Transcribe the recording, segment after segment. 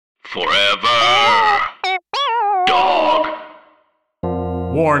Forever. Dog.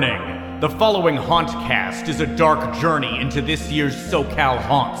 Warning. The following Hauntcast is a dark journey into this year's SoCal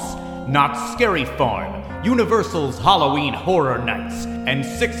haunts. Not Scary Farm, Universal's Halloween Horror Nights, and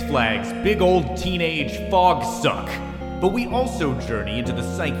Six Flags' big old teenage fog suck. But we also journey into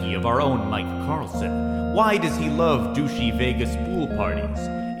the psyche of our own Mike Carlson. Why does he love douchey Vegas pool parties?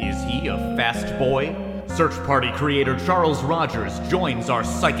 Is he a fast boy? Search Party creator Charles Rogers joins our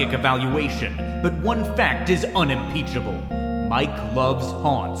psychic evaluation, but one fact is unimpeachable. Mike loves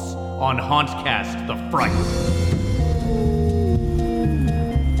haunts on Hauntcast The Fright.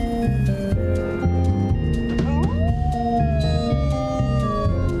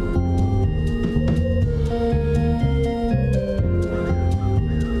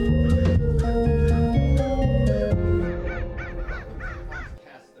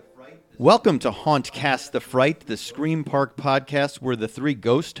 Welcome to Hauntcast the Fright, the Scream Park podcast where the three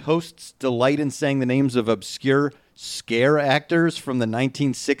ghost hosts delight in saying the names of obscure scare actors from the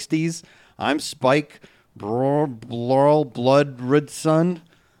 1960s. I'm Spike Bloodredson.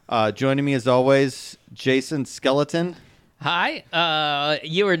 Joining me as always, Jason Skeleton. Hi,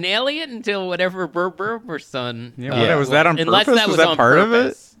 you were an alien until whatever Burr son. Yeah, was that on unless purpose? That Was was that on part of it?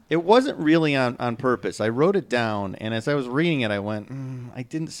 purpose. It wasn't really on purpose. I wrote it down, and as I was reading it, I went, I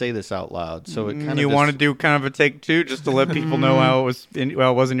didn't say this out loud. So it kind of You want to do kind of a take two, just to let people know how it was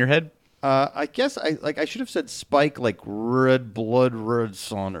in your head. I guess I should have said Spike like Red Blood Red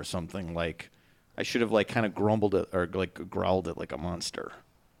Son or something like. I should have like kind of grumbled it or like growled it like a monster.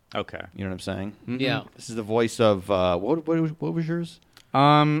 Okay. You know what I'm saying? Yeah. This is the voice of what was yours?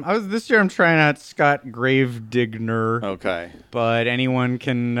 This year I'm trying out Scott Gravedigger. Okay. But anyone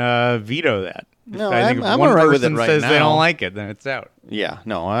can veto that. No, I think if I'm one all right with person it right says they now. don't like it, then it's out. Yeah.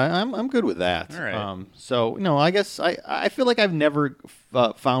 No, I'm good with that. All right. So no, I guess I feel like I've never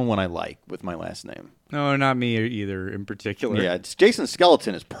found one I like with my last name. No, not me either in particular. Yeah, it's Jason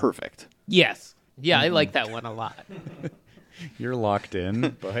Skeleton is perfect. Yes. Yeah, I like that one a lot. You're locked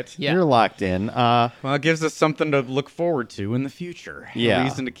in, but Yeah. You're locked in. well, it gives us something to look forward to in the future. Yeah. A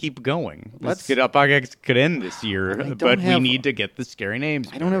reason to keep going. Let's Let's get up. I guess could end this year, don't but we have- need to get the scary names.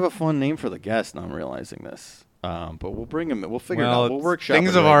 I don't have a fun name for the guest, and I'm realizing this. But we'll bring him. We'll figure it Well, out. We'll workshop.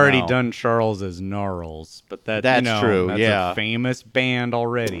 things it have right already now. done Charles as Gnarls, but That's true, That's yeah. a famous band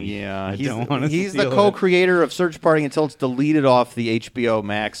already. Yeah, I don't want to. he's the co-creator of Search Party until it's deleted off the HBO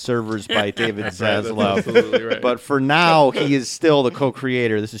Max servers by David Zaslav. absolutely right. But for now, he is still the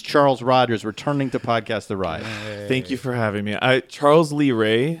co-creator. This is Charles Rogers returning to Podcast The Ride. Thank you for having me. Charles Lee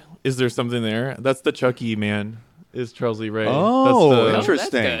Ray. Is there something there? That's the Chucky man. Is Charles Lee Ray? Oh, That's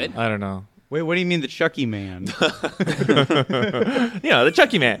interesting. that's good. I don't know. Wait, what do you mean the Chucky Man? Yeah, the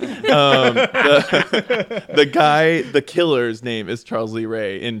Chucky man. The guy, the killer's name is Charles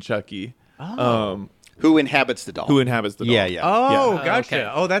LeeRay in Chucky. Who inhabits the doll? Who inhabits the doll? Yeah, yeah. Oh, Yeah. gotcha.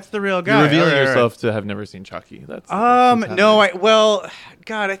 okay. Oh, that's the real You're guy. revealing All right, yourself to have never seen Chucky. That's all right. what's No, happening.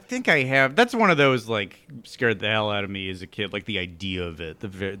 God, I think I have. That's one of those like scared the hell out of me as a kid. Like the idea of it,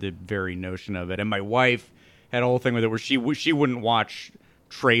 the very notion of it. And my wife had a whole thing with it where she wouldn't watch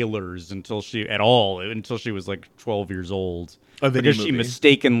trailers until she was like 12 years old. Of any because she movie.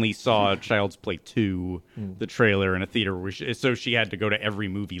 mistakenly saw Child's Play 2, the trailer in a theater, so she had to go to every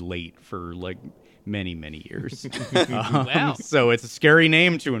movie late for like many, many years. Wow. So it's a scary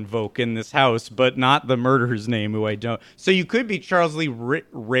name to invoke in this house, but not the murderer's name, who I don't. So you could be Charles Lee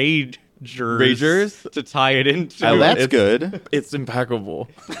Ragers to tie it into. Oh, that's It's- good. It's impeccable.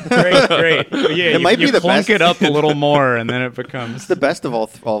 great. Yeah, It might be you the clunk best. it up a little more, and then it becomes It's the best of all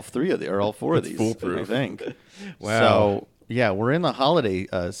three of the or all four of these. foolproof. I think. Wow. So yeah, we're in the holiday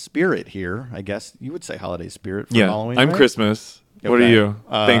spirit here. I guess you would say holiday spirit for Yeah, Halloween. I'm right? Christmas. What are Okay. you?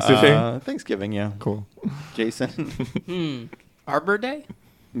 Thanksgiving? Thanksgiving, yeah. Cool. Jason. Arbor Day?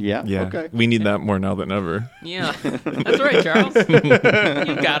 Yeah. Yeah. Okay. We need that more now than ever. Yeah. That's right, Charles. You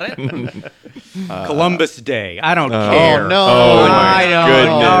got it. Columbus Day. I don't Oh, care. no. Oh, my I don't.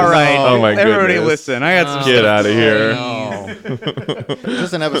 goodness. All right. Oh, my Everybody, goodness. listen. I got some Get stuff out of to here. say. Is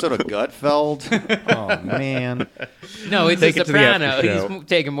this an episode of Gutfeld? Oh man. No, it's Take a it to the Soprano. after show. He's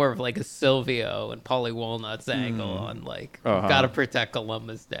taking more of like a Silvio and Polly Walnut's angle on like gotta protect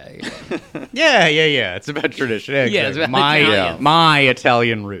Columbus Day. Yeah. It's about tradition. Yeah, Yeah, it's exactly. about Italian. my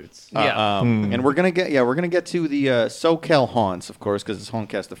Italian roots. Yeah. And we're gonna get to the SoCal haunts, of course, because it's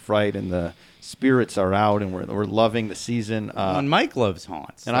Hauntcast the Fright, and the spirits are out, and we're loving the season. And Mike loves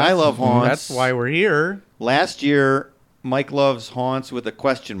haunts. and I love haunts. That's why we're here. Last year, Mike loves haunts with a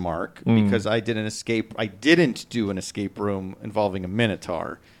question mark because I didn't do an escape room involving a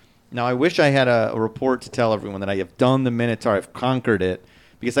Minotaur. Now, I wish I had a report to tell everyone that I have done the Minotaur. I've conquered it.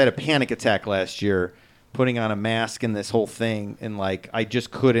 because I had a panic attack last year putting on a mask and this whole thing, and like I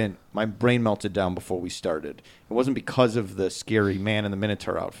just couldn't. My brain melted down before we started. It wasn't because of the scary man in the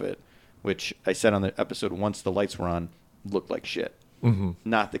Minotaur outfit, which I said on the episode once the lights were on, looked like shit. Mm-hmm.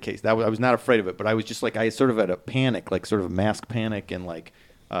 Not the case. I was not afraid of it, but I was just like I sort of had a panic, like sort of mask panic and like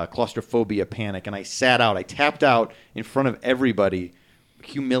claustrophobia panic, and I sat out. I tapped out in front of everybody,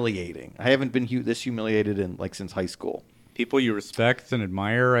 humiliating. I haven't been this humiliated in like since high school. People you respect and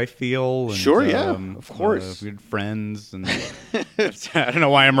admire, I feel. And, sure, yeah, of course. Good friends. And I don't know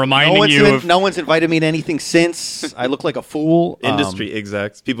why I'm reminding you of... No one's invited me to anything since. I look like a fool. Industry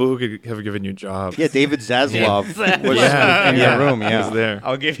execs, people who could have given you jobs. Yeah, David Zaslav was in the room. Yeah, he was there.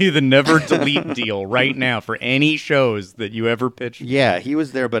 I'll give you the never delete deal right now for any shows that you ever pitched. Yeah, he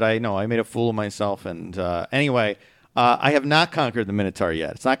was there, but I made a fool of myself. And anyway... I have not conquered the Minotaur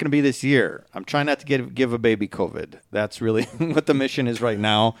yet. It's not going to be this year. I'm trying not to give a baby COVID. That's really what the mission is right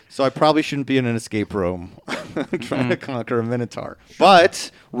now. So I probably shouldn't be in an escape room trying to conquer a Minotaur.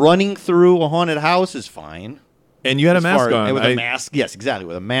 But running through a haunted house is fine. And you had a mask on. With a mask. Yes, exactly.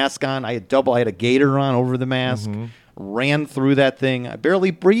 With a mask on. I had a gaiter on over the mask. Mm-hmm. Ran through that thing. I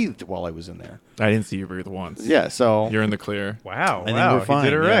barely breathed while I was in there. I didn't see you breathe once. Yeah, so... You're in the clear. Wow. I think we're fine.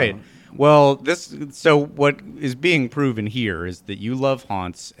 You did it right. Well, so what is being proven here is that you love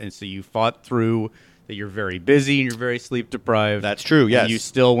haunts, and so you fought through that you're very busy and you're very sleep deprived. That's true, yes. And you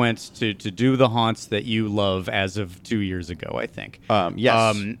still went to do the haunts that you love as of 2 years ago, I think.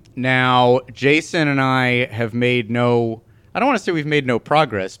 Yes. Now, Jason and I have made I don't want to say we've made no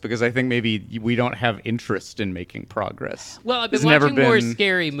progress, because I think maybe we don't have interest in making progress. Well, I've been watching more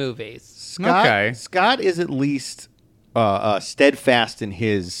scary movies. Scott is at least... steadfast in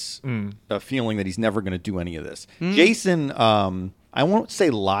his feeling that he's never going to do any of this. Jason, I won't say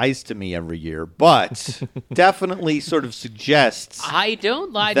lies to me every year, but definitely sort of suggests. I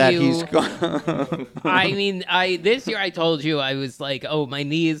don't lie to you. I mean, this year I told you I was like, oh, my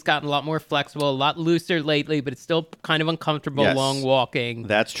knee has gotten a lot more flexible, a lot looser lately, but it's still kind of uncomfortable long walking.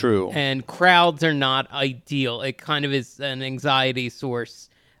 That's true. And crowds are not ideal. It kind of is an anxiety source.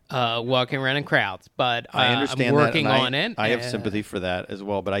 Walking around in crowds, but I understand I'm working that, on it. I have sympathy for that as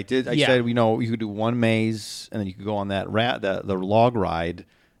well. But I said, you could do one maze, and then you could go on that the log ride,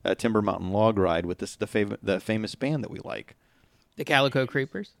 Timber Mountain log ride with the famous band that we like, the Calico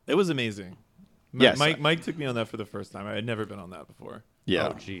Creepers. It was amazing. Yes, Mike took me on that for the first time. I had never been on that before. Yeah.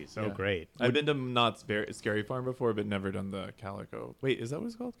 Oh, geez. Oh, great. I've been to Knott's Scary Farm before, but never done the Calico. Wait, is that what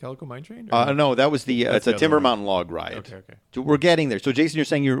it's called? Calico Mine Train? No, that was it's a Timber Mountain log ride. Okay. So we're getting there. So, Jason, you're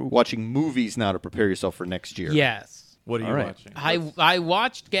saying you're watching movies now to prepare yourself for next year. Yes. What are you watching? I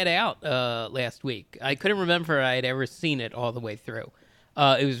watched Get Out last week. I couldn't remember if I had ever seen it all the way through.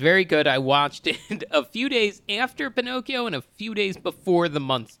 It was very good. I watched it a few days after Pinocchio and a few days before The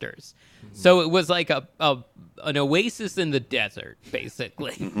Munsters. Mm-hmm. So it was like an oasis in the desert,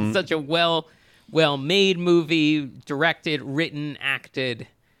 basically. Mm-hmm. Such a well-made movie, directed, written, acted,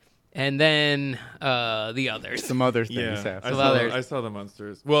 and then the others. Some other things happen. I saw The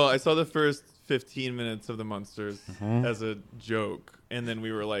Munsters. Well, I saw the first 15 minutes of The Munsters as a joke, and then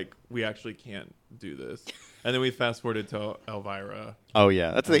we were like, we actually can't do this. And then we fast forwarded to Elvira. Oh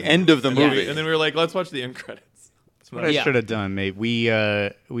yeah, that's the end of the movie. And then we were like, let's watch the end credits. That's what I should have done, mate. We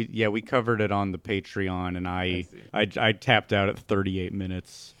covered it on the Patreon, and I tapped out at 38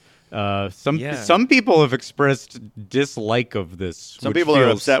 minutes. Some people have expressed dislike of this. Some people are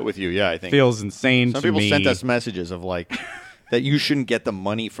upset with you. Yeah, I think feels insane. Some people sent us messages of like. That you shouldn't get the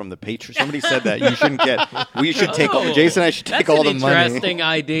money from the Patreon. Somebody said that you shouldn't get. We should take. Jason and I should take all the money. That's an interesting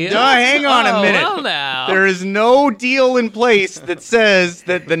idea. No, hang on a minute. Well now. There is no deal in place that says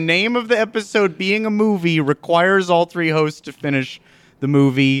that the name of the episode being a movie requires all three hosts to finish the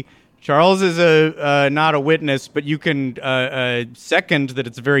movie. Charles is not a witness, but you can second that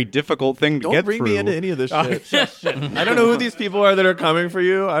it's a very difficult thing to get through. Don't bring me into any of this shit. I don't know who these people are that are coming for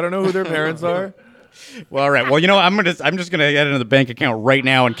you. I don't know who their parents are. Well, all right. Well, I'm just gonna get into the bank account right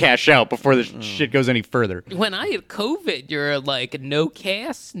now and cash out before this shit goes any further. When I had COVID, you're like, no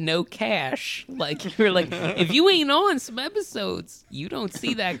cash, no cash. Like you're like, if you ain't on some episodes, you don't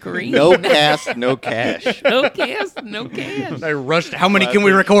see that green. No cash, no cash. No cash, no cash. I rushed. How many can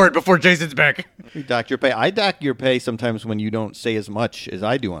we record before Jason's back? You dock your pay. I dock your pay sometimes when you don't say as much as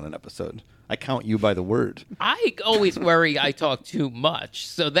I do on an episode. I count you by the word. I always worry I talk too much,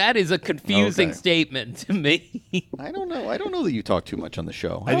 so that is a confusing Okay. statement to me. I don't know. I don't know that you talk too much on the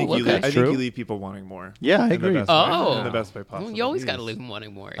show. I think okay. you leave, I think True. you leave people wanting more. Yeah, I In the agree. best way- Oh. in the best way possible. Well, you always got to leave them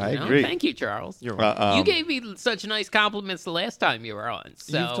wanting more. You I know? agree. Thank you, Charles. You're welcome. You gave me such nice compliments the last time you were on.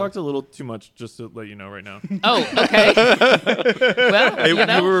 So. You've talked a little too much, just to let you know right now. Oh, okay. Well, you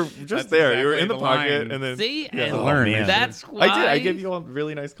know, You were just That's there. You were exactly in the the pocket, line. and then see, Yeah. and Oh, man. that's why I did. I gave you all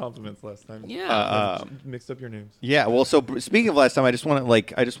really nice compliments last time. Yeah. Mixed up your names. Yeah, well, so speaking of last time, I just want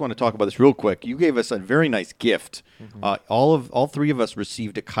to talk about this real quick. You gave us a very nice gift. All three of us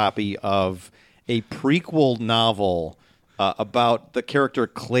received a copy of a prequel novel about the character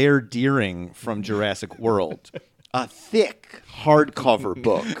Claire Deering from Jurassic World. A thick hardcover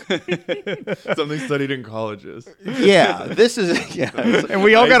book. Something studied in colleges. Yeah, this is yeah. And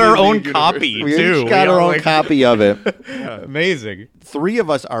we all got our Ivy own League copy We too. each got We our all, own like- copy of it. Amazing. Three of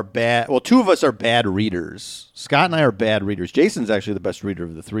us are bad. Well, two of us are bad readers. Scott and I are bad readers. Jason's actually the best reader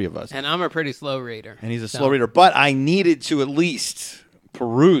of the three of us. And I'm a pretty slow reader. And he's a So- slow reader. But I needed to at least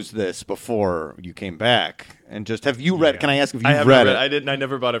peruse this before you came back. And just have you read? Can I ask if I you've have read not it? I didn't. I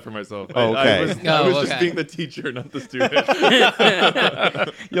never bought it for myself. Oh, okay. I was Oh, just okay. being the teacher, not the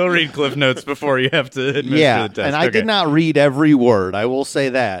student. You'll read Cliff Notes before you have to administer Yeah, the test. and I Okay. did not read every word. I will say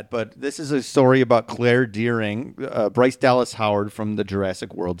that. But this is a story about Claire Deering, Bryce Dallas Howard from the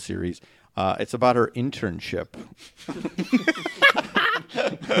Jurassic World series. It's about her internship.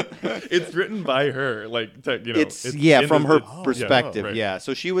 It's written by her, like It's in from the- her it's- perspective. right. Yeah,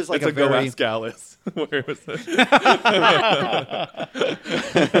 so she was like It's a Go very Ask Alice. Where it was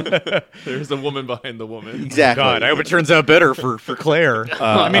there's a woman behind the woman. exactly. God, I hope it turns out better for Claire.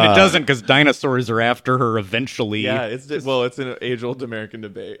 I mean, it doesn't because dinosaurs are after her eventually. Yeah, it's an age-old American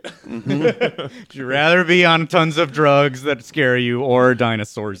debate. Would you rather be on tons of drugs that scare you or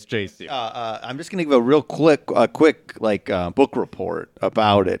dinosaurs chase you? I'm just going to give a real quick book report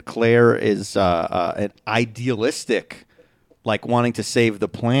about it. Claire is an idealistic, like wanting to save the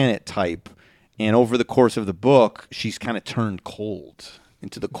planet type, and over the course of the book, she's kind of turned cold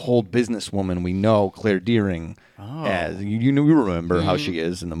into the cold businesswoman we know Claire Deering as. You remember how she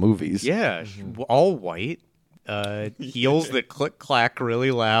is in the movies. Yeah, all white. Heels that click clack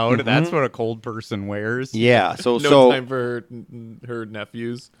really loud. That's what a cold person wears. Yeah. So No time for her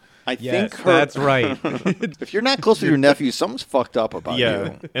nephews. I Yes, think her, that's right. if you're not close to your nephew, something's fucked up about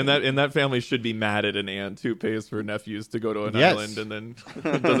Yeah, you. and that family should be mad at an aunt who pays for nephews to go to an Yes. island and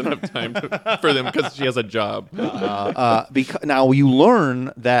then doesn't have time for them because she has a job. Because now you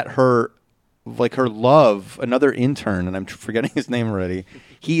learn that her love, another intern, and I'm forgetting his name already.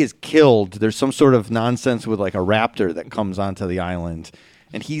 He is killed. There's some sort of nonsense with like a raptor that comes onto the island,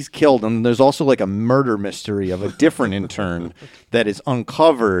 and he's killed. And there's also like a murder mystery of a different intern that is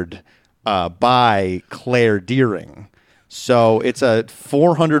uncovered by Claire Deering. So it's a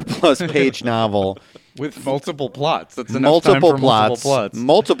 400+ page novel. With multiple plots. That's enough time Multiple for plots, multiple plots.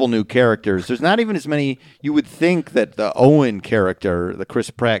 multiple new characters. There's not even as many. You would think that the Owen character, the Chris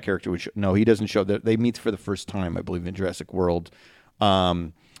Pratt character, would no, he doesn't show. They meet for the first time, I believe, in Jurassic World.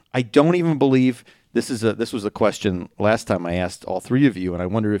 I don't even believe this was a question last time I asked all three of you, and I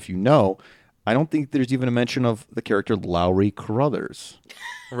wonder if you know. I don't think there's even a mention of the character Lowry Carruthers.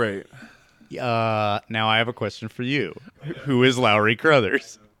 Right. Now I have a question for you. Who is Lowry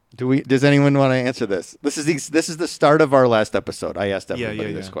Carruthers? Does anyone want to answer this? This is the start of our last episode. I asked Yeah,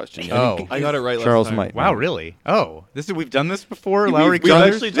 everybody yeah, this yeah. question. Oh. I got it right Charles last time. might. Wow, really? Oh, we've done this before, Lowry we've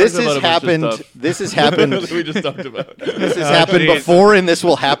Carruthers? actually This talked has about a bunch of happened. stuff. This has happened. that we just talked about. This has happened jeez. before, and this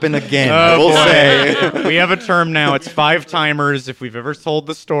will happen again. I Oh, will boy. say. We have a term now. It's 5 timers. If we've ever told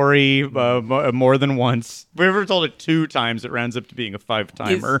the story more than once, if we've ever told it 2 times, it rounds up to being a 5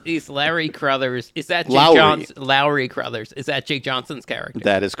 timer. Is Larry Carruthers? Is that Jake Lowry. Lowry Carruthers? Is that Jake Johnson's character?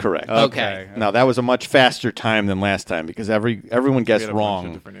 That is correct. Okay. Now that was a much faster time than last time because everyone guessed had a bunch of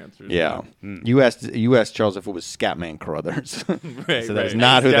wrong. different answers. Yeah, you asked Charles if it was Scatman Carruthers. Right, So that is right.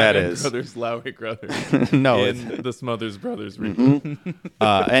 not who that Scatman is. Brothers, Lowry Brothers. No, in the Smothers Brothers reboot.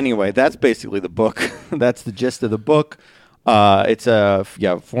 anyway, that's basically the book. That's the gist of the book. It's a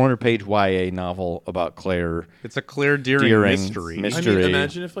 400-page YA novel about Claire. It's a Claire Deering Deering mystery. I mystery. mean,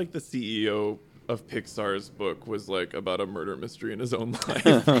 imagine if like the CEO of Pixar's book was like about a murder mystery in his own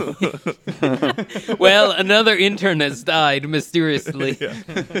life. Well, another intern has died mysteriously.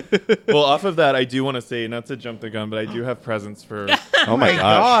 Well, off of that, I do want to say, not to jump the gun, but I do have presents for. Oh my gosh!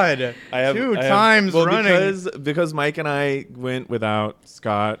 God. I have 2 I have- times well, running. because Mike and I went without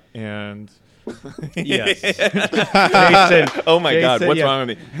Scott and Yes. Jason. Oh my God, Jason, what's yeah. wrong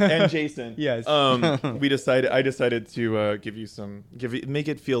with me? And Jason, Yes. I decided to give you make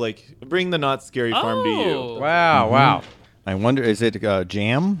it feel like bring the Not Scary Farm to you. Wow. I wonder, is it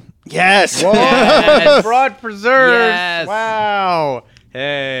jam? Yes. Yes. Broad preserves. Yes. Wow.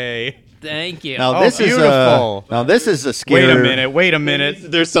 Hey. Thank you. Now Oh, this beautiful. is a scare. Wait a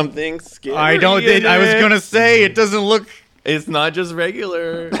minute. There's something scary. I don't. I was gonna say it doesn't look. It's not just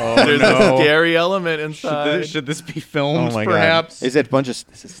regular. Oh, There's no. a scary element inside. Should this be Oh filmed? my Perhaps. God. Is it a bunch of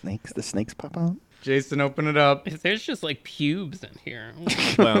is it snakes? The snakes pop out? Jason, open it up. There's just like pubes in here.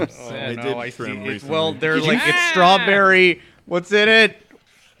 Well, Oh, I no, did I trim see. It's, recently. well, they're Did you- like it's Ah! strawberry. What's in it?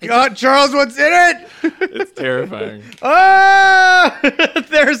 God, Charles, what's in it? It's terrifying. Ah!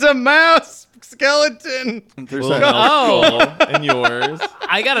 There's a mouse skeleton. There's Well, that- Oh. and yours.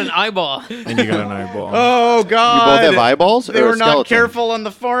 I got an eyeball. And you got an eyeball. Oh you God! both have eyeballs? They or a were not skeleton? careful on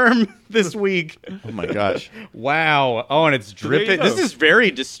the farm this week. Oh my gosh. Wow. Oh, and it's there you dripping. go. This is very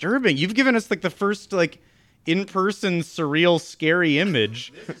disturbing. You've given us like the first in-person surreal scary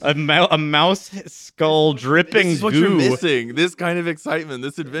image. A mouse skull dripping This is what goo. you're missing. This kind of excitement,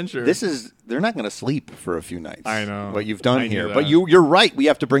 this adventure. They're not going to sleep for a few nights. I know. what you've done I knew here. that. But you're right. We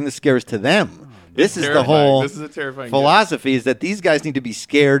have to bring the scares to them. This is the terrifying. whole This is a terrifying philosophy is that these guys need to be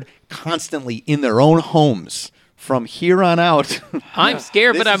scared constantly in their own homes from here on out. I'm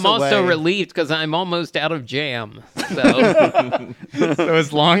scared, This but is I'm a also way- relieved because I'm almost out of jam. So So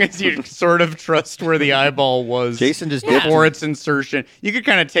as long as you sort of trust where the eyeball was, Jason just Yeah. dipped. before its insertion, you could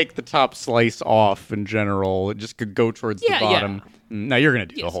kind of take the top slice off in general. It just could go towards Yeah, the bottom. No, you're gonna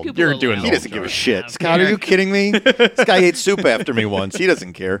do Yeah, the whole. scoop a You're little doing out. the He whole doesn't give a jar. shit. Yeah, Scott, are here. you kidding me? This guy ate soup after me once. He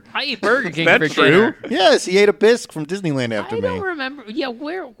doesn't care. I ate Burger King That for true? dinner. Yes, he ate a bisque from Disneyland after I me. don't remember. Yeah,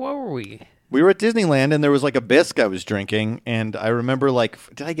 where were we? We were at Disneyland and there was like a bisque I was drinking, and I remember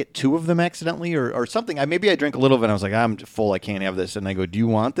did I get two of them accidentally or something? Maybe I drank a little of it and I was like, I'm full, I can't have this. And I go, do you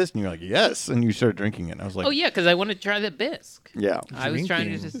want this? And you're like, yes. And you started drinking it. And I was like, Oh yeah, because I wanted to try the bisque. yeah. I was trying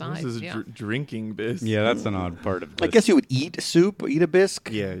to Drinking. decide. This is yeah. drinking bisque. Yeah, that's an odd part of this. I guess you would eat soup, eat a bisque.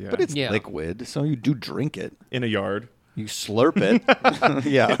 Yeah, yeah. But it's Yeah. liquid, so you do drink it. In a yard. You slurp it.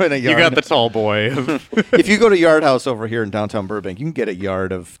 Yeah, in a you yard. got the tall boy. If you go to Yard House over here in downtown Burbank, you can get a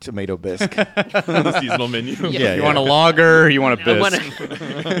yard of tomato bisque. The seasonal menu. Yeah, You want a lager? You want a I want bisque?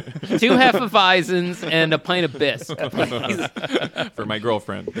 2 Hefeweizens and a pint of bisque, please. For my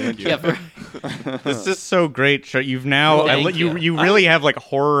girlfriend. Thank you. Yeah, for- This is so great. You've now Thank you you. really have like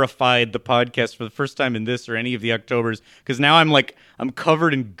horrified the podcast for the first time in this or any of the Octobers because now I'm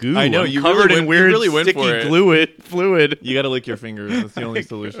covered in goo. I know, I'm you covered really in went- you weird really went sticky for it. fluid. You got to lick your fingers. That's the only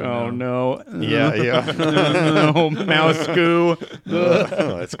solution. Oh now. no! yeah, yeah. Oh, mouse goo.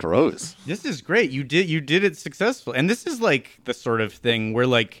 Oh, that's gross. This is great. You did it successfully, and this is like the sort of thing where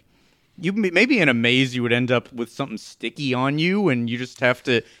like you maybe in a maze you would end up with something sticky on you, and you just have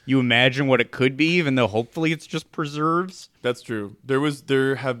to imagine what it could be, even though hopefully it's just preserves. That's true.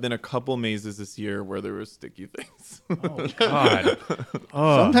 There have been a couple mazes this year where there were sticky things. Oh God!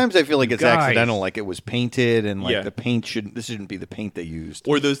 Oh. Sometimes I feel like it's guys. accidental, like it was painted and like Yeah. the paint shouldn't be the paint they used.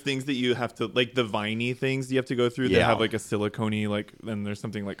 Or those things that you have to, like the viney things you have to go through that Yeah. have like a silicone and there's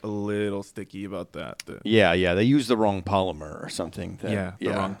something like a little sticky about that. Yeah, they used the wrong polymer or something. The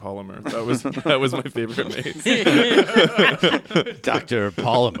wrong polymer. That was my favorite maze. Dr.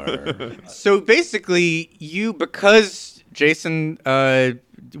 Polymer. So basically, because Jason,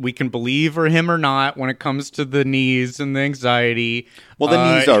 we can believe him or not when it comes to the knees and the anxiety. Well,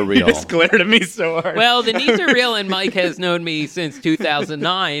 the knees are real. You just glared at me so hard. well, the knees are real, and Mike has known me since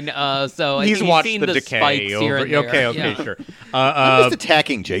 2009. So I think he's watched seen the the decay spikes here and there. Okay, Yeah. sure. I'm just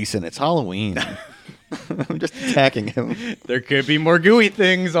attacking Jason. It's Halloween. I'm just attacking him. There could be more gooey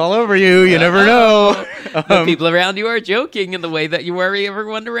things all over you. You never know. The people around you are joking in the way that you worry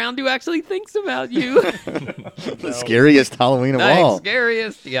everyone around you actually thinks about you. The scariest Halloween of all.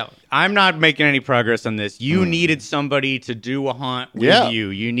 Scariest. Yeah. I'm not making any progress on this. You needed somebody to do a haunt with Yeah. you.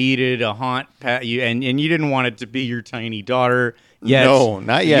 You needed a haunt, and you didn't want it to be your tiny daughter. Yet. No,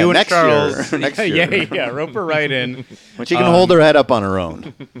 not yet. You and Next Charles, year. Next yeah, year. yeah, rope her right in. When she can hold her head up on her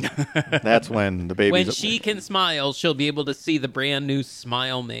own. That's when the baby's... When she can smile, she'll be able to see the brand new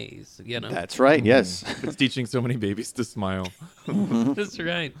Smile Maze. You know, That's right, yes. It's teaching so many babies to smile. that's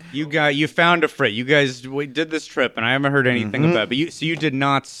right. You found a freight. You guys did this trip, and I haven't heard anything about it. But you did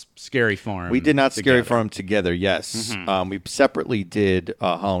not Scary Farm. We did not Scary together. Farm together, yes. We separately did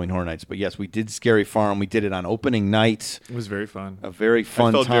Halloween Horror Nights, but yes, we did Scary Farm. We did it on opening night. It was very fun. fun. A very fun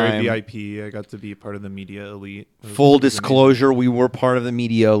I felt time. very VIP. I got to be part of the media elite. Full It was disclosure, we were part of the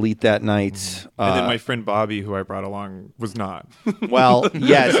media elite that night. amazing. And then my friend Bobby, who I brought along, was not. Well,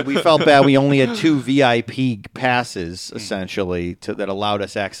 yes, we felt bad. We only had 2 VIP passes, essentially, that allowed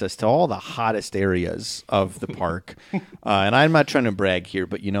us access to all the hottest areas of the park. And I'm not trying to brag here,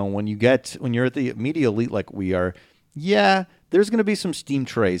 but when you're at the media elite like we are, there's going to be some steam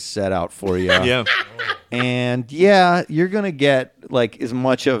trays set out for you. Yeah. And you're going to get like as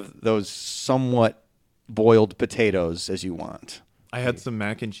much of those somewhat boiled potatoes as you want. I had some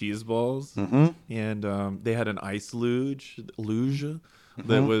mac and cheese balls, and they had an ice luge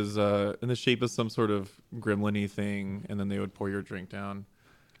that was in the shape of some sort of gremlin-y thing, and then they would pour your drink down.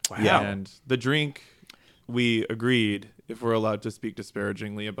 Wow. And the drink, we agreed, if we're allowed to speak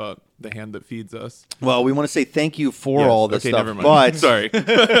disparagingly about the hand that feeds us. Well, we want to say thank you for Yes, all this okay, stuff. never mind. But Sorry.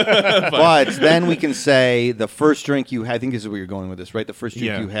 but then we can say the first drink you had, I think this is where you're going with this, right? The first drink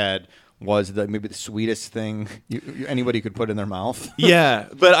Yeah. you had was maybe the sweetest thing anybody could put in their mouth. Yeah,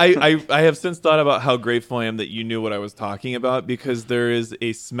 but I have since thought about how grateful I am that you knew what I was talking about, because there is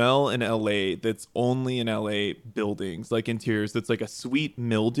a smell in LA that's only in LA buildings, like interiors, that's like a sweet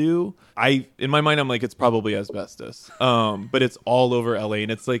mildew. In my mind, I'm like, it's probably asbestos, but it's all over LA,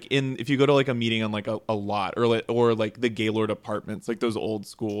 and it's like if you go to like a meeting on like a lot or like the Gaylord Apartments, like those old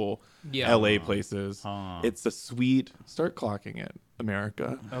school LA places, it's a sweet. Start clocking it,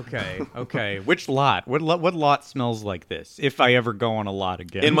 America. Okay. Which lot? What lot smells like this? If I ever go on a lot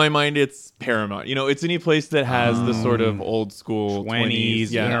again. In my mind, it's Paramount. It's any place that has the sort of old school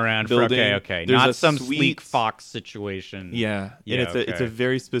 20s, been around for, building. okay. There's Not a some sweet, sleek Fox situation. Yeah, Yeah, and it's a okay.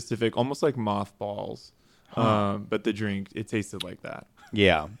 very specific, almost like mothballs. But the drink, it tasted like that.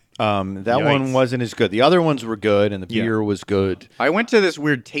 Yeah. That one Yikes. wasn't as good. The other ones were good, and the beer was good. I went to this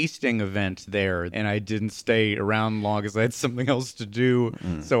weird tasting event there, and I didn't stay around long because I had something else to do.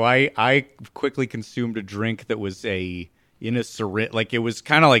 So I quickly consumed a drink that was in a syringe, like it was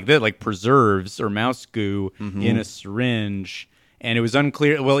kind of like that, like preserves or mouse goo in a syringe, and it was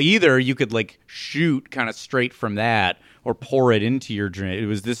unclear. Well, either you could like shoot kind of straight from that, or pour it into your drink.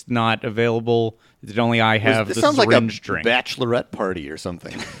 Was this not available? Did only I have This the sounds like a syringe drink? bachelorette party or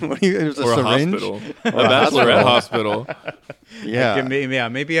something. It was a Or a syringe? hospital. A bachelorette hospital. Yeah.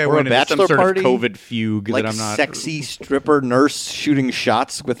 Maybe I Or a went into some bachelor sort party? of COVID fugue Like that I'm not. sexy stripper nurse shooting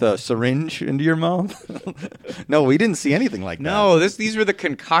shots with a syringe into your mouth? No, we didn't see anything like that. No, these were the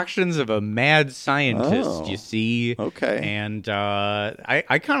concoctions of a mad scientist. Oh, You see, okay. and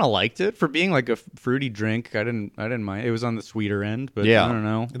I kind of liked it for being like a fruity drink. I didn't mind. It was on the sweeter end, but Yeah. I don't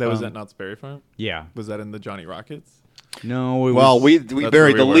know. That was at Knott's Berry Farm? Yeah, Was that in the Johnny Rockets? no. It Well, was, we where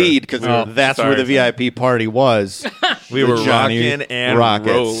buried we the were. lead because Oh, that's sorry. where the VIP party was. We The were Johnny rocking and Rockets.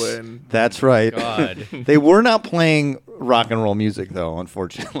 rolling. That's right. God. They were not playing rock and roll music, though,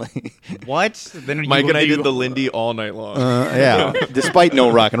 unfortunately. what? Then Mike and I did the Lindy all night long. Yeah. Despite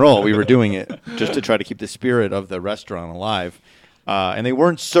no rock and roll, we were doing it just to try to keep the spirit of the restaurant alive. And they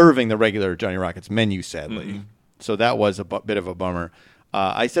weren't serving the regular Johnny Rockets menu, sadly. So that was a bit of a bummer.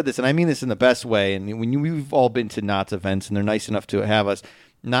 I said this, and I mean this in the best way, and when we've all been to Knott's events, and they're nice enough to have us,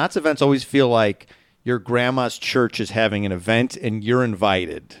 Knott's events always feel like your grandma's church is having an event, and you're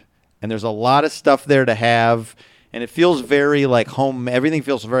invited. And there's a lot of stuff there to have, and it feels very like home. Everything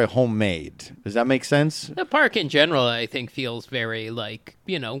feels very homemade. Does that make sense? The park in general, I think, feels very like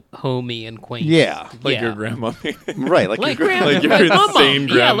homey and quaint. Yeah. Like Yeah. your grandma. Right. Like, Like your grandma, like your like Mama. insane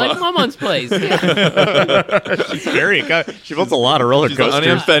Yeah, grandma. like Mama's place. Yeah. She built a lot of roller She's on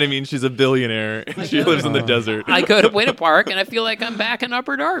coasters. amphetamine. She's a billionaire. And she lives in the desert. I go to Winter Park and I feel like I'm back in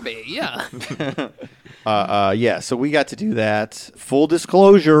Upper Darby. Yeah. Yeah, so we got to do that. Full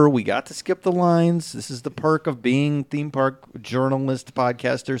disclosure, we got to skip the lines. This is the perk of being theme park journalist,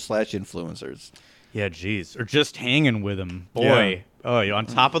 podcaster / influencers. Yeah, jeez, or just hanging with him, boy. Oh, you're on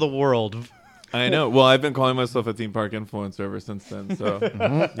top of the world. I know. Well, I've been calling myself a theme park influencer ever since then. So,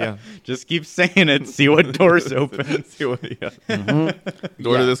 yeah. Just keep saying it. See what doors open. See what,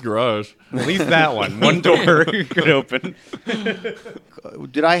 Door to this garage. At least that one door could open.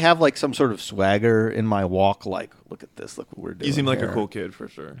 Did I have like some sort of swagger in my walk? Like, look at this, look what we're doing. You seem like here. a cool kid for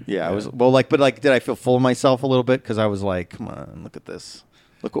sure. Yeah, I was. Well, like, but like, did I feel full of myself a little bit? Because I was like, come on, look at this.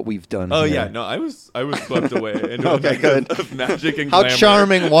 Look what we've done. Oh here. yeah, no, I was swept away into a Okay, night good. of magic and How glamour.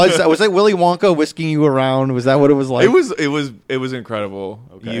 charming was that? Was that Willy Wonka whisking you around? Was that what it was like? It was incredible.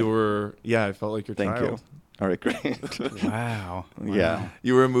 Okay. You were I felt like your Thank child. you. All right, great. Wow. Yeah.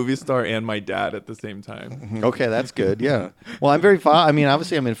 You were a movie star and my dad at the same time. Okay, that's good. Yeah. Well, I'm very. I mean,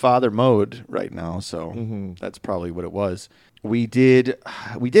 obviously, I'm in father mode right now, so that's probably what it was. We did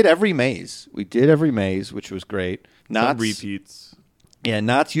every maze. We did every maze, which was great. Some repeats. Yeah,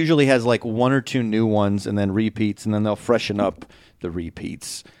 Knott's usually has like one or two new ones and then repeats, and then they'll freshen up the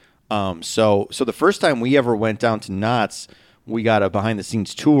repeats. So the first time we ever went down to Knott's, we got a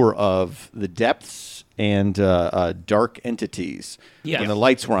behind-the-scenes tour of the Depths and Dark Entities. Yes. And the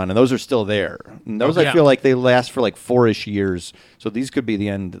lights were on, and those are still there. And those, Okay. I feel like they last for like 4-ish years. So these could be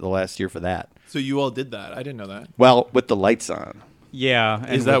the last year for that. So you all did that. I didn't know that. Well, with the lights on.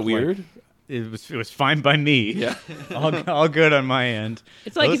 Yeah. Is that weird? It was fine by me. Yeah. all good on my end.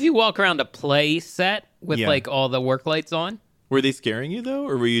 It's like if you walk around a play set with Yeah. like all the work lights on. Were they scaring you though,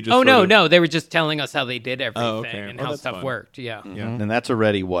 or were you just? Oh sort no, of- no, they were just telling us how they did everything okay. and Oh, how that's stuff fun. worked. Yeah. Yeah. And that's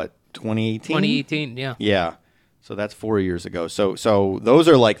already, what, 2018? 2018. Yeah. Yeah. So that's 4 years ago. So those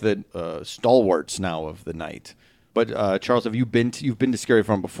are like the stalwarts now of the night. But Charles, you've been to Scary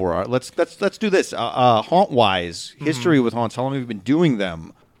Farm before? Let's do this. Haunt wise, history with haunts. How long have you been doing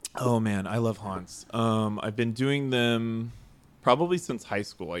them? Oh man, I love haunts. I've been doing them probably since high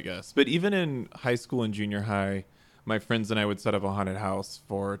school, I guess. But even in high school and junior high, my friends and I would set up a haunted house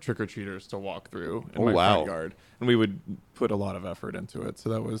for trick-or-treaters to walk through in my front yard, and we would put a lot of effort into it. So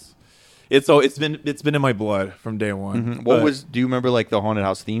that was, it's been in my blood from day one. But- Do you remember like the haunted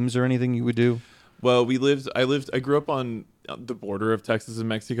house themes or anything you would do? Well, I grew up on the border of Texas and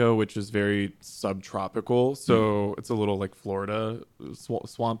Mexico, which is very subtropical. So it's a little like Florida,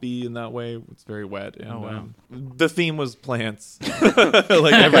 swampy in that way. It's very wet. And, the theme was plants,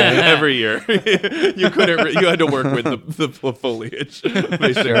 like every year. You had to work with the foliage,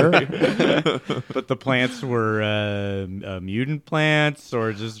 basically. But the plants were mutant plants,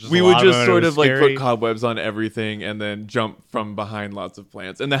 or just We a would lot just them, sort it of was like scary? put cobwebs on everything and then jump from behind lots of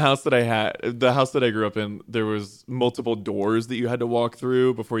plants. And the house that I grew up in, there was multiple doors that you had to walk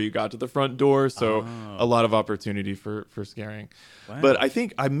through before you got to the front door. So a lot of opportunity for scaring. But I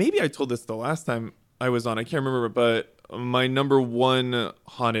think maybe I told this the last time I was on. I can't remember, but my number one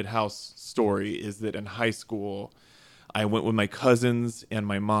haunted house story is that in high school, I went with my cousins and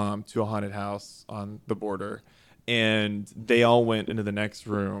my mom to a haunted house on the border. And they all went into the next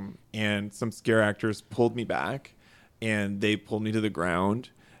room, and some scare actors pulled me back, and they pulled me to the ground,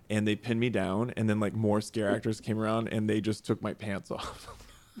 and they pinned me down, and then like more scare actors came around, and they just took my pants off.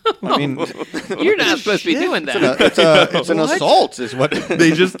 I mean, You're not supposed to be doing that. it's an assault, is what.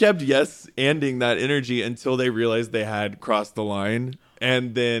 They just kept yes-anding that energy until they realized they had crossed the line,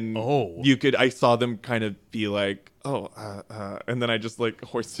 and then I saw them kind of be like, and then I just like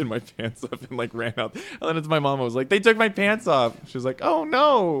hoisted my pants up and like ran out. And then it's my mom. I was like, they took my pants off. She was like, oh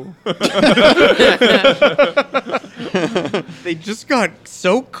no. They just got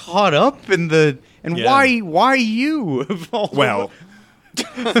so caught up in the Yeah. why you? Well,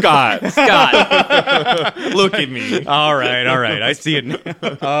 Scott, look at me. all right, I see it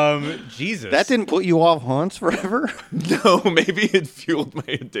now. Jesus, That didn't put you off haunts forever? No, maybe it fueled my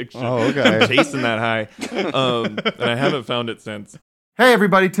addiction. Oh, okay. I'm chasing that high, and I haven't found it since. Hey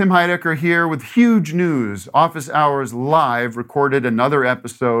everybody, Tim Heidecker here with huge news. Office Hours Live recorded another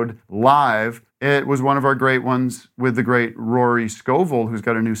episode live. It was one of our great ones with the great Rory Scovel, who's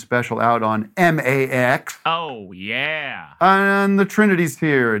got a new special out on MAX. Oh, yeah. And the Trinity's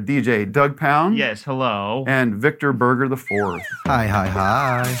here, DJ Doug Pound. Yes, hello. And Victor Berger IV.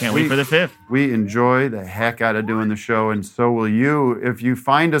 Hi. Can't wait for the 5th. We enjoy the heck out of doing the show, and so will you if you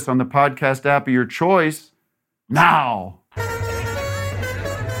find us on the podcast app of your choice now.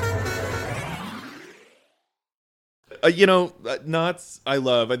 Knott's I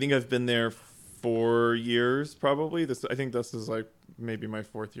love. I think I've been there 4 years probably. I think this is like maybe my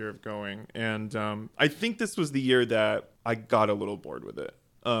 4th year of going, and I think this was the year that I got a little bored with it.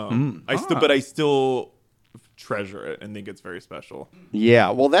 But I still treasure it and think it's very special.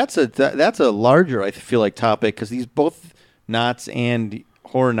 Yeah, well, that's a larger, I feel like, topic, because these both Knott's and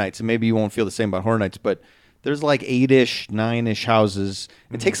Horror Nights, and maybe you won't feel the same about Horror Nights, but there's like 8-ish, 9-ish houses.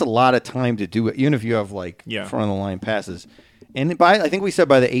 It takes a lot of time to do it, even if you have like front of the line passes. And I think we said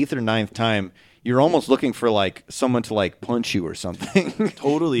by the 8th or 9th time, you're almost looking for like someone to like punch you or something.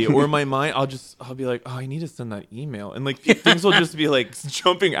 Totally. Or in my mind, I'll be like, oh, I need to send that email, and like things will just be like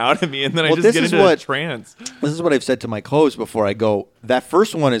jumping out at me, and then I just get into a trance. This is what I've said to my co-host before. I go, that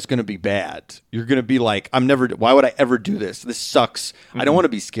first one is going to be bad. You're going to be like, why would I ever do this? This sucks. I don't want to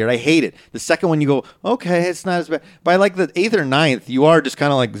be scared. I hate it. The second one, you go, okay, it's not as bad. By like the 8th or 9th, you are just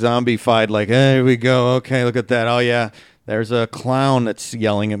kind of like zombie-fied, like, hey, here we go. Okay, look at that. Oh, yeah. There's a clown that's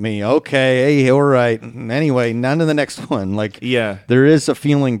yelling at me. Okay, hey, all right. Anyway, none to the next one. Like, there is a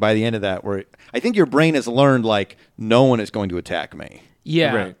feeling by the end of that where I think your brain has learned, like, no one is going to attack me.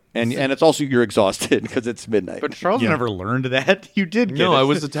 Yeah. Right. and it's also you're exhausted because it's midnight. But Charles never learned that. You did get No, it. I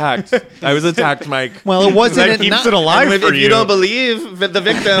was attacked. I was attacked, Mike. well, it wasn't. That keeps it alive And for if you don't believe the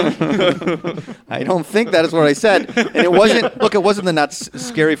victim, I don't think that is what I said. And it wasn't. Look, it wasn't the not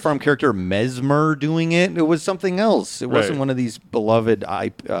scary farm character Mesmer doing it. It was something else. It wasn't Right. one of these beloved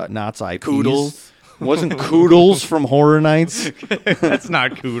Knott's IPs. Koodles. It wasn't Koodles from Horror Nights. That's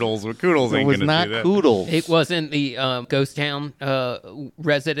not Koodles. But Koodles It ain't was gonna not do that. Koodles. It wasn't the Ghost Town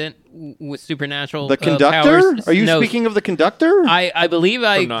resident with supernatural The conductor? powers. Are you No, speaking of the conductor? I believe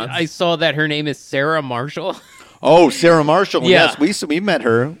Knots. I saw that her name is Sarah Marshall. Oh, Sarah Marshall. Yeah. Yes, we met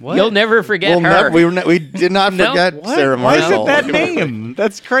her. You'll never forget We'll her. we did not No. forget What? Sarah Why is Marshall. it that name?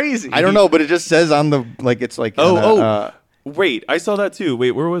 That's crazy. I don't know, but it just says on the it's like wait, I saw that too. Wait,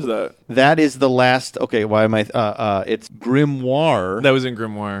 where was that? that is the last. Okay, why am I? It's Grimoire. That was in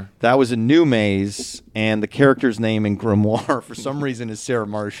Grimoire. That was a new maze, and the character's name in Grimoire for some reason is Sarah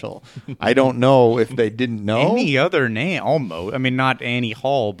Marshall. I don't know if they didn't know. Any other name, almost. I mean, not Annie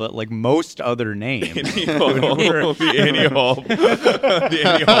Hall, but like most other names. The Annie Hall. The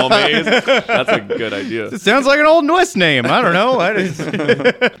Annie Hall maze. That's a good idea. It sounds like an old West name. I don't know.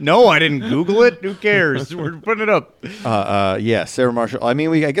 No, I didn't Google it. Who cares? We're putting it up. Yeah, Sarah Marshall. I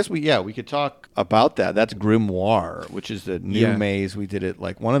mean, I guess we could talk about that. That's Grimoire, which is the new Yeah. maze. We did it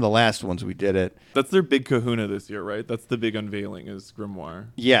like one of the last ones we did it. That's their big kahuna this year, right? That's the big unveiling is Grimoire.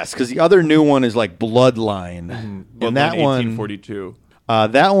 Yes, because the other new one is like Bloodline, Well, and that one, 1842.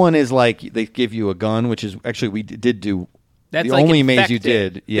 that one is like they give you a gun, which is actually we did do. That's the like only maze you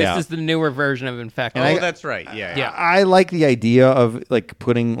Infected. did. Yeah, This is the newer version of Infected. And Oh, that's right. Yeah. Yeah. I like the idea of like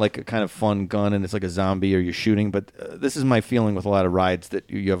putting like a kind of fun gun and it's like a zombie or you're shooting, but this is my feeling with a lot of rides that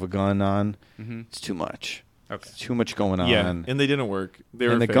you have a gun on. It's too much. Okay. It's too much going Yeah, on. and they didn't work. They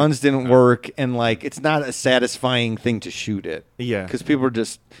were And the fake. guns didn't work, and like it's not a satisfying thing to shoot it. Yeah. because people are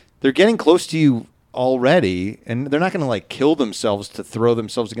they're getting close to you already, and they're not going to like kill themselves to throw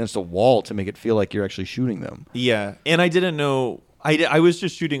themselves against a wall to make it feel like you're actually shooting them. Yeah, and I didn't know. I was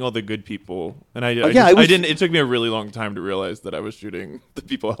just shooting all the good people, and I yeah, I didn't. It took me a really long time to realize that I was shooting the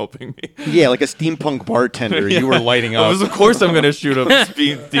people helping me. Yeah, like a steampunk bartender, you were lighting I up. was, of course, I'm going to shoot a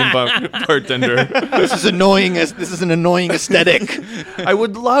steampunk bartender. This is annoying. This is an annoying aesthetic. I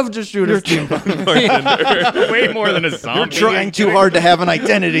would love to shoot a steampunk bartender. Way more than a zombie. You're trying too hard to have an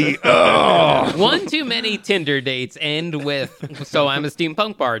identity. Ugh. One too many Tinder dates end with, so I'm a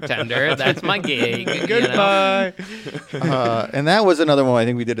steampunk bartender. That's my gig. you know? Goodbye. And that was another one I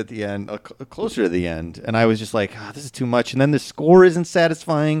think we did at the end, closer to the end. And I was just like, this is too much. And then the score isn't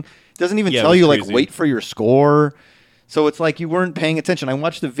satisfying. It doesn't even Yeah, it tell was you, like, crazy. wait for your score. So it's like you weren't paying attention. I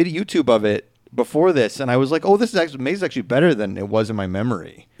watched the video YouTube of it before this, and I was like, this maze is actually better than it was in my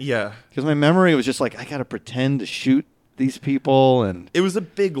memory. Yeah. Because my memory was just like, I got to pretend to shoot these people. And It was a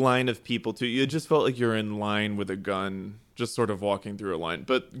big line of people, too. It just felt like you're in line with a gun, just sort of walking through a line.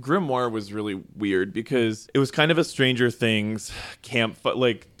 But Grimoire was really weird because it was kind of a Stranger Things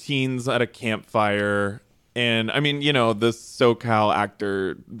like teens at a campfire. And I mean, the SoCal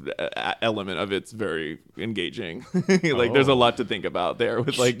actor element of it's very engaging. Like, there's a lot to think about there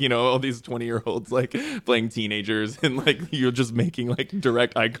with all these 20-year-olds like playing teenagers, and like you're just making like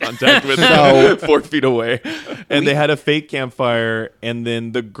direct eye contact with them 4 feet away. And they had a fake campfire, and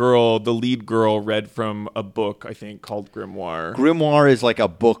then the lead girl, read from a book I think called Grimoire. Grimoire is like a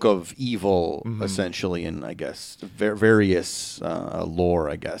book of evil, essentially, in, I guess, various lore,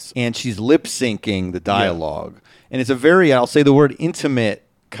 I guess. And she's lip syncing the dialogue. And it's a very, I'll say the word, intimate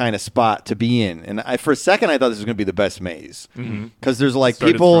kind of spot to be in. And for a second, I thought this was going to be the best maze. Because there's like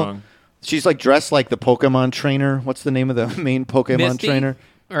Started people. strong. She's like dressed like the Pokemon trainer. What's the name of the main Pokemon Misty? trainer?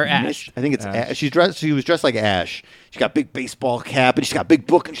 Or Ash? I think it's Ash. She was dressed like Ash. She's got a big baseball cap and she's got a big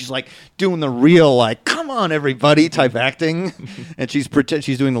book and she's like doing the real like come on everybody type acting, and she's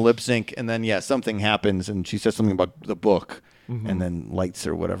doing the lip sync, and then something happens and she says something about the book, and then lights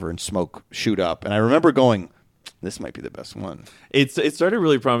or whatever and smoke shoot up, and I remember going, this might be the best one. It started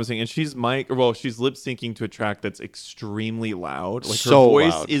really promising, and she's lip syncing to a track that's extremely loud. Like So her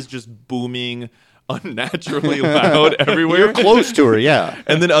voice loud. is just booming unnaturally loud everywhere. You're close to her, yeah.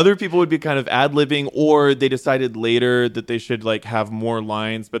 And then other people would be kind of ad-libbing, or they decided later that they should like have more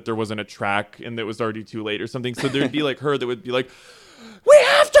lines, but there wasn't a track and it was already too late or something. So there'd be like her that would be like, we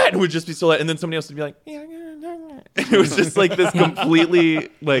have to, and it would just be so loud. And then somebody else would be like, it was just like this completely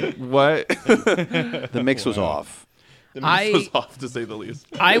like, what? The mix was off. The mix was off, to say the least.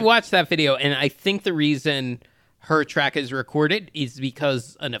 I watched that video, and I think the reason her track is recorded is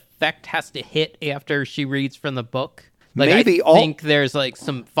because an effect has to hit after she reads from the book. Like, Maybe I think there's like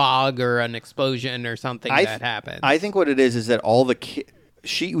some fog or an explosion or something that happens. I think what it is that all the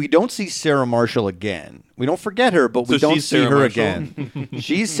we don't see Sarah Marshall again. We don't forget her, but we So don't she's see Sarah her Marshall? again.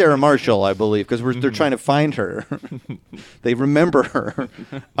 She's Sarah Marshall, I believe, because they're trying to find her. They remember her.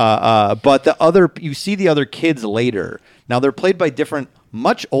 But you see the other kids later. Now they're played by different,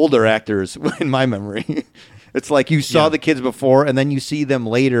 much older actors in my memory. It's like you saw the kids before, and then you see them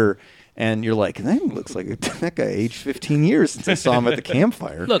later. And you're like, that looks like that guy aged 15 years since I saw him at the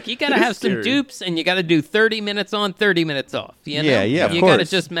campfire. Look, you got to have some dupes, and you got to do 30 minutes on, 30 minutes off. You know? Yeah, of You got to course.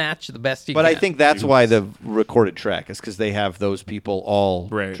 just match the best you But can. I think that's why the recorded track is because they have those people all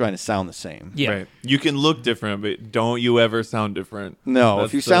Right. trying to sound the same. Yeah. Right. You can look different, but don't you ever sound different. No, if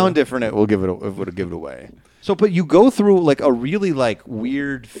That's you sound different, it would give it away. So, but you go through like a really like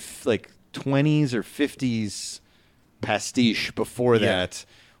weird like 20s or 50s pastiche before that,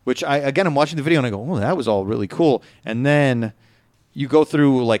 which I'm watching the video and I go, oh, that was all really cool. And then you go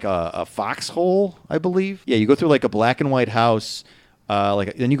through like a foxhole, I believe. Yeah, you go through like a black and white house,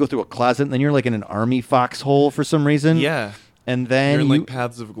 then you go through a closet, and then you're like in an army foxhole for some reason. Yeah. And then You're in like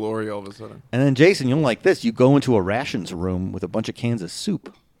Paths of Glory all of a sudden. and then Jason, you'll like this. You go into a rations room with a bunch of cans of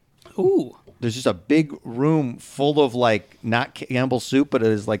soup. Ooh. There's just a big room full of like not Campbell's soup, but it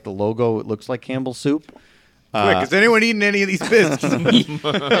is like the logo. It looks like Campbell's soup. Quick, is anyone eating any of these biscuits?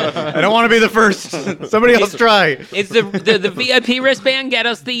 I don't want to be the first. Somebody else try. It's the VIP wristband. Get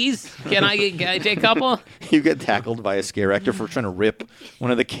us these. Can I take a couple? You get tackled by a scare actor for trying to rip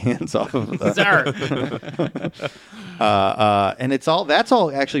one of the cans off of the. Sir. And that's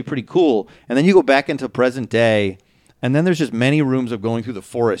all actually pretty cool. And then you go back into present day, and then there's just many rooms of going through the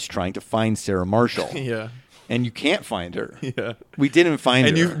forest trying to find Sarah Marshall. Yeah. And you can't find her. Yeah. We didn't find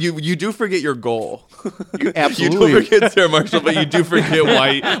And her. you do forget your goal. You absolutely. You do forget Sarah Marshall, but you do forget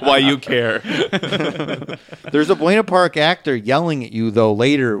why you care. There's a Buena Park actor yelling at you though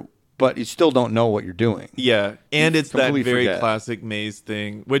later, but you still don't know what you're doing. Yeah, and it's that completely very forget. classic maze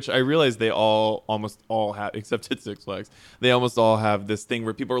thing, which I realize they almost all have, except at Six Flags. They almost all have this thing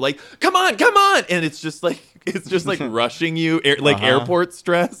where people are like, "Come on, come on!" and it's just like rushing you, airport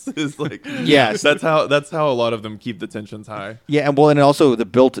stress is like. Yes. that's how a lot of them keep the tensions high. Yeah, and also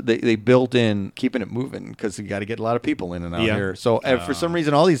they built in keeping it moving because you got to get a lot of people in and out Yeah. here. So for some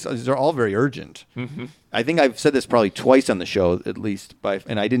reason, all these are all very urgent. Mm-hmm. I think I've said this probably twice on the show at least,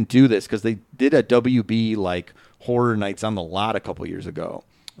 and I didn't do this because they did a WB like Horror Nights on the Lot a couple years ago.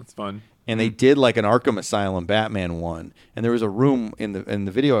 That's fun. And they did like an Arkham Asylum Batman one, and there was a room in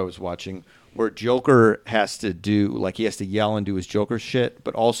the video I was watching where Joker has to do like he has to yell and do his Joker shit,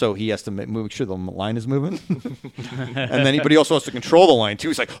 but also he has to make sure the line is moving, and then but he also has to control the line too.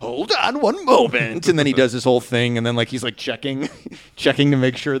 He's like, hold on one moment, and then he does this whole thing, and then like he's like checking to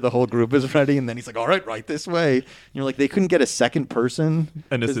make sure the whole group is ready, and then he's like, all right this way. And you're like, they couldn't get a second person,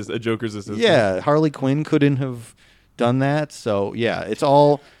 A Joker's assistant. yeah, Harley Quinn couldn't have done that. So yeah, it's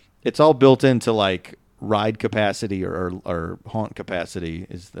all built into like ride capacity or haunt capacity.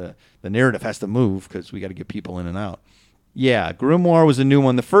 Is the narrative has to move because we got to get people in and out. Yeah, Grimoire was a new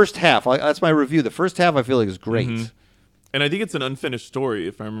one. The first half, that's my review. The first half I feel like is great. Mm-hmm. And I think it's an unfinished story,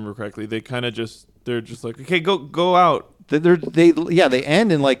 if I remember correctly. They're just like, okay, go out. They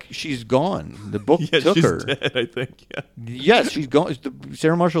end and like she's gone. The book Yeah, took she's her. dead, I think. Yeah. Yes, she's gone.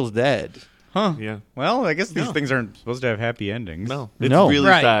 Sarah Marshall's dead. Huh. Yeah. Well, I guess these things aren't supposed to have happy endings. No. It's No. really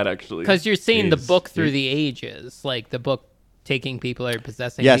Right. sad, actually. Because you're seeing the Jeez. book through the ages, like the book taking people or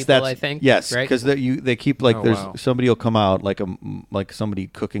possessing Yes, people. that's I think. yes, right? because they keep like Oh, there's wow. somebody will come out like somebody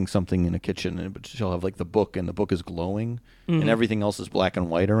cooking something in a kitchen, but she'll have like the book, and the book is glowing, and everything else is black and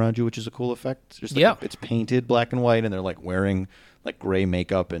white around you, which is a cool effect. Just like, Yeah. it's painted black and white, and they're like wearing like gray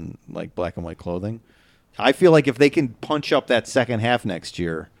makeup and like black and white clothing. I feel like if they can punch up that second half next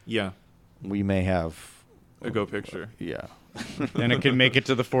year, Yeah. we may have A go picture. yeah. Then it can make it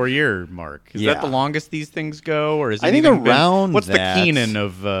to the 4-year mark. Is Yeah. that the longest these things go, or is it I think even been- around what's that- the Keenan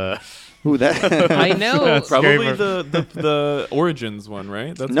of? Who that? I know. Probably Scary the Origins one,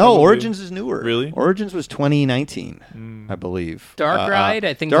 right? That's No, probably- Origins is newer. Really? Origins was 2019, I believe. Dark Ride,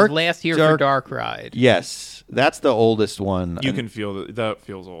 I think, was last year for Dark Ride. Yes, that's the oldest one. You and can feel that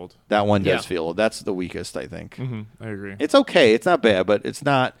feels old. that one does Yeah. feel. That's the weakest, I think. I agree. It's okay. It's not bad, but it's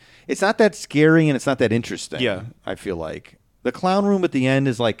not that scary and it's not that interesting. Yeah. I feel like the clown room at the end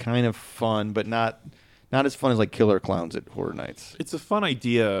is like kind of fun, but not as fun as like Killer Clowns at Horror Nights. It's a fun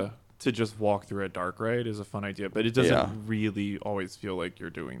idea to just walk through a dark ride is a fun idea, but it doesn't Yeah. really always feel like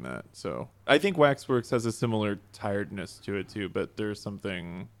you're doing that. So I think Waxworks has a similar tiredness to it too, but there's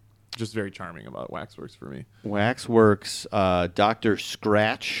something just very charming about Waxworks for me. Waxworks, Dr.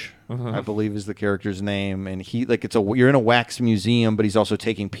 Scratch, I believe is the character's name, and you're in a wax museum, but he's also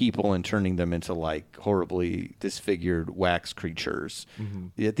taking people and turning them into like horribly disfigured wax creatures.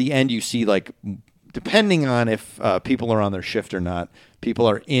 At the end, you see like, depending on if people are on their shift or not, people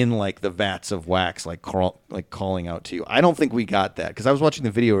are in like the vats of wax, like calling out to you. I don't think we got that because I was watching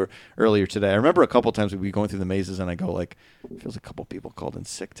the video earlier today. I remember a couple times we'd be going through the mazes, and I go like, feels a couple people called in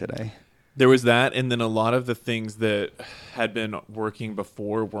sick today. There was that, and then a lot of the things that had been working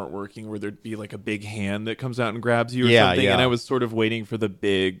before weren't working, where there'd be like a big hand that comes out and grabs you or something. Yeah. And I was sort of waiting for the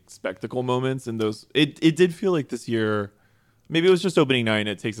big spectacle moments, and those. It did feel like this year. Maybe it was just opening night, and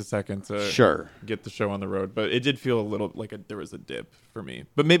it takes a second to get the show on the road. But it did feel a little like there was a dip for me.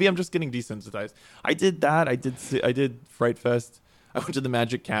 But maybe I'm just getting desensitized. I did that. I did Fright Fest. I went to the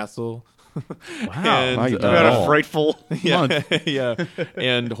Magic Castle. Wow, And, you got a frightful month. Yeah,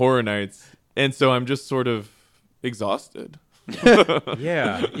 and Horror Nights. And so I'm just sort of exhausted.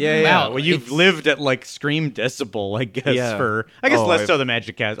 Yeah. Wow, Well, you've lived at like scream decibel, I guess. Yeah. I guess Oh, less I've- so the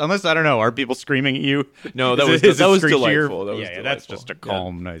Magic Castle. Unless I don't know, are people screaming at you? No, that Is was it delightful. screechier? That was Yeah, that's delightful. just a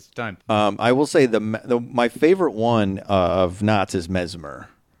calm, nice time. I will say my favorite one of Knott's is Mesmer,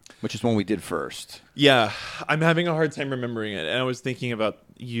 which is one we did first. Yeah, I'm having a hard time remembering it. And I was thinking about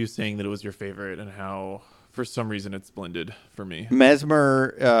you saying that it was your favorite and how, for some reason, it's blended for me.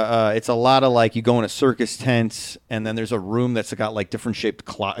 Mesmer, it's a lot of like you go in a circus tent, and then there's a room that's got like different shaped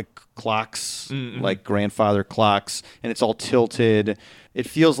clocks, like grandfather clocks, and it's all tilted. It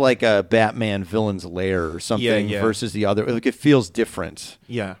feels like a Batman villain's lair or something Yeah. versus the other. Like it feels different.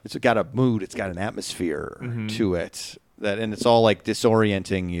 Yeah. It's got a mood. It's got an atmosphere to it and it's all like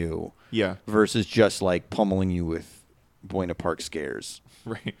disorienting you. Yeah. Versus just like pummeling you with Buena Park scares.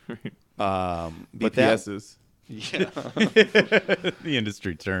 Right. But that, BPSs. The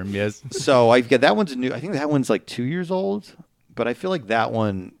industry term, yes. so I get that one's new. I think that one's like 2 years old, but I feel like that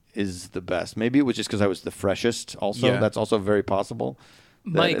one is the best. Maybe it was just because I was the freshest. Also, Yeah. that's also very possible.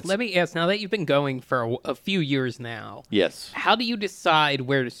 That Mike, it's- let me ask, now that you've been going for a few years now, Yes. how do you decide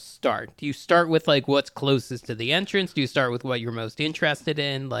where to start? Do you start with like what's closest to the entrance? Do you start with what you're most interested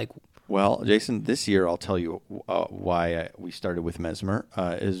in? Like, Well, Jason, this year I'll tell you why we started with Mesmer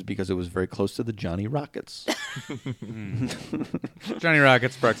is because it was very close to the Johnny Rockets. Johnny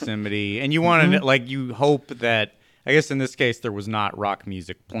Rockets proximity. And you want to, like, you hope that, I guess in this case, there was not rock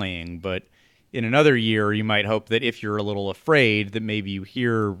music playing, but in another year, you might hope that if you're a little afraid, that maybe you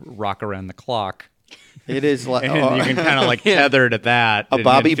hear Rock Around the Clock. It is like And you can kind of like tether to that. a and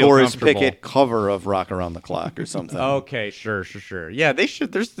Bobby feel Boris comfortable. Pickett cover of Rock Around the Clock or something. Okay, sure. Yeah, they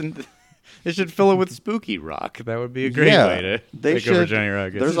should. They should fill it with spooky rock. That would be a great way to they take over should. Johnny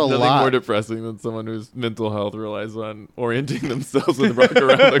Rockets. There's a Nothing lot. more depressing than someone whose mental health relies on orienting themselves with Rock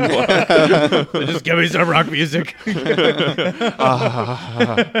Around the Clock. Just give me some rock music.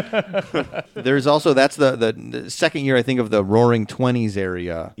 There's also that's the second year I think of the Roaring Twenties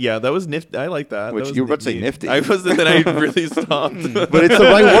area. Yeah, that was nifty. I like that. Which That was you were about to say neat. nifty. I was, and then I really stopped. But it's the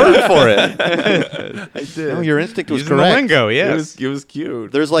right word for it. I did. No, your instinct was Using the correct. lingo, It yes. was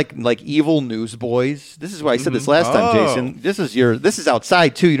cute. There's like evil newsboys. This is why I said this last time, Oh. Jason. This is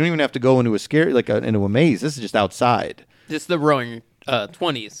outside too. You don't even have to go into a scary into a maze. This is just outside. this is the Roaring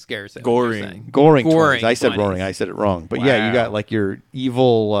 20s scare zone. Goring. you're saying. Goring. Goring 20s. I said 20s. roaring. I said it wrong. But yeah, you Wow. got like your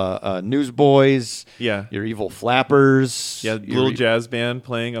evil newsboys. Yeah. Your evil flappers. Yeah, your, little jazz band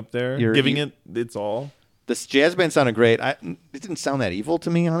playing up there, Your- giving it its all. This jazz band sounded great. It didn't sound that evil to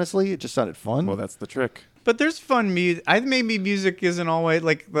me, honestly. It just sounded fun. Well, that's the trick. But there's fun music. Maybe music isn't always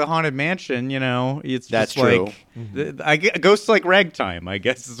like the Haunted Mansion. You know, it's That's just true. like ghosts like ragtime. I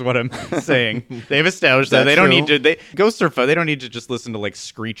guess is what I'm saying. They've established that That's they don't true. need to. Ghosts are fun. They don't need to just listen to like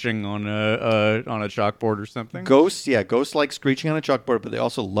screeching on a chalkboard or something. Ghosts like screeching on a chalkboard, but they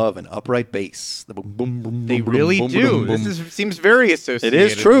also love an upright bass. The boom, boom, boom, They boom, really boom, do. boom, boom, This boom. seems very It associated.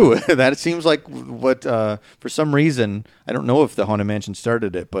 is true. That seems like what, for some reason, I don't know if the Haunted Mansion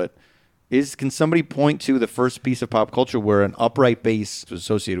started it, but can somebody point to the first piece of pop culture where an upright bass was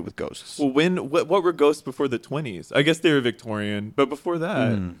associated with ghosts? Well, what were ghosts before the 20s? I guess they were Victorian, but before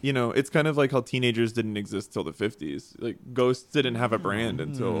that, it's kind of like how teenagers didn't exist till the 50s. Like ghosts didn't have a brand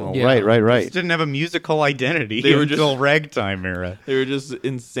until Yeah. Right. Just didn't have a musical identity They were until just- ragtime era. they were just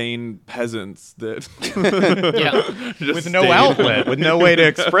insane peasants that Yeah. just With no stayed- outlet, with no way to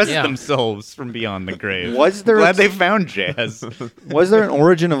express Yeah. themselves from beyond the grave. Was there Glad they found jazz. Was there an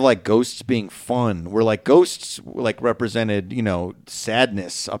origin of like ghosts being fun, where like ghosts like represented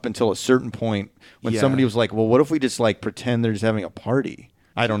sadness up until a certain point when Yeah. somebody was like, well, what if we just like pretend they're just having a party?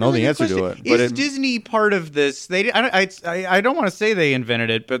 I don't know the answer to it. But Is Disney part of this? I don't want to say they invented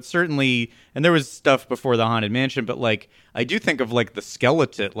it, but certainly, and there was stuff before the Haunted Mansion, but like I do think of like the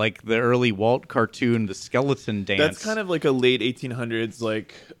skeleton, like the early Walt cartoon, the skeleton dance. That's kind of like a late 1800s,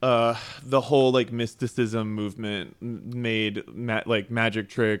 like the whole like mysticism movement made like magic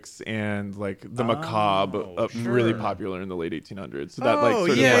tricks and like the macabre really popular in the late 1800s. So that like sort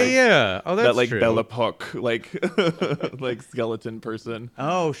of like, Oh, that's that like true. Belle Epoque like like skeleton person.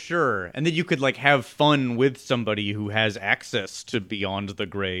 Oh, sure. And then you could like have fun with somebody who has access to beyond the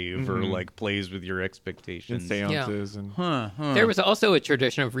grave or like plays with your And expectations. seances and There was also a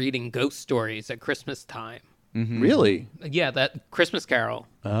tradition of reading ghost stories at Christmas time. really? Yeah, that Christmas Carol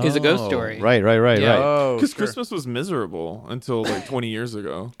is a ghost story. Right. Yeah. Oh, because sure. Christmas was miserable until like 20 years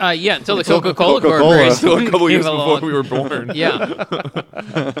ago. Yeah, until the Coca-Cola Coca-Cola. Corporation Still a couple years came before along. we were born.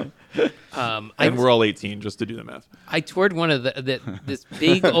 Yeah. And we're all 18, just to do the math. I toured one of this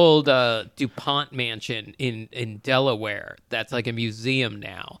big old DuPont mansion in Delaware that's like a museum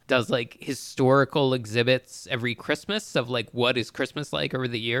now. Does like historical exhibits every Christmas of like what is Christmas like over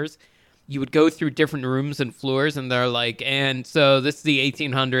the years. You would go through different rooms and floors, and they're like, and so this is the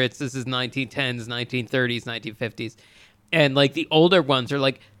 1800s, this is 1910s, 1930s, 1950s. And like the older ones are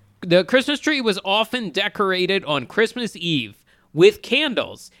like, the Christmas tree was often decorated on Christmas Eve with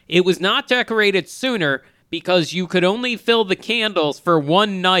candles. It was not decorated sooner because you could only fill the candles for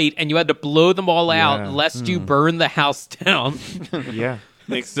one night and you had to blow them all out lest you burn the house down. Yeah.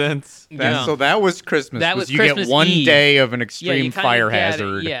 Makes sense. Yeah. So that was Christmas. That was you Christmas get one Eve. day of an Yeah, extreme you kinda fire get it,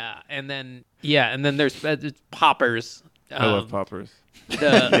 hazard. and then there's poppers. I love poppers.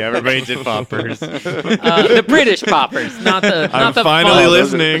 The, Yeah, everybody did poppers. the British poppers, not the. I'm not the finally fun-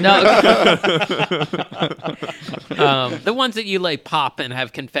 listening. No. The ones that you like pop and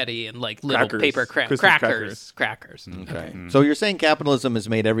have confetti and like little Crackers. paper Christmas crackers. Okay. So you're saying capitalism has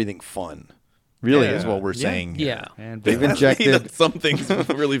made everything fun? Really, is what we're saying. Yeah. And They've injected. Some things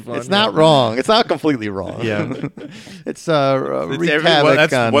really fun. It's not wrong. It's not completely wrong. Yeah. It's It's wreak everyone, havoc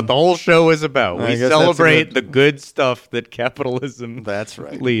that's on- what the whole show is about. I We guess that's a celebrate good- the good stuff that capitalism That's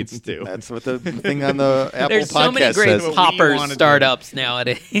right. leads to. That's what the thing on the Apple There's podcast so many great says. we poppers wanna do. startups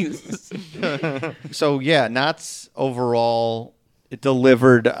nowadays. So yeah, Knott's overall it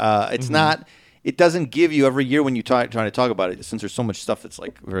delivered. It's not. It doesn't give you every year when you trying to talk about it. Since there's so much stuff that's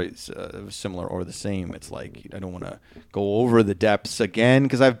like very similar or the same. It's like I don't want to go over the depths again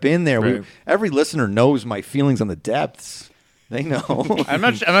because I've been there. Right. Every listener knows my feelings on the depths. They know. I'm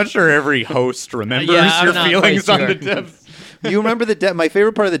not sure every host remembers Yeah, I'm your not feelings quite on the sure. depths. You remember the depth? My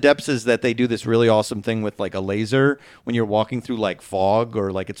favorite part of the depths is that they do this really awesome thing with like a laser when you're walking through like fog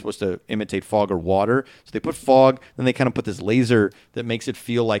or like it's supposed to imitate fog or water. So they put fog, then they kind of put this laser that makes it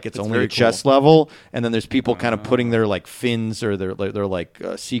feel like it's only very at chest level. And then there's people kind of putting their like fins or they're like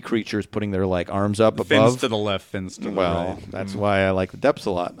sea creatures putting their like arms up Fins above. to the left, fins to the Well, right. that's why I like the depths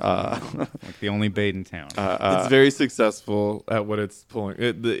a lot. Like the only bait in town. It's very successful at what it's pulling.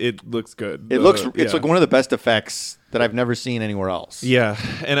 It looks good. It's like one of the best effects that I've never seen anywhere else. Yeah,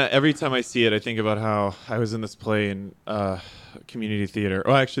 and every time I see it, I think about how I was in this play in community theater.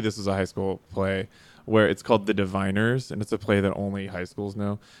 Oh, actually, this was a high school play where it's called The Diviners, and it's a play that only high schools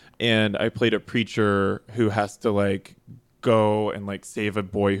know. And I played a preacher who has to like go and like save a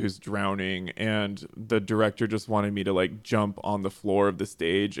boy who's drowning, and the director just wanted me to like jump on the floor of the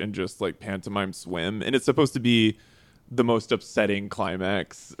stage and just like pantomime swim, and it's supposed to be the most upsetting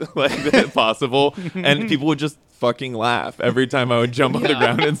climax like possible, and people would just fucking laugh every time I would jump on the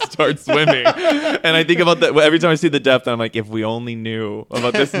ground and start swimming. And I think about that every time I see the depth. I'm like, if we only knew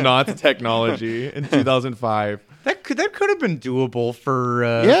about this Knott's technology in 2005. That could have been doable for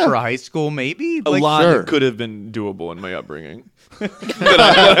Yeah. for high school, maybe. A lot sure. could have been doable in my upbringing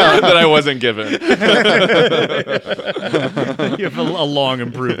that I wasn't given. You have a long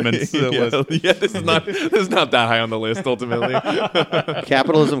improvements list. Yeah, this is not that high on the list ultimately.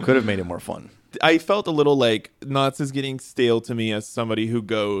 Capitalism could have made it more fun. I felt a little like Knott's is getting stale to me as somebody who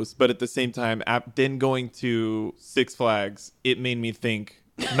goes, but at the same time, then going to Six Flags, it made me think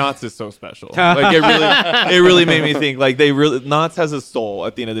Knott's is so special. Like it really made me think like Knott's has a soul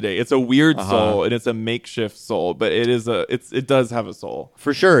at the end of the day. It's a weird soul and it's a makeshift soul, but it does have a soul.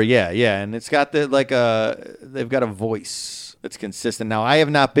 For sure, yeah, and it's got they've got a voice that's consistent. Now, I have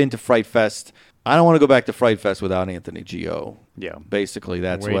not been to Fright Fest. I don't want to go back to Fright Fest without Anthony Gio. Yeah. Basically,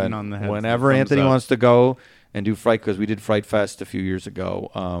 that's Waiting on the heads whenever thumbs Anthony up. wants to go and do Fright, because we did Fright Fest a few years ago.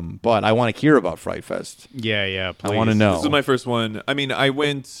 But I want to hear about Fright Fest. Yeah, I want to please. know. This is my first one. I mean, I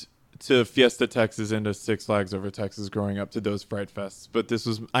went to Fiesta Texas and to Six Flags Over Texas growing up to those Fright Fests, but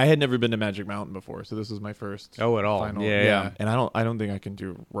I had never been to Magic Mountain before, so this was my first. Oh, at all? Final, Yeah. And I don't think I can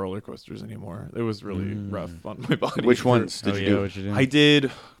do roller coasters anymore. It was really rough on my body. Which ones did you do? What you did? I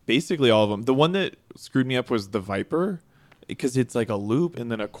did basically all of them. The one that screwed me up was the Viper, because it's like a loop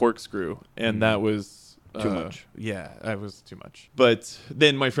and then a corkscrew, and that was Too much. Yeah, that was too much. But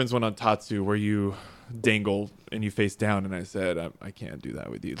then my friends went on Tatsu, where you dangle and you face down, and I said, I can't do that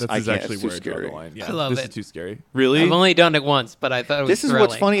with you. This I is can't. actually It's too where I draw scary. the line. Yeah, I love this it. is too scary. Really? I've only done it once, but I thought it was This is thrilling.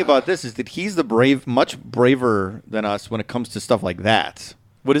 what's funny about this is that he's much braver than us when it comes to stuff like that.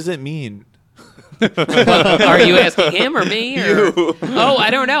 What does it mean? Are you asking him or me? Or? Oh, I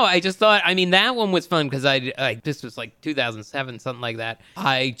don't know. I just thought, I mean, that one was fun because this was like 2007, something like that.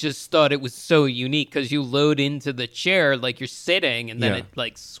 I just thought it was so unique because you load into the chair like you're sitting, and then Yeah. it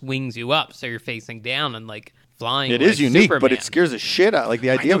like swings you up so you're facing down and like flying. It like is unique, but Superman. it scares the shit out. Like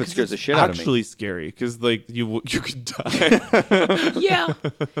the idea of it scares the shit out of me. Actually scary, because like you could die. Yeah,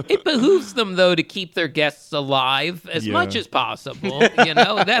 it behooves them though to keep their guests alive as Yeah. much as possible. You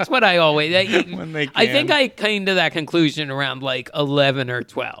know, that's what I always. When they I think can. I came to that conclusion around like 11 or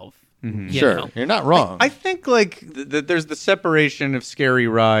 12. you Sure, know? you're not wrong. I think like there's the separation of scary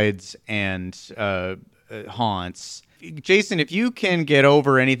rides and haunts. Jason, if you can get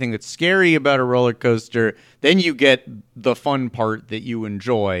over anything that's scary about a roller coaster, then you get the fun part that you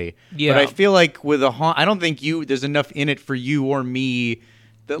enjoy. Yeah. But I feel like with a haunt, I don't think there's enough in it for you or me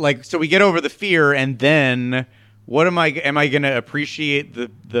that like, so we get over the fear, and then what am I going to appreciate the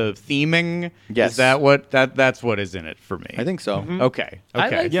theming? Yes. Is that what that's what is in it for me? I think so. Okay. I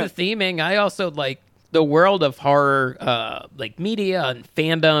like the theming. I also like the world of horror, like media and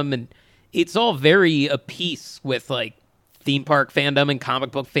fandom, and it's all very apiece with like theme park fandom and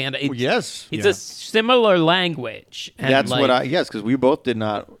comic book fandom. Yes. It's a similar language. And That's like, what yes, because we both did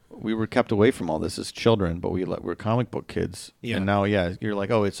not. We were kept away from all this as children, but we're comic book kids. Yeah. And now, you're like,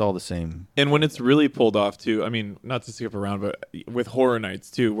 oh, it's all the same. And when it's really pulled off too, I mean, not to skip around, but with Horror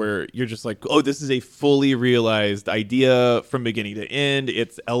Nights too, where you're just like, oh, this is a fully realized idea from beginning to end.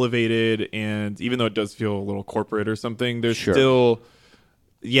 It's elevated, and even though it does feel a little corporate or something, there's Sure. still,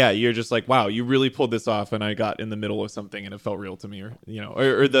 you're just like, wow, you really pulled this off, and I got in the middle of something, and it felt real to me, or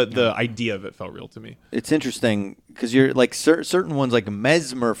the idea of it felt real to me. It's interesting because you're like certain ones, like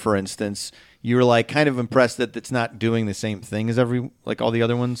Mesmer, for instance. You were like kind of impressed that it's not doing the same thing as all the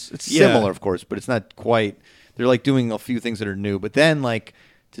other ones. It's Yeah. similar, of course, but it's not quite. They're like doing a few things that are new. But then, like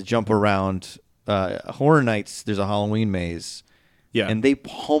to jump around, Horror Nights, there's a Halloween maze. Yeah, And they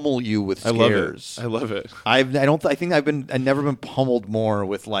pummel you with I love scares. it. I love it. I've never been pummeled more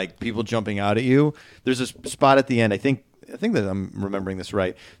with like people jumping out at you. There's a spot at the end. I think that I'm remembering this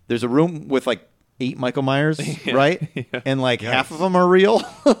right. There's a room with like 8 Michael Myers, right? And like half of them are real.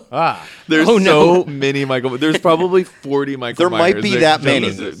 There's so many Michael. There's probably 40 Michael There might Myers be that many.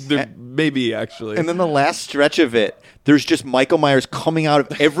 There maybe actually. And then the last stretch of it, there's just Michael Myers coming out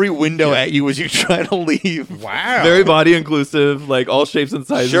of every window at you as you try to leave. Wow. Very body inclusive, like all shapes and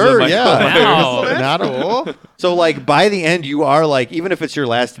sizes. Sure, of Michael yeah. Myers. Wow. Not a, so like by the end, you are like, even if it's your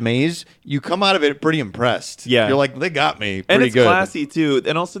last maze, you come out of it pretty impressed. Yeah. You're like, they got me. And Pretty it's good. classy too.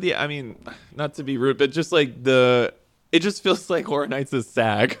 And also not to be rude, but just like it just feels like Horror Nights is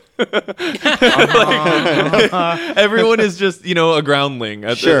SAG. Everyone is just, a groundling.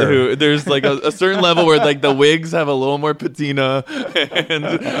 Sure. There's like a certain level where like the wigs have a little more patina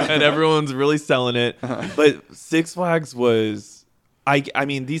and everyone's really selling it. But Six Flags was, I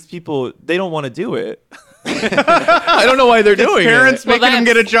mean, these people, they don't want to do it. I don't know why they're doing Parents it. making them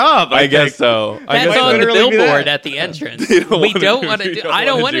get a job. I guess so. I That's guess on the literally be billboard that. at the entrance. don't We wanna don't do- want to we do. don't I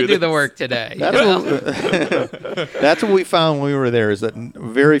don't wanna want to do do the this. work today. That's what we found when we were there, is that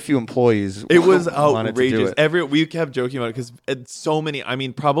very few employees It was wanted to do outrageous. it. We kept joking about it because so many. I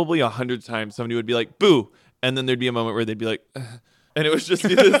mean, probably 100 times somebody would be like, "Boo," and then there'd be a moment where they'd be like, "Ugh." And it would just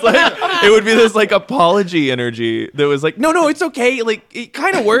be this like, it would be this like apology energy that was like, no, it's okay. Like it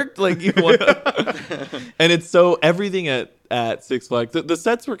kind of worked. Like you want, and it's so everything at Six Flags. The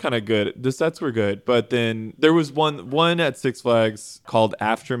sets were kind of good. The sets were good, but then there was one at Six Flags called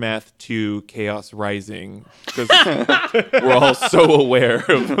Aftermath 2: Chaos Rising, because we're all so aware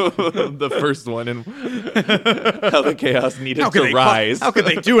of the first one and how the chaos needed to rise. How could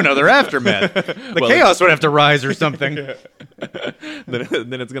they do another Aftermath? The Well, chaos would have to rise or something.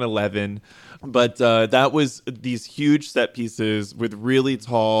 then it's gonna leaven. But that was these huge set pieces with really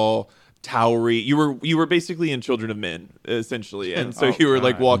tall, towery. You were basically in Children of Men essentially, and so you were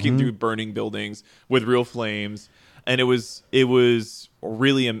like walking through burning buildings with real flames. and it was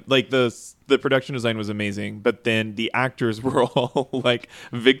really like the production design was amazing, but then the actors were all like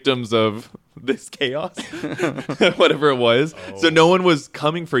victims of this chaos, whatever it was. So no one was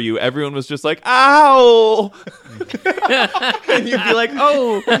coming for you. Everyone was just like, "Ow!" And you'd be like,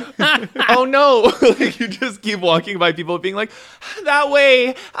 "Oh no!" Like you just keep walking by people being like, "That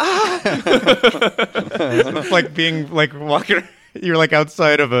way." It's like being like walking. You're like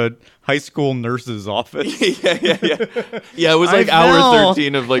outside of a high school nurse's office. Yeah, it was like hour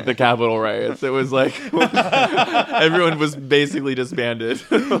 13 of like the Capitol riots. It was like everyone was basically disbanded.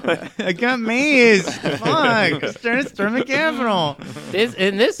 I got mazed. Fuck. Storm the Capitol.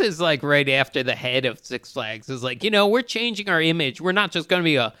 This is like right after the head of Six Flags is like, we're changing our image. We're not just going to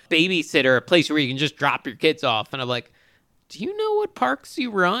be a babysitter, a place where you can just drop your kids off. And I'm like, do you know what parks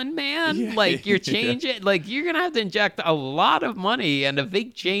you run, man? You're changing, you're going to have to inject a lot of money and a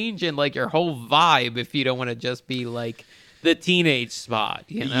big change in your whole vibe if you don't want to just be the teenage spot,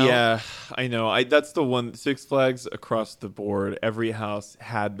 Yeah, I know. That's the one. Six Flags across the board, every house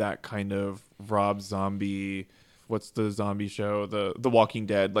had that kind of Rob Zombie. What's the zombie show? The Walking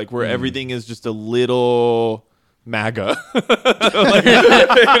Dead, where everything is just a little MAGA.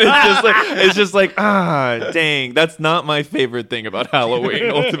 It's just like, dang, that's not my favorite thing about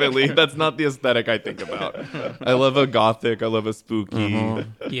Halloween. Ultimately, that's not the aesthetic I think about. I love a gothic, I love a spooky.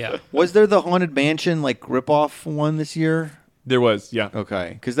 Yeah. Was there the Haunted Mansion ripoff one this year? There was, yeah.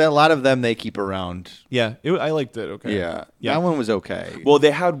 Okay, because a lot of them they keep around. Yeah, I liked it. Okay. Yeah, that one was okay. Well, they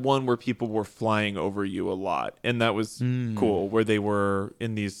had one where people were flying over you a lot, and that was cool, where they were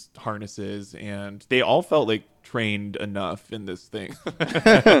in these harnesses, and they all felt trained enough in this thing.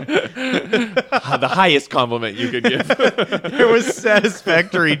 The highest compliment you could give. There was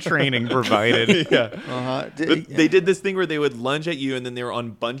satisfactory training provided. Yeah. They did this thing where they would lunge at you, and then they were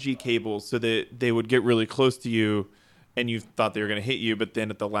on bungee cables so that they would get really close to you, and you thought they were going to hit you, but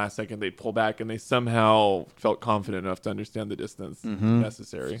then at the last second they'd pull back, and they somehow felt confident enough to understand the distance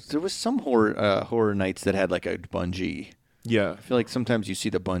necessary. There was some horror nights that had a bungee. Yeah. I feel like sometimes you see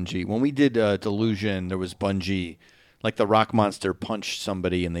the bungee. When we did Delusion, there was bungee. The rock monster punched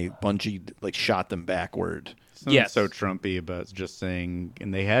somebody and they bungee shot them backward. Yes. So Trumpy about just saying,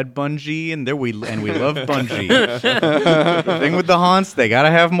 and they had bungee, and we love bungee. The thing with the haunts, they gotta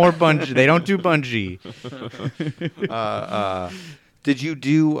have more bungee. They don't do bungee. Did you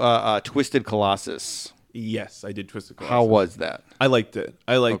do Twisted Colossus? Yes, I did Twisted Colossus. How was that? I liked it.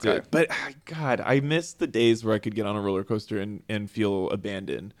 Okay. it. But, God, I miss the days where I could get on a roller coaster and feel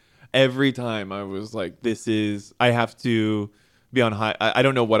abandoned. Every time I was like, I have to be on high. I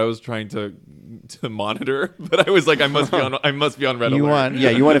don't know what I was trying to monitor, but I was like, I must be on red alert.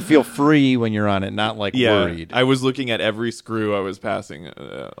 You want to feel free when you're on it, not worried. I was looking at every screw I was passing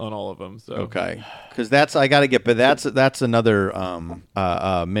on all of them. So okay, because that's another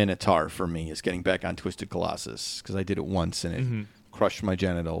Minotaur for me is getting back on Twisted Colossus because I did it once and it crushed my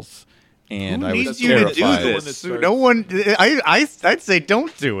genitals. And I was you terrified. to do this? No one. I'd say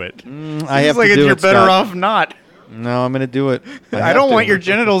don't do it. I have to do you're it, better Scott. off not. No, I'm going to do it. I don't want your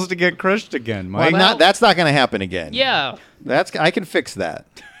genitals to get crushed again, Mike. That's not going to happen again. Yeah. I can fix that.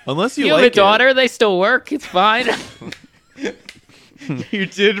 Unless You you have like a daughter, they still work. It's fine. You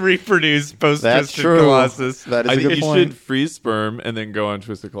did reproduce post That's Twisted true. Colossus. That is I a think good you point. should freeze sperm and then go on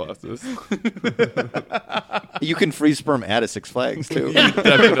Twisted Colossus. You can free sperm at a Six Flags too.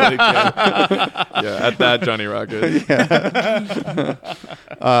 Definitely can. Yeah, at that Johnny Rocket.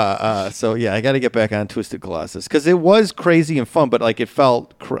 So yeah, I got to get back on Twisted Colossus because it was crazy and fun, but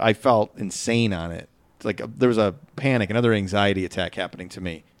I felt insane on it. There was a panic, another anxiety attack happening to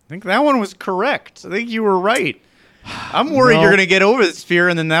me. I think that one was correct. I think you were right. I'm worried you're going to get over this fear,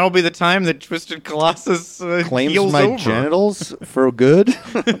 and then that'll be the time that Twisted Colossus Claims heals my over. genitals for good.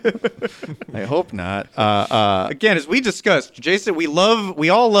 I hope not. Again, as we discussed, Jason, we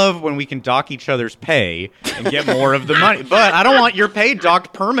all love when we can dock each other's pay and get more of the money. But I don't want your pay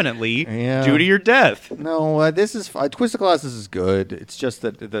docked permanently due to your death. No, this is Twisted Colossus is good. It's just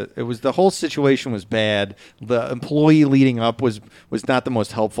that the whole situation was bad. The employee leading up was not the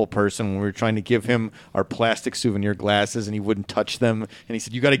most helpful person when we were trying to give him our plastic souvenir glasses and he wouldn't touch them. And he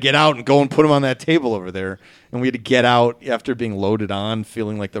said, "You got to get out and go and put them on that table over there." And we had to get out after being loaded on,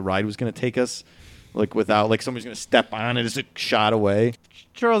 feeling like the ride was going to take us without somebody's going to step on it as it shot away.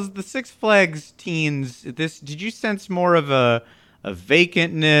 Charles, the Six Flags teens, did you sense more of a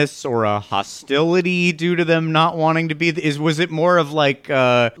vacantness or a hostility due to them not wanting to be? Was it more of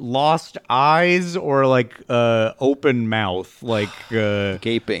lost eyes or open mouth,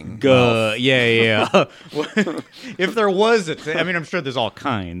 Gaping. Yeah. If there was, I'm sure there's all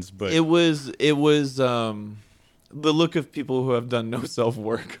kinds, but It was the look of people who have done no self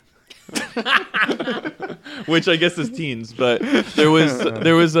work. Which I guess is teens, but there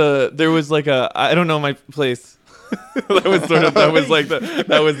was like a I don't know my place. that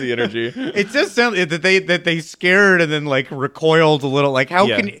was the energy. It just sounded that they scared and then like recoiled a little. Like how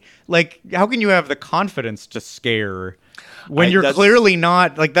can you have the confidence to scare when you're clearly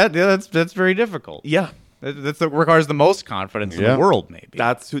not like that? That's very difficult. Yeah, that requires the most confidence in the world. Maybe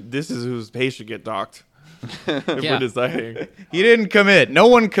this is whose pay should get docked. If we're deciding. He didn't commit. No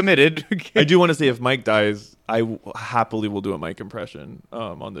one committed. I do want to say if Mike dies, I happily will do a Mike impression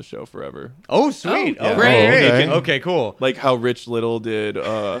on the show forever. Oh, sweet. Oh, great. Okay, cool. Like how Rich Little did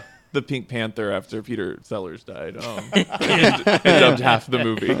the Pink Panther after Peter Sellers died. And dubbed half the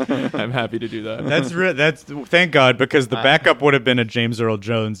movie. I'm happy to do that. That's thank God, because the backup would have been a James Earl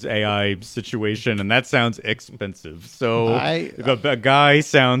Jones AI situation, and that sounds expensive. So if a guy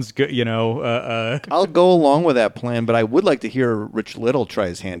sounds good, I'll go along with that plan, but I would like to hear Rich Little try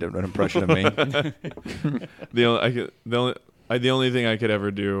his hand at an impression of me. The only thing I could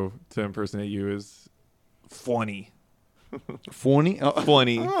ever do to impersonate you is funny. Funny?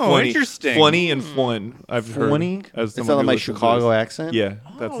 Funny. Oh, interesting. Funny and fun. I've Funny? heard. As Is that like my Chicago accent? Yeah.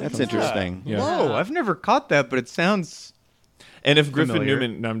 That's interesting. Yeah. Whoa, I've never caught that, but it sounds... And if Griffin familiar.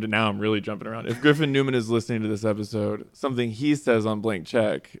 Newman, now I'm really jumping around. If Griffin Newman is listening to this episode, something he says on Blank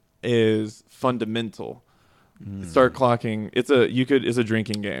Check is fundamental. Start clocking. It's a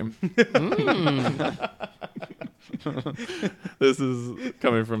drinking game. This is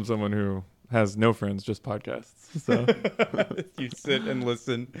coming from someone who has no friends, just podcasts. So You sit and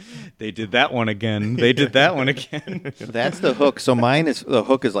listen. They did that one again. They did that one again. That's the hook. So the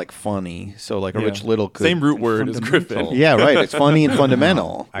hook is like funny. So like a Rich Little could. Same root word as Griffin. Yeah, right. It's funny and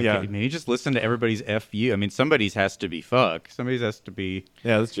fundamental. Maybe just listen to everybody's FU. I mean, somebody's has to be fuck. Somebody's has to be.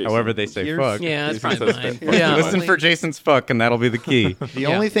 Yeah, that's Jason. However they say fuck. Yeah, that's Jason probably says mine. Yeah, Listen for Jason's fuck, and that'll be the key. The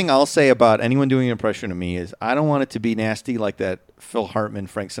only thing I'll say about anyone doing an impression of me is I don't want it to be nasty like that Phil Hartman,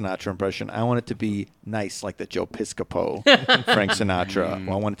 Frank Sinatra impression. I want it to be nice like the Joe Piscopo, Frank Sinatra.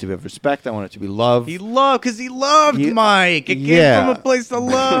 I want it to be of respect. I want it to be love. He loved Mike. It came Yeah. from a place of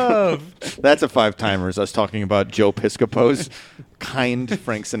love. That's a 5-timers. Us talking about Joe Piscopo's kind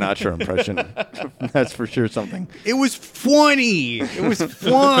Frank Sinatra impression. That's for sure something. It was funny. It was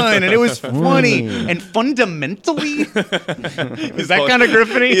fun, and it was funny. And fundamentally, is that kind of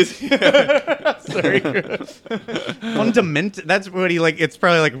Griffin-y? Sorry. Fundamental. That's what he like. It's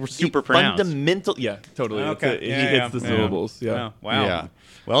probably like super pronounced. Fundamental. Yeah, totally. Okay. He hits the syllables. Yeah. Wow. Yeah.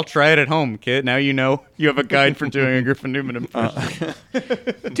 Well, try it at home, kid. Now you know you have a guide for doing a Griffin Newman impression.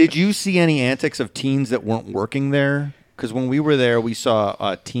 Did you see any antics of teens that weren't working there? Because when we were there, we saw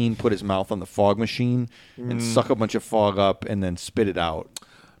a teen put his mouth on the fog machine and suck a bunch of fog up and then spit it out.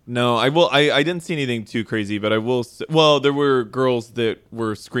 No, I didn't see anything too crazy, but I will say, well, there were girls that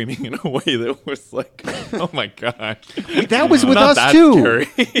were screaming in a way that was like, oh my God. That was with Not us that too. scary.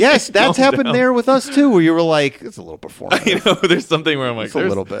 Yes, that's Calm happened down. there with us too, where you were like, it's a little performance. You know, there's something where I'm like, It's a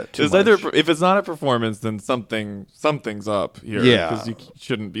little bit too It's either much. if it's not a performance, then something's up here. Yeah. because you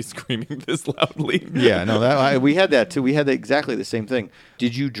shouldn't be screaming this loudly. Yeah, no, we had that too. We had exactly the same thing.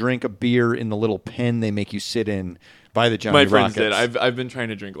 Did you drink a beer in the little pen they make you sit in by the Johnny My friends Rockets? did. I've been trying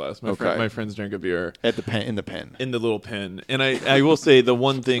to drink less. My friends drank a beer At the pen, in the pen. in the little pen, and I will say the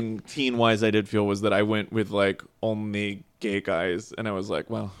one thing teen wise I did feel was that I went with like only gay guys, and I was like,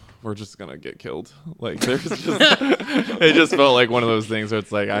 well, we're just gonna get killed. Like there's just it just felt like one of those things where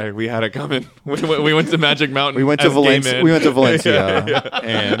it's like we had it coming. We went to Magic Mountain. We went to as gay Valencia. men. We went to Valencia, Yeah.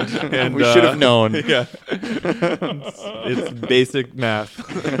 and we should have known. Yeah, it's basic math.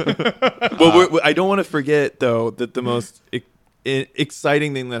 But I don't want to forget though that the most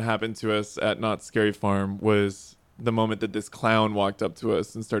exciting thing that happened to us at Not Scary Farm was the moment that this clown walked up to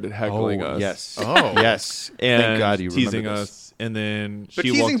us and started heckling us. Yes. Oh. Yes. And Thank God you teasing remember this. us. And then But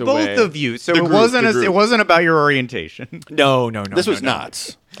she teasing walked away. both of you, so The it group, wasn't the group. it wasn't about your orientation. No. This was no.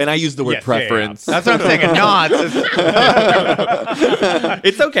 Knots. And I used the word Yes, preference. yeah. That's what I'm saying. Knots.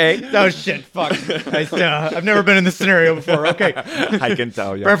 It's okay. Oh shit! Fuck. I've never been in this scenario before. Okay. I can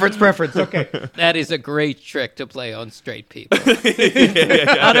tell. Yeah. Preference. Okay. That is a great trick to play on straight people.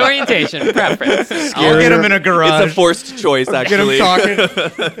 On orientation, preference. I'll get him in a garage. It's a forced choice, Get him actually. talking.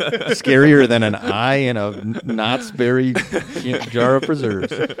 Scarier than an eye in a Knott's Berry jar of preserves.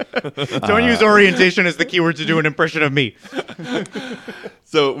 Don't use orientation as the keyword to do an impression of me.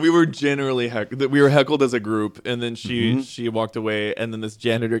 So we were generally we were heckled as a group, and then she walked away, and then this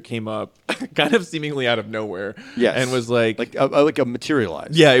janitor came up, kind of seemingly out of nowhere, Yes. and was like like a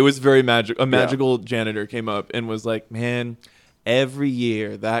materialized. yeah, it was very magic. A magical janitor came up and was like, "Man, every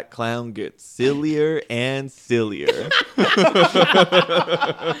year that clown gets sillier and sillier.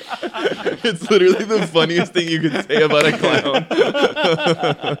 It's literally the funniest thing you could say about a clown.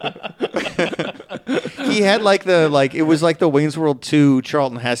 He had it was like the Wayne's World 2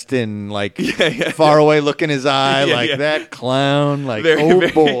 Charlton Heston, Yeah. far away look in his eye, Yeah. that clown, Very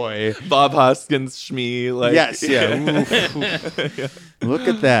boy. Bob Hoskins Shmee. Yes, yeah. Oof. Look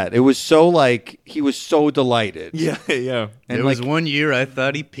at that. It was so he was so delighted. Yeah. And There was one year I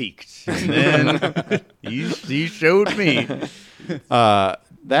thought he peaked, and then he showed me.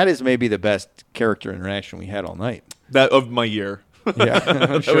 That is maybe the best character interaction we had all night. That of my year. Yeah,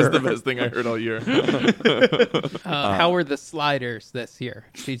 That sure. was the best thing I heard all year. How were the sliders this year?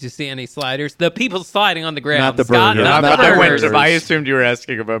 Did you see any sliders? The people sliding on the ground. Not the Scott, burgers. not Not the the burgers. burgers. I assumed you were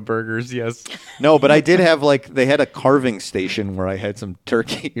asking about burgers. Yes. No, but I did have they had a carving station where I had some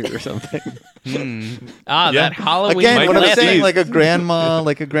turkey or something. That Halloween. Again, what I'm last saying, night.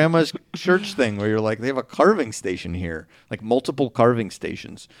 a grandma's church thing where you're they have a carving station here, multiple carving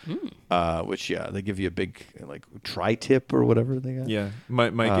stations, which they give you a big tri-tip or whatever they got. Yeah, my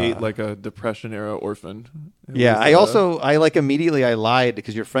gate like a Depression era orphan. It Yeah, was, I immediately I lied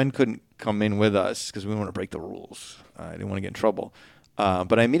because your friend couldn't come in with us because we didn't want to break the rules. I didn't want to get in trouble.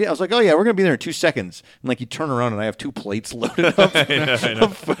 But I was like, oh yeah, we're gonna be there in 2 seconds. And you turn around and I have 2 plates loaded up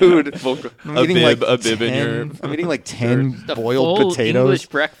of food. I'm a eating bib in your. I'm eating 10 The boiled full potatoes. English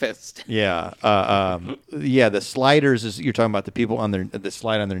breakfast. Yeah, the sliders is you're talking about the people on the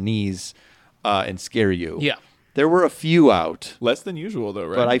slide on their knees and scare you. Yeah. There were a few out, Less than usual though,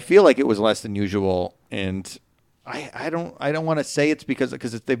 right? but I feel like it was less than usual, and I don't want to say it's because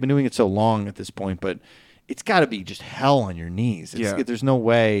they've been doing it so long at this point, but it's got to be just hell on your knees. There's no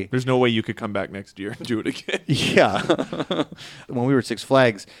way. There's no way you could come back next year and do it again. Yeah. When we were at Six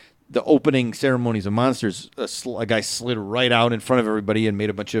Flags, the opening ceremonies of Monsters, a guy slid right out in front of everybody and made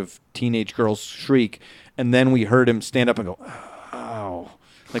a bunch of teenage girls shriek, and then we heard him stand up and go, "Ow!"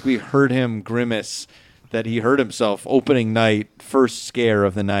 We heard him grimace that he hurt himself opening night, first scare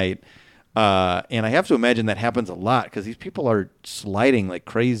of the night. And I have to imagine that happens a lot because these people are sliding like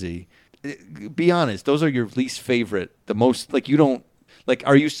crazy. Be honest, those are your least favorite. The most, you don't,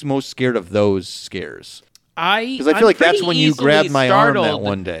 are you most scared of those scares? Because I feel like that's when you grabbed my arm that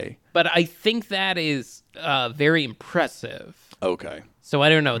one day. But I think that is very impressive. Okay. So I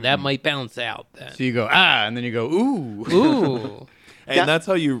don't know. That might balance out then. So you go and then you go ooh. Ooh. And that's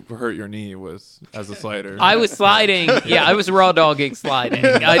how you hurt your knee was as a slider. I was sliding. Yeah, I was raw dogging sliding.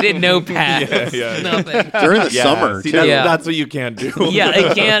 I didn't know pads. Yeah. Nothing. During the Yeah, summer, see, too. That's what you can't do. Yeah,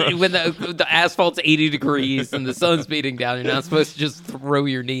 I can't. When the asphalt's 80 degrees and the sun's beating down, you're not supposed to just throw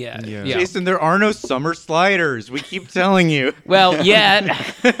your knee at it. Yeah. Jason, there are no summer sliders. We keep telling you. Well, yeah.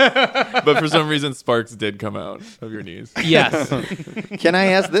 But for some reason, sparks did come out of your knees. Yes. Can I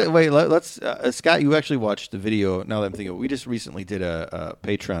ask that? Wait, let's. Scott, you actually watched the video. Now that I'm thinking, we just recently did a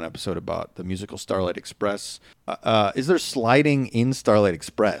Patreon episode about the musical Starlight Express. Is there sliding in Starlight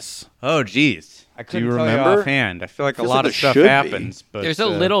Express? Oh, geez. I couldn't you tell remember? you offhand. I feel like a Feels lot like of there stuff should be. happens, but There's a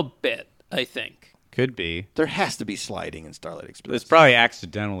little bit, I think. could be. There has to be sliding in Starlight Express. It's probably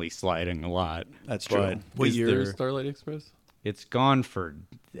accidentally sliding a lot. That's true. But What is year there- is Starlight Express? It's gone for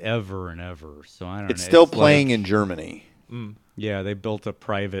ever and ever, so I don't know. It's still like- playing in Germany. Yeah, they built a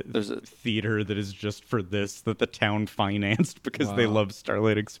private There's a- theater that is just for this that the town financed because they love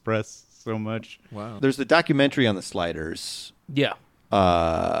Starlight Express so much. Wow. There's the documentary on the sliders. Yeah.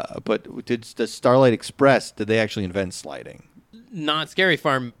 But did the Starlight Express, did they actually invent sliding? Not Scary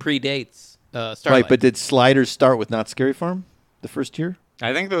Farm predates Starlight. Right, but did sliders start with Not Scary Farm the first year?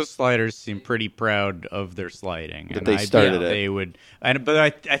 I think those sliders seem pretty proud of their sliding. That and they I started bet it. They would, but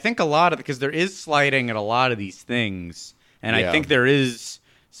I think a lot of because there is sliding at a lot of these things, and Yeah. I think there is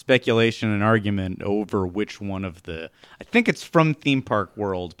speculation and argument over which one of the. I think it's from Theme Park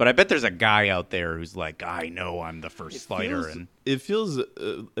World, but I bet there's a guy out there who's like, I know I'm the first slider, and It feels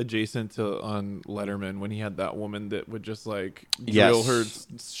adjacent to on Letterman when he had that woman that would just like Yes. drill her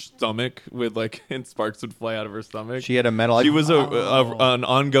stomach with and sparks would fly out of her stomach. She had a metal. She was an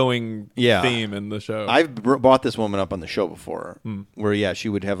ongoing Yeah. theme in the show. I've brought this woman up on the show before, where she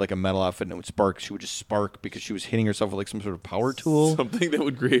would have like a metal outfit and it would spark. She would just spark because she was hitting herself with like some sort of power tool. Something that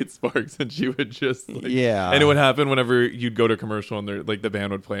would create sparks, and she would just Yeah. And it would happen whenever you'd go to commercial and the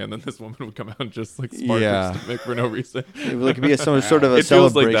band would play, and then this woman would come out and just spark Yeah. her stomach for no reason. It would be some sort of a It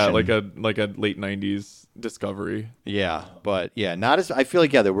feels like celebration. that, like a late '90s Discovery. Yeah, but not as. I feel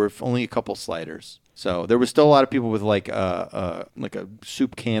like there were only a couple sliders, so there was still a lot of people with like a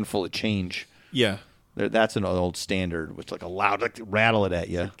soup can full of change. Yeah. That's an old standard, which like allowed rattle it at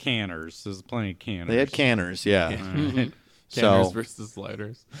you. canners. There's plenty of canners. They had canners, yeah. Canners So versus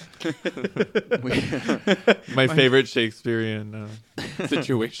sliders. My favorite Shakespearean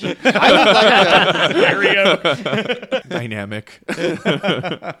situation. Dynamic.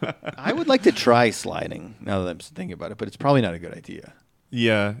 I would like to try sliding now that I'm thinking about it, but it's probably not a good idea.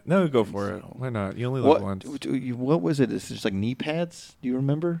 Yeah. No, go for it. Why not? You only live once. What was it? Is it just like knee pads? Do you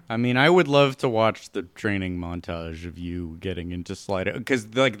remember? I mean, I would love to watch the training montage of you getting into sliding, because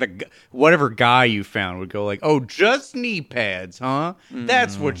like whatever guy you found would go like, "Oh, just knee pads, huh?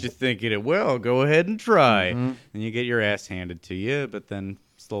 That's what you're thinking it. Well, go ahead and try." And you get your ass handed to you, but then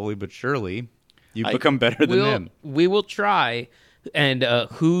slowly but surely, you become better than him. We will try. And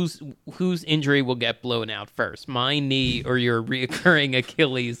whose injury will get blown out first? My knee or your reoccurring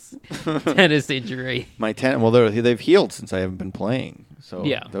Achilles tennis injury? Well, they've healed since I haven't been playing. So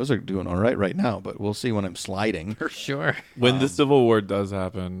Yeah. those are doing all right now, but we'll see when I'm sliding. Sure. When the Civil War does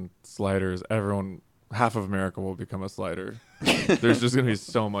happen, sliders, half of America will become a slider. There's just going to be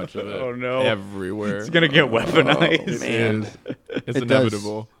so much of it. Oh, no. Everywhere. It's gonna get weaponized. Man. It's It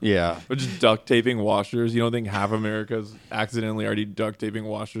inevitable. does. Yeah. Or just duct taping washers. You don't think half America's accidentally already duct taping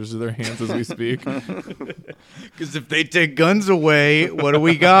washers to their hands as we speak? Because if they take guns away, what do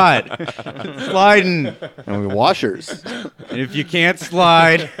we got? Sliding. And we washers. And if you can't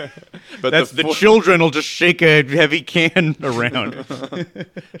slide, But the children will just shake a heavy can around.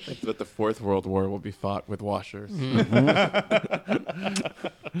 But the Fourth World War will be fought with washers.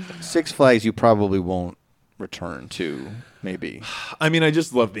 Six Flags you probably won't return to, maybe. I mean, I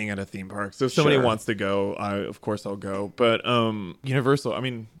just love being at a theme park. So if somebody Sure. wants to go, of course I'll go. But Universal, I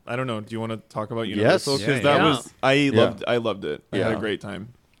mean, I don't know. Do you want to talk about Universal? Yes. Because Yeah, I loved it. I had a Yeah. great time.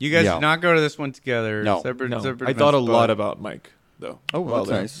 You guys Yeah. did not go to this one together. No. Separate I events, thought a lot but- about Mike, though. Oh, Well,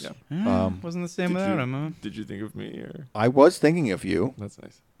 that's there. nice. Yeah. Wasn't the same Did without you- him, huh? Did you think of me? Or I was thinking of you, that's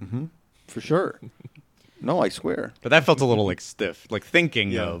nice. for sure. No, I swear. But that felt a little like stiff, like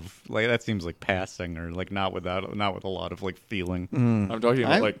thinking Yeah. of, like that seems like passing or like not with a lot of like feeling. I'm talking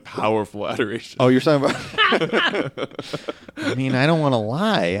about like powerful adoration. Oh, you're talking about... I mean, I don't want to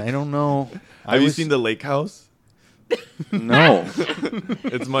lie. I don't know. Have you seen the Lake House? No.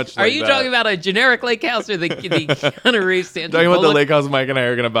 It's much. Are like you that. talking about a generic lake house or the Keanu Reeves Sandra Talking about the Bullock? Lake House Mike and I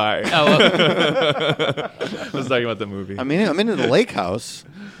are gonna buy. Oh, I was talking about the movie. I'm into the lake house,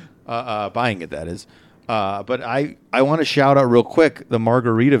 buying it, that is. But I want to shout out real quick the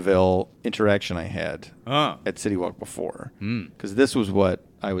Margaritaville interaction I had at City Walk before. Because this was what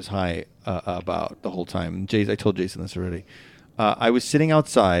I was high about the whole time. I told Jason this already. I was sitting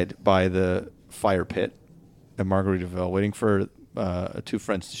outside by the fire pit at Margaritaville waiting for two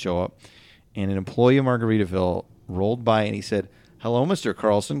friends to show up. And an employee of Margaritaville rolled by and he said, "Hello, Mr.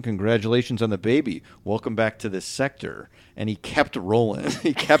 Carlson. Congratulations on the baby. Welcome back to this sector." And he kept rolling.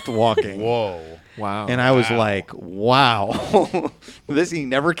 He kept walking. Whoa. Wow. And I was like, wow. He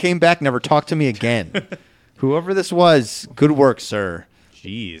never came back, never talked to me again. Whoever this was, good work, sir.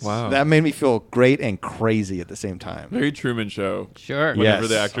 Jeez. Wow. That made me feel great and crazy at the same time. Very Truman Show. sure. Whenever Yes.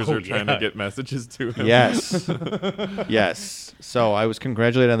 the actors Oh, are trying yeah. to get messages to him. Yes. Yes. So I was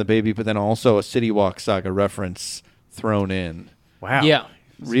congratulated on the baby, but then also a City Walk Saga reference thrown in. Wow. Yeah.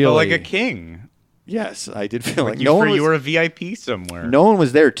 Really? Felt like a king. Yes, I did feel like You, no one was, you were a VIP somewhere. no one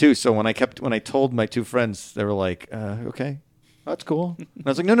was there too. So when I told my two friends, they were like, "Okay, that's cool." And I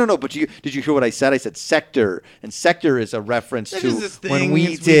was like, "No. But did you hear what I said? I said sector, and sector is a reference to when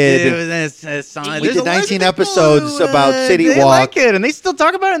we did." We did 19 episodes about City they Walk. like it, and they still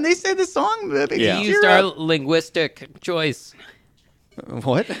talk about it, and they say the song. Yeah. He used our linguistic choice.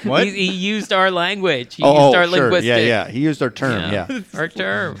 What? What? He used our language. He Oh, used our sure. linguistic. Yeah. He used our term. Yeah. Our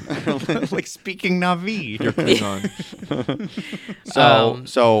term. like speaking Navi.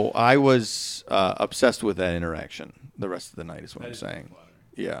 So I was obsessed with that interaction the rest of the night. Is what I'm saying.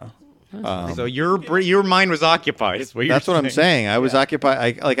 Yeah. So your mind was occupied. Is what you're That's what I'm saying. I was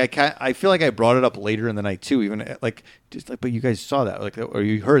occupied. I feel like I brought it up later in the night too. Even but you guys saw that, or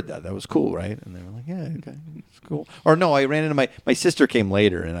you heard that. That was cool, right? And they were like, "Yeah, okay, it's cool." Or no, I ran into my sister came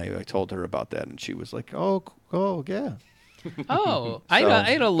later, and I told her about that, and she was like, "Oh, yeah." Oh, I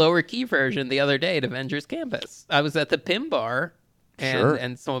had a lower key version the other day at Avengers Campus. I was at the Pim Bar, Sure.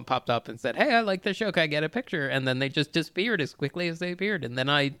 and someone popped up and said, "Hey, I like the show. Can I get a picture?" And then they just disappeared as quickly as they appeared. And then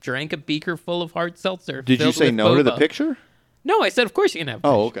I drank a beaker full of hard seltzer. Did you filled say with no to the boba. picture? No, I said, "Of course you can have." A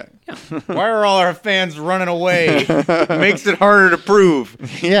Oh, picture." okay. Why are all our fans running away? Makes it harder to prove.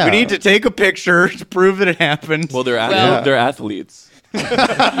 Yeah. We need to take a picture to prove that it happened. Well, they're Well- they're athletes.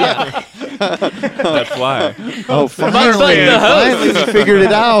 Yeah, That's why. Oh, But the host. finally you figured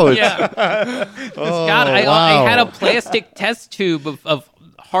it out. yeah. Oh, God, I wow. had a plastic test tube of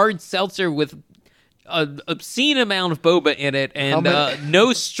hard seltzer with an obscene amount of boba in it and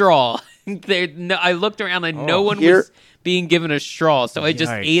no straw. I looked around and no one was being given a straw, so I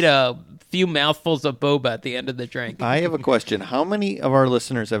just ate a few mouthfuls of boba at the end of the drink. I have a question. How many of our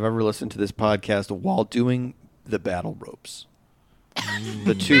listeners have ever listened to this podcast while doing the battle ropes?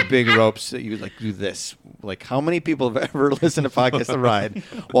 The two big ropes that you like do this. Like, how many people have ever listened to Podcast The Ride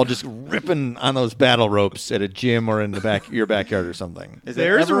while just ripping on those battle ropes at a gym or in your backyard or something?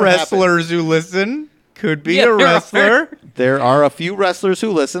 There's wrestlers who listen. Could be a wrestler. There are a few wrestlers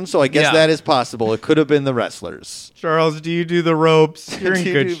who listen, so I guess that is possible. It could have been the wrestlers. Charles, do you do the ropes? You're in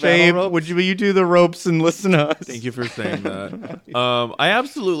good shape. Would you do the ropes and listen to us? Thank you for saying that. I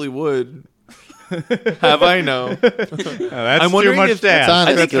absolutely would. Have I no? That's I'm too much to ask.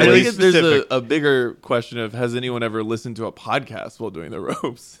 I think really there's a bigger question of has anyone ever listened to a podcast while doing the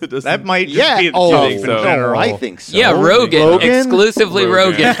ropes? That might just be the in so. general. I think so. Yeah, Rogan. Exclusively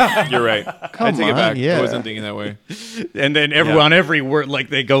Rogan. You're right. I take it back. yeah. I wasn't thinking that way. And then on every word, like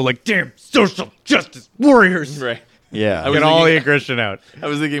they go like, "Damn, social justice warriors!" Right. Yeah. Get all the aggression out. I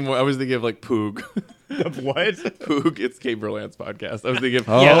was thinking of like Poog. Of what? Poog, it's Kate Berland's podcast. I was thinking of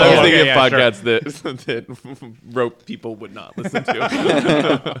Okay, podcasts that rope people would not listen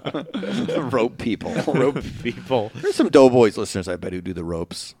to. Rope people. Rope people. There's some Doughboys listeners, I bet, who do the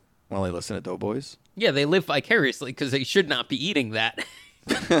ropes while they listen to Doughboys. Yeah, they live vicariously because they should not be eating that.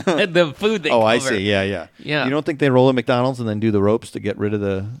 The food they cover. I see. Yeah. You don't think they roll at McDonald's and then do the ropes to get rid of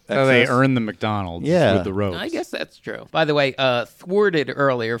the excess? So they earn the McDonald's with the ropes. I guess that's true. By the way, thwarted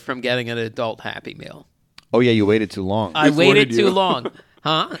earlier from getting an adult Happy Meal. Oh, yeah, you waited too long. I waited too long.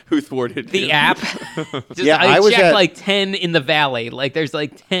 Huh? Who thwarted the you? app? I checked like 10 in the valley. Like there's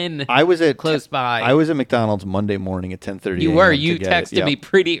like 10 close by. I was at McDonald's Monday morning at 10:30. You were. You texted me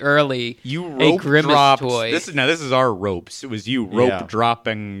pretty early. You rope dropped toy. This is our ropes. It was you rope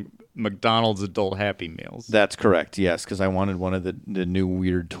dropping McDonald's adult Happy Meals. That's correct, yes, because I wanted one of the new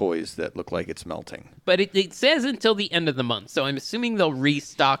weird toys that look like it's melting. But it says until the end of the month, so I'm assuming they'll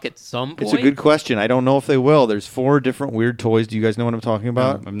restock at some point. It's a good question. I don't know if they will. There's 4 different weird toys. Do you guys know what I'm talking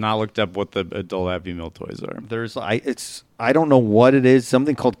about? I've not looked up what the adult Happy Meal toys are. I don't know what it is.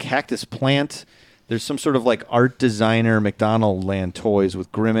 Something called Cactus Plant. There's some sort of like art designer McDonald Land toys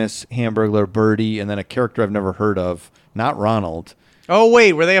with Grimace, Hamburglar, Birdie, and then a character I've never heard of, not Ronald. Oh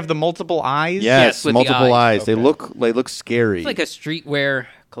wait, where they have the multiple eyes? Yes, with multiple the eyes. Okay. They look scary. It's like a streetwear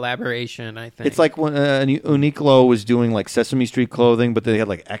collaboration, I think. It's like when Uniqlo was doing like Sesame Street clothing, but they had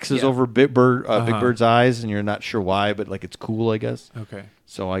like X's over Big Bird's eyes, and you're not sure why, but like it's cool, I guess. Okay.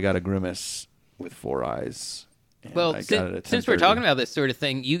 So I got a Grimace with 4 eyes. Well, since we're talking about this sort of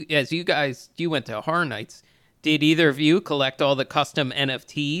thing, you went to Horror Nights. Did either of you collect all the custom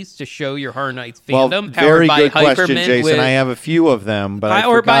NFTs to show your Horror Nights fandom? Very by good question, Hypermint Jason. I have a few of them, but I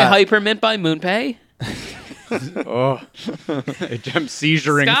or forgot. by Hypermint by MoonPay. I'm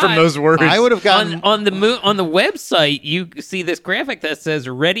seizuring Scott, from those words. I would have gotten on the website. You see this graphic that says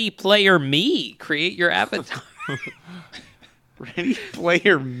 "Ready Player Me." Create your avatar. Ready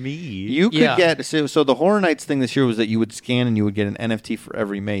Player Me. You could get so the Horror Nights thing this year was that you would scan and you would get an NFT for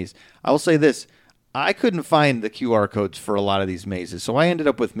every maze. I will say this. I couldn't find the QR codes for a lot of these mazes, so I ended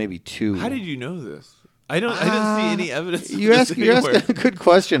up with maybe 2. How did you know this? I didn't see any evidence. You're asking a good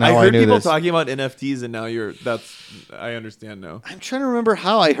question. I heard knew people this. talking about NFTs, and now I understand now. I'm trying to remember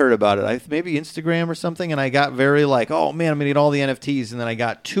how I heard about it. Maybe Instagram or something, and I got very like, oh man, I'm gonna get all the NFTs, and then I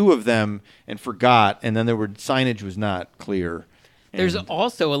got 2 of them and forgot, and then signage was not clear. There's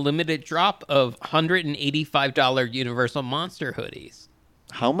also a limited drop of $185 Universal Monster hoodies.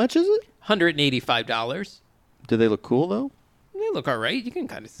 How much is it? $185. Do they look cool though? They look all right. You can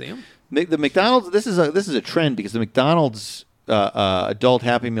kind of see them. The McDonald's. This is a trend because the McDonald's adult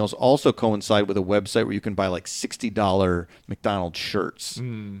Happy Meals also coincide with a website where you can buy like $60 McDonald's shirts,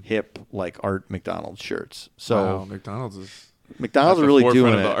 hip like art McDonald's shirts. So wow, McDonald's is really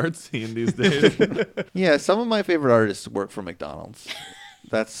doing of it. the art scene these days. Yeah, some of my favorite artists work for McDonald's.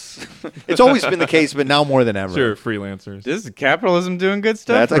 It's always been the case, but now more than ever. Sure, freelancers. This is capitalism doing good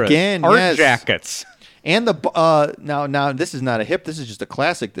stuff. That's again, art yes. jackets. And the now this is not a hip. This is just a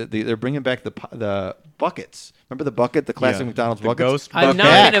classic. They're bringing back the buckets. Remember the bucket, the classic McDonald's the buckets. ghost I'm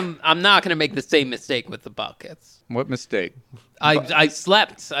bucket. not gonna make the same mistake with the buckets. What mistake? I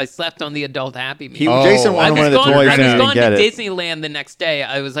slept on the adult Happy Meal. Jason wanted one of the toys I and was he didn't going get to it. Disneyland the next day.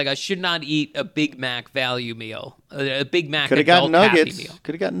 I was like, I should not eat a Big Mac value meal. A Big Mac Could have adult gotten Happy nuggets. Meal.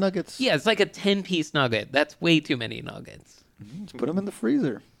 Could have gotten nuggets. Yeah, it's like a 10-piece nugget. That's way too many nuggets. Just put them in the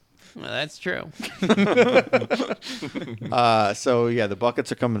freezer. Well, that's true. So yeah, the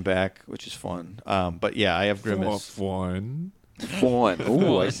buckets are coming back, which is fun. But yeah, I have Grimace. Fun. Fawn.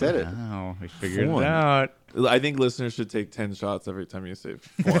 Ooh, I said it. Oh, we figured Fawn. it out. I think listeners should take 10 shots every time you say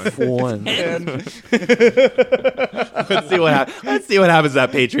fawn. Fawn. Let's see what happens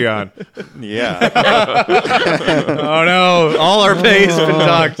at Patreon. Yeah. Oh no, all our pay's been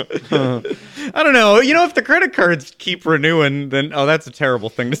docked. I don't know. You know, if the credit cards keep renewing, then that's a terrible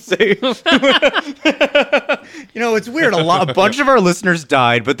thing to say. You know, it's weird. A bunch of our listeners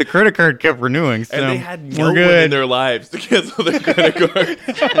died, but the credit card kept renewing. So And they had no we're one in good. their lives to cancel their credit card.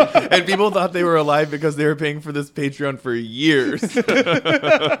 And people thought they were alive because they were paying for this Patreon for years.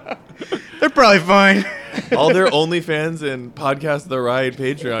 They're probably fine. All their OnlyFans and Podcast The Ride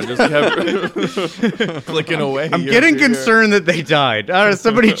Patreon just kept clicking away. I'm year getting after year. concerned that they died.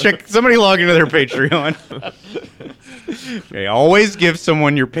 Somebody log into their Patreon. Okay, always give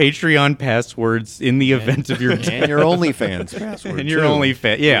someone your Patreon passwords in the event of your And death. your OnlyFans password. And your too.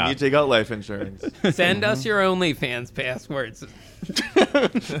 OnlyFans. Yeah. You take out life insurance. Send us your OnlyFans passwords.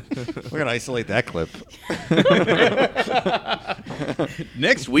 We're gonna isolate that clip.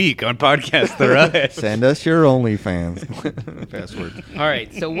 Next week on Podcast The Ride. Send us your OnlyFans password. All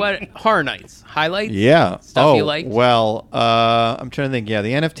right. So what Horror Nights highlights? Yeah. Stuff you liked? Well, I'm trying to think. Yeah,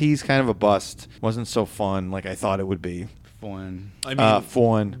 the NFT's kind of a bust. Wasn't so fun like I thought it would be. Fun. I mean,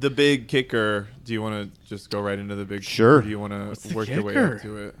 Fun. the big kicker. Do you want to just go right into the big? Sure. Or do you want to work your way kicker? up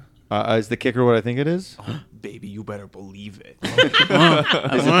to it? Is the kicker what I think it is? Baby, you better believe it.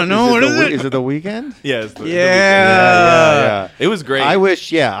 I want to know what is it? Is it the weekend? Yes. The Yeah. It was great. I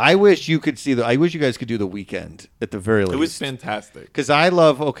wish you could see I wish you guys could do the weekend at the very least. It was fantastic. Because I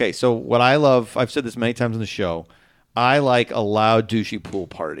love, so what I love, I've said this many times on the show, I like a loud, douchey pool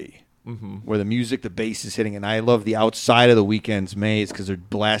party where the music, the bass is hitting, and I love the outside of the weekend's maze because they're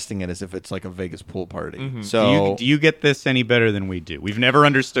blasting it as if it's like a Vegas pool party. So Do you get this any better than we do? We've never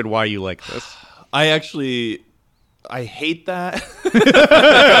understood why you like this. I hate that.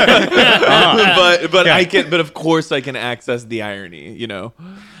 but of course I can access the irony, you know.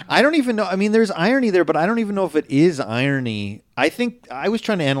 I don't even know. I mean, there's irony there, but I don't even know if it is irony. I think I was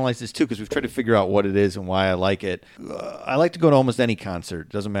trying to analyze this too because we've tried to figure out what it is and why I like it. I like to go to almost any concert.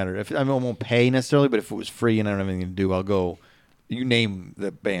 Doesn't matter if I won't pay necessarily, but if it was free and I don't have anything to do, I'll go. You name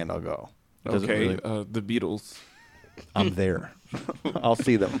the band, I'll go. Doesn't Okay, really- the Beatles. I'm there. I'll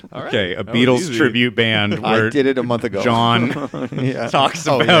see them. All right. Okay, a That was Beatles easy. tribute band I where did it a month ago. John yeah. talks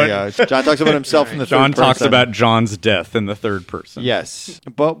Oh, about yeah. John talks about himself in the John third talks person. about John's death in the third person. Yes,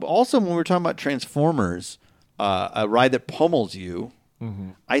 but also when we're talking about Transformers, a ride that pummels you.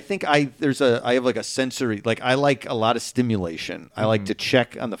 I think I have like a sensory, like I like a lot of stimulation. I like to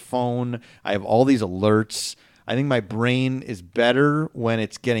check on the phone. I have all these alerts. I think my brain is better when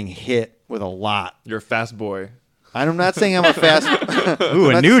it's getting hit with a lot. You're a fast boy. I'm not saying I'm a fast. Ooh,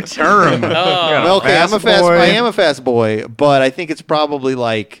 a new term. Well, okay, I'm a fast. boy. I am a fast boy, but I think it's probably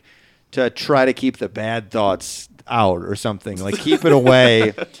like to try to keep the bad thoughts out or something. Like keep it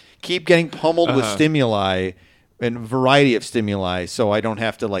away. Keep getting pummeled with stimuli and variety of stimuli, so I don't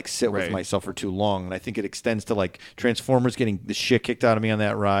have to like sit with Right. myself for too long. And I think it extends to like Transformers getting the shit kicked out of me on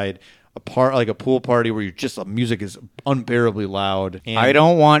that ride. Like a pool party where the music is unbearably loud. And I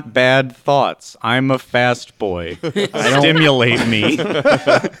don't want bad thoughts. I'm a fast boy. Stimulate me.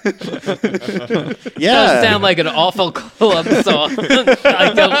 Yeah. Does sound like an awful club song.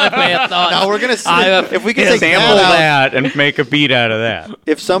 I don't want bad thoughts. Now we're gonna if we could take Sample that out, that and make a beat out of that.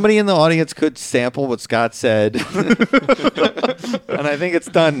 if somebody in the audience could sample what Scott said, and I think it's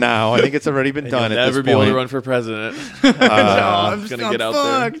done now. I think it's already been done. You'll At never this be able point. to run for president. I'm gonna get out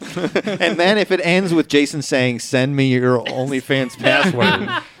there. And then if it ends with Jason saying, "Send me your OnlyFans password,"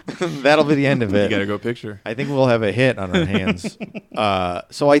 that'll be the end of You it. gotta go picture. I think we'll have a hit on our hands.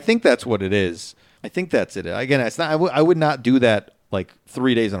 So I think that's what it is. I think that's it. Again, it's not. I would not do that like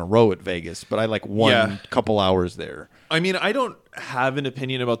 3 days in a row at Vegas, but I like one couple hours there. I mean, I don't have an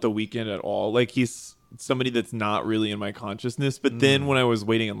opinion about The Weeknd at all. Like, he's somebody that's not really in my consciousness. But then when I was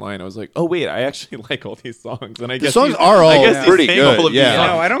waiting in line, I was like, oh, wait, I actually like all these songs. And I guess songs he's- are all I guess he's pretty saying good, all of these yeah. songs.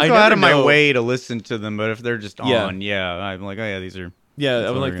 No, I don't go never out of my know. way to listen to them, but if they're just Yeah. on, I'm like, oh yeah, these are. Yeah, That's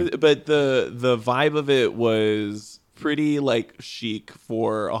I'm what like, we're gonna- but the vibe of it was pretty like chic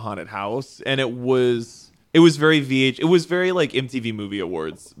for a haunted house, and it was very VH. It was very like MTV Movie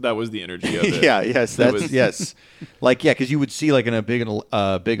Awards. That was the energy of it. Yes, It that's was- yes. Like because you would see like in a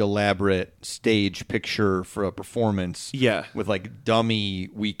big elaborate stage picture for a performance. Yeah. with like dummy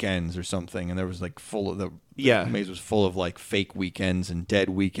weekends or something, and there was like full of the Yeah. The maze was full of like fake weekends and dead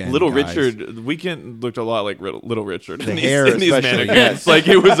weekend. Little guys. Richard, the Weekend looked a lot like Little Richard. The in hair in these especially, mannequins. yes. Like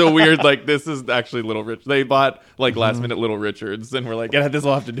it was a weird, like this is actually Little Richard. They bought like last minute Little Richards and we're like, yeah, this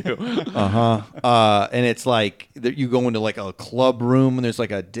will have to do. And it's like you go into like a club room and there's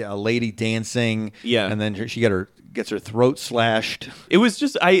like a lady dancing. Yeah. And then she gets her throat slashed. It was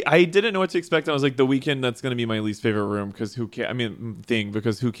just I didn't know what to expect. I was like, The Weeknd, that's going to be my least favorite room because who cares? I mean,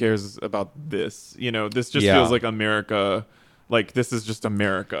 because who cares about this? You know, this just feels like America. Like this is just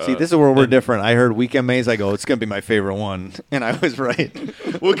America. See, this is where we're different. I heard Weekend Maze. I go, it's gonna be my favorite one, and I was right.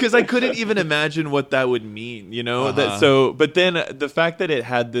 Well, because I couldn't even imagine what that would mean. You know, but then the fact that it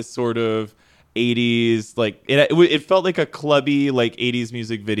had this sort of 80s, like it felt like a clubby like 80s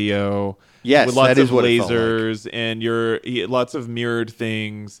music video. Yes, with lots that is of what it felt like. lasers and lots of mirrored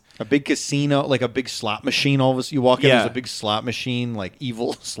things. A big casino, like a big slot machine. All of us, you walk in, Yeah. there's a big slot machine, like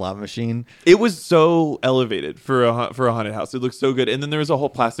evil slot machine. It was so elevated for a haunted house. It looked so good. And then there was a whole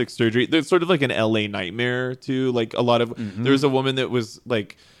plastic surgery. There's sort of like an LA Nightmare too. Like a lot of there was a woman that was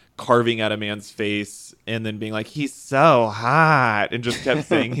like carving at a man's face and then being like, he's so hot, and just kept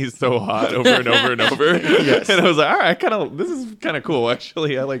saying he's so hot over and over and over. Yes. And I was like, all right, this is kind of cool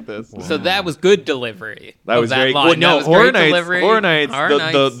actually. I like this. So that was good delivery. That of was that very line. well, no, That was Horror great Nights. delivery. Horror Nights. Horror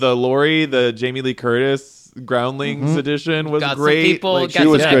Nights. The Lori, the Jamie Lee Curtis Groundlings edition was got great. some people, Like, got she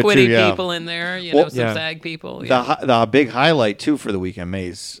was some good equity too, yeah. people in there. You Well, know, some yeah. SAG people. Yeah. The big highlight too for the Weekend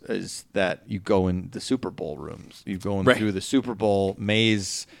Maze is that you go in the Super Bowl rooms. You go in Right. through the Super Bowl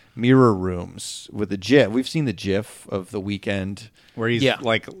maze mirror rooms with the GIF. We've seen the GIF of the Weekend, Where he's Yeah.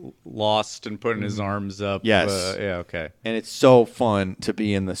 like lost and putting his arms up. Yes. Yeah. Okay. and it's so fun to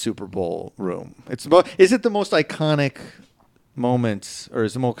be in the Super Bowl room. Is it the most iconic moment, or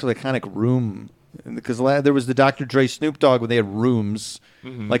is it the most iconic room? Because there was the Dr. Dre Snoop Dogg when they had rooms,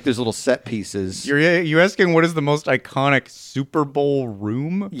 like there's little set pieces. You asking what is the most iconic Super Bowl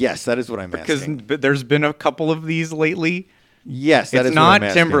room? Yes, that is what I'm Because asking. there's been a couple of these lately. Yes, that It's is not what I'm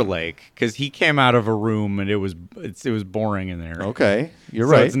asking. Timberlake because he came out of a room and it was boring in there. Okay, you're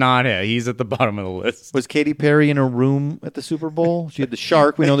So right. it's not it. He's at the bottom of the list. Was Katy Perry in a room at the Super Bowl? She had the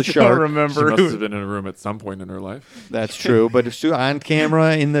shark. We know the I shark. don't She remember. must have been in a room at some point in her life. That's true. But on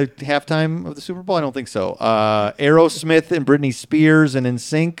camera in the halftime of the Super Bowl, I don't think so. Aerosmith and Britney Spears and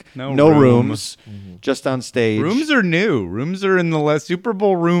NSYNC. No rooms. Just on stage. Rooms are new. Rooms are in the last Super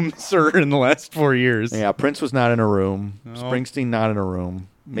Bowl rooms are in the last 4 years. Yeah, Prince was not in a room. Springsteen not in a room.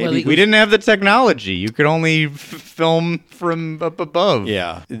 Maybe. Well, We didn't have the technology. You could only film from up above.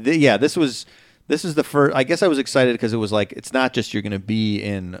 Yeah. This is the first. I guess I was excited because it was like it's not just you're going to be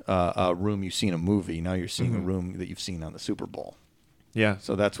in a room you've seen in a movie. Now you're seeing a room that you've seen on the Super Bowl. Yeah.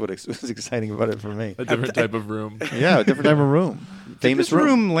 So that's what was exciting about it for me. A different type of room. Yeah, a different type of room. Famous This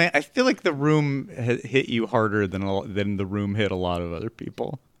room. I feel like the room hit you harder than the room hit a lot of other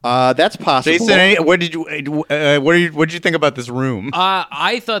people. That's possible. Jason, what did you think about this room?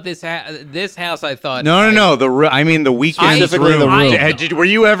 I thought this house. I thought No. I mean the weekend Specifically room. the room. Were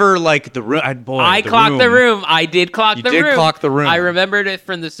you ever like the room? I clocked the room. I did clock You the did room. clock the room. I remembered it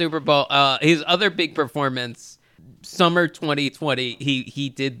from the Super Bowl. His other big performance, summer 2020. He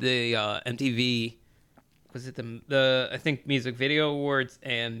did the MTV. Was it the I think Music Video Awards,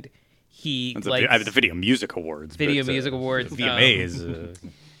 and he the Video Music Awards. Video Music Awards. VMAs.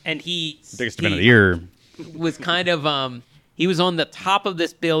 And he Biggest event of the year. was kind of he was on the top of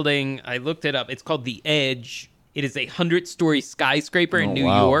this building. I looked it up. It's called The Edge. It is a 100-story skyscraper in New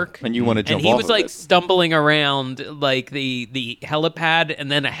wow. York. And you want to jump And he off was of like it. stumbling around like the helipad,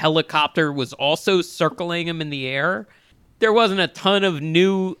 and then a helicopter was also circling him in the air. There wasn't a ton of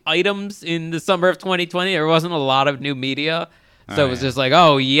new items in the summer of 2020. There wasn't a lot of new media. So it was just like,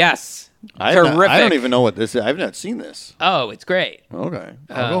 oh, yes. Terrific. I don't even know what this is. I've not seen this. Oh, it's great. Okay.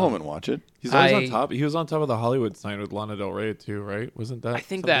 I'll go home and watch it. He's always I- on top. He was on top of the Hollywood sign with Lana Del Rey too, right? Wasn't that? I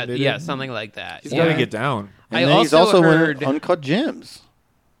think something that, they yeah, did? something like that. He's yeah. got to get down. And I then he's also also heard- in Uncut Gems.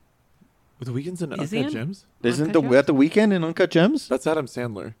 With the Weekends and Is he Uncut in? Gems? Isn't at the Weekend in Uncut Gems? That's Adam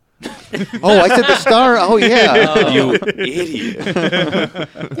Sandler. Oh, I said the star. Oh, yeah. You idiot!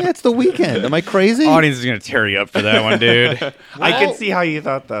 Yeah, it's the Weekend. Am I crazy? Audience is gonna tear you up for that one, dude. I can see how you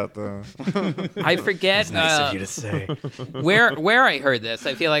thought that though. I forget to say. where I heard this.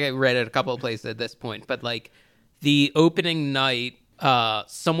 I feel like I read it a couple of places at this point, but like the opening night,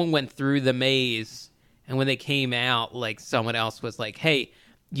 someone went through the maze, and when they came out, like someone else was like, "Hey,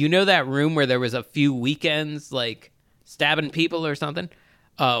 you know that room where there was a few weekends like stabbing people or something?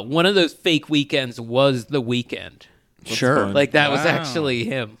 One of those fake weekends was the Weekend." That's Sure. fun. Like that was Wow. actually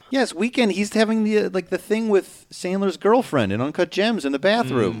him. Yes, Weekend. He's having the the thing with Sandler's girlfriend in Uncut Gems in the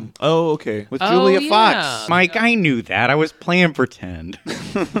bathroom Oh, okay. with Oh, Julia yeah. Fox. Mike, I knew that. I was playing pretend.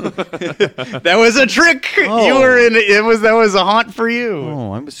 That was a trick. Oh. You were in it. That was a haunt for you.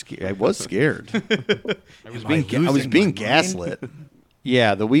 Oh, I was scared. I was being gaslit.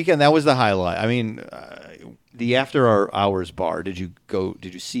 Yeah, the Weekend. That was the highlight. I mean, the After Hours bar. Did you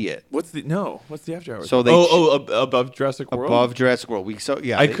see it? What's the after hours? So they above Jurassic World. above Jurassic World.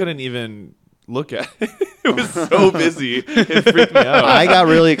 I couldn't even look at it. It was so busy. It freaked me out. I got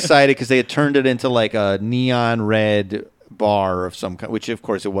really excited because they had turned it into like a neon red bar of some kind, which of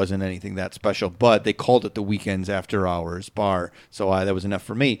course it wasn't anything that special, but they called it the Weekend's After Hours bar. So that was enough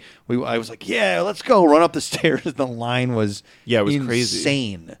for me. I was like, yeah, let's go. Run up the stairs. The line was it was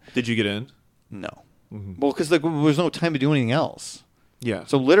insane. Did you get in? No. Well, because there was no time to do anything else. Yeah.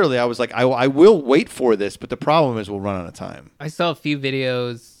 So literally, I was like, I will wait for this, but the problem is we'll run out of time. I saw a few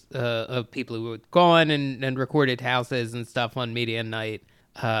videos of people who had gone and recorded houses and stuff on Media Night.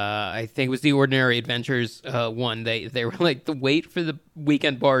 I think it was the Ordinary Adventures one. They were like, the wait for the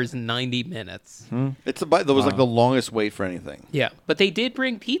Weekend bar is 90 minutes. That was like the longest wait for anything. Yeah, but they did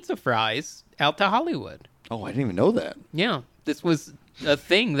bring pizza fries out to Hollywood. Oh, I didn't even know that. Yeah, this was a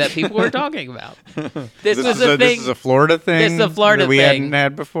thing that people were talking about. This was This a thing. is a Florida thing. This is a Florida that we thing. hadn't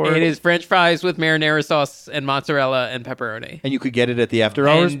had before. It is French fries with marinara sauce and mozzarella and pepperoni. And you could get it at the After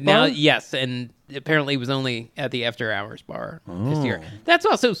Hours And bar? now, yes, and apparently it was only at the After Hours bar this year. That's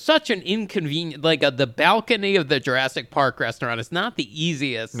also such an inconvenient, like the balcony of the Jurassic Park restaurant is not the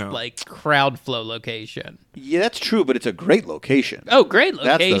easiest, like crowd flow location. Yeah, that's true, but it's a great location. Oh, great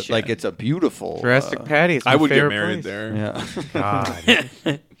location! That's it's a beautiful Jurassic Patty. It's my I would get favorite married place. there. Yeah.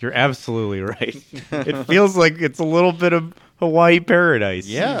 God, you're absolutely right. It feels like it's a little bit of Hawaii paradise.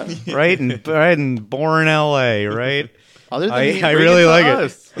 Yeah. right and born L.A. Right. Other than I Bring really to like it.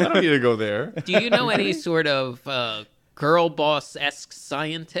 us. I don't need to go there. Do you know any sort of girl boss-esque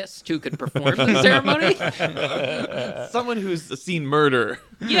scientist who could perform the ceremony? Someone who's seen murder.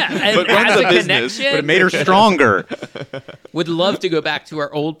 Yeah, and But runs has a a business, connection. But it made her stronger. Would love to go back to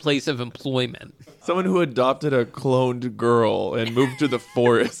our old place of employment. Someone who adopted a cloned girl and moved to the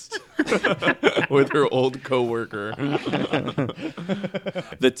forest with her old coworker.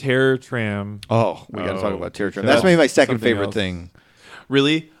 The Terror Tram. Oh, we got to talk about Terror Tram. That's That's maybe my second something favorite else. thing.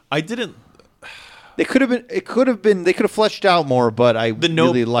 Really? I didn't. They could have been. They could have fleshed out more, but I The Nope.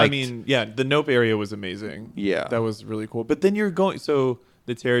 really liked. I mean, yeah, the Nope area was amazing. Yeah. that was really cool. But then you're going. So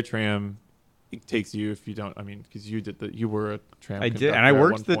the Terror Tram, it takes you if you don't. I mean, because you were a tram. I did, conductor and I at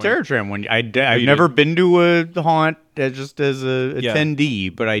worked one the point. Terror Tram one. I've you never did? been to a haunt just as a Yeah.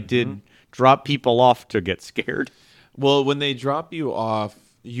 attendee, but I did drop people off to get scared. Well, when they drop you off,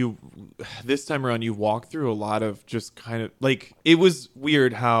 this time around you walk through a lot of just kind of like, it was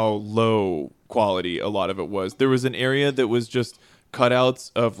weird how low quality a lot of it was. There was an area that was just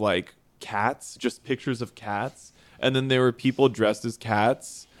cutouts of like cats, just pictures of cats, and then there were people dressed as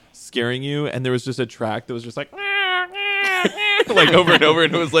cats scaring you, and there was just a track that was just like like over and over,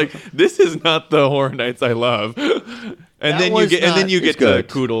 and it was like, this is not the Horror Nights I love. And then you get to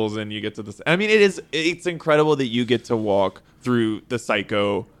Koodles, and you get to this. I mean, it's incredible that you get to walk through the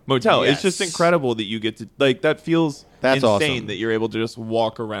Psycho Motel. Yes. It's just incredible that you get to, like, that feels That's insane awesome. that you're able to just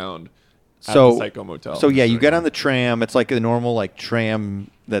walk around at So the Psycho Motel. So yeah, you get on the tram. It's like the normal like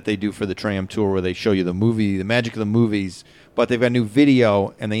tram that they do for the tram tour, where they show you the movie, the magic of the movies. But they've got new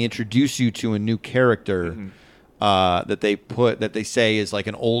video, and they introduce you to a new character that they say is like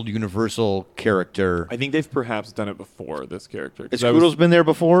an old Universal character. I think they've perhaps done it before, this character. 'Cause Has I was- Koodles been there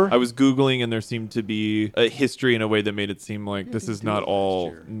before? I was Googling, and there seemed to be a history in a way that made it seem like this is not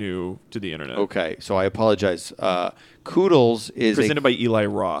all new to the internet. Okay, so I apologize. Koodles is Presented by Eli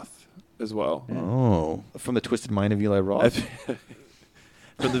Roth as well. from the Twisted Mind of Eli Roth.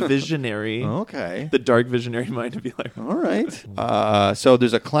 From the visionary. Okay. The dark visionary mind of Eli Roth. All right. So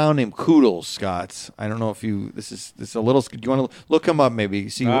there's a clown named Koodles, Scott. I don't know if this is a little. Do you want to look him up? Maybe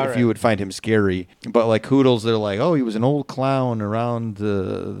see if you would find him scary. But like Koodles, they're like, oh, he was an old clown around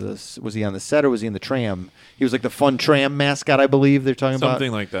was he on the set or was he in the tram? He was like the fun tram mascot, I believe they're talking about.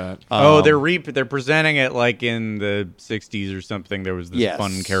 Something like that. They're presenting it like in the 60s or something. There was this Yes.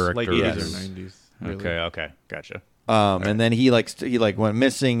 fun character. Like 80s or 90s. Really. Okay, gotcha. And then he went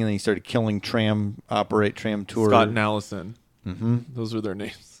missing, and then he started killing tram tour. Scott and Allison. Those were their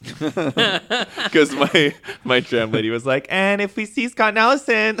names. Because my tram lady was like, and if we see Scott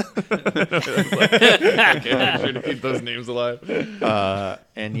Nelson, I can't make sure to keep those names alive.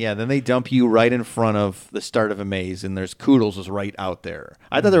 And yeah, then they dump you right in front of the start of a maze, and there's Koodles is right out there.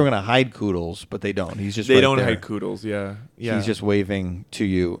 I thought they were going to hide Koodles, but they don't. He's just They right don't there. hide Koodles. Yeah. He's just waving to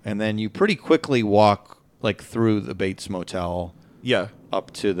you, and then you pretty quickly walk like through the Bates Motel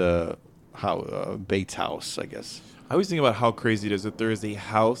up to the Bates house, I guess. I always think about how crazy it is that there is a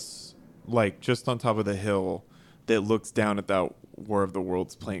house like just on top of the hill that looks down at that War of the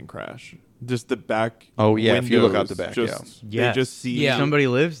Worlds plane crash. Just the back. Oh, yeah, if you look out the back, they just see somebody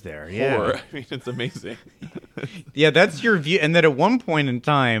lives there. Yeah, horror. I mean, it's amazing. Yeah, that's your view. And then at one point in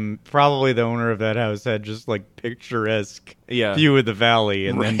time, probably the owner of that house had just like picturesque view of the valley,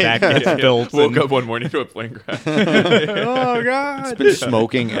 and then back gets built. Woke up one morning to a plane crash. Oh God! It's been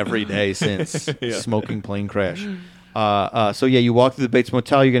smoking every day since smoking plane crash. So yeah, you walk through the Bates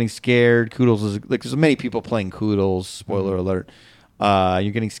Motel. You're getting scared. Koodles is like there's many people playing Koodles. Spoiler alert.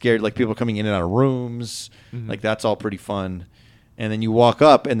 You're getting scared, like people coming in and out of rooms. Like that's all pretty fun. And then you walk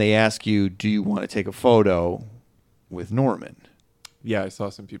up and they ask you, "Do you want to take a photo with Norman?" Yeah, I saw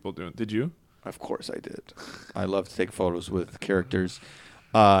some people doing. Did you? Of course I did. I love to take photos with characters.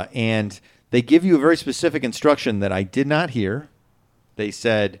 And they give you a very specific instruction that I did not hear. They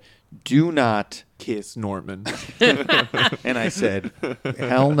said, "Do not kiss Norman." And I said,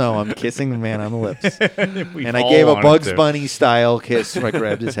 "Hell no, I'm kissing the man on the lips." And I all gave a wanted Bugs to. Bunny style kiss where I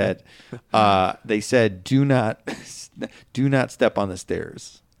grabbed his head. They said, do not step on the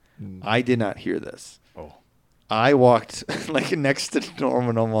stairs. I did not hear this. I walked like next to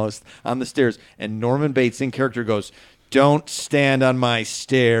Norman almost on the stairs, and Norman Bates in character goes, "Don't stand on my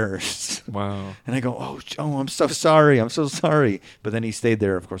stairs." Wow. And I go, "Oh, I'm so sorry. I'm so sorry." But then he stayed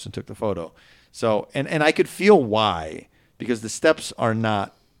there, of course, and took the photo. So, and I could feel why, because the steps are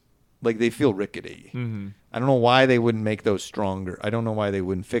not, like, they feel rickety. I don't know why they wouldn't make those stronger. I don't know why they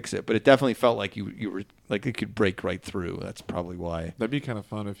wouldn't fix it, but it definitely felt like you were, like it could break right through. That's probably why. That'd be kind of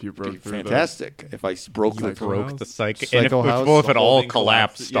fun if you broke through. Fantastic. If I broke the Broke the psychic. Psycho And if, house, well, if it all holding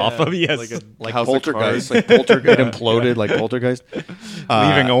collapsed collapse. off Yeah, of yes, like like House of poltergeist, Cards. it imploded like poltergeist.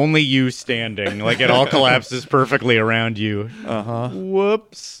 leaving only you standing, like it all collapses perfectly around you.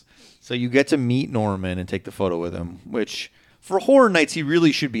 Whoops. So you get to meet Norman and take the photo with him, which for Horror Nights, he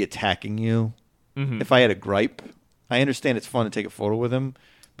really should be attacking you. If I had a gripe, I understand it's fun to take a photo with him,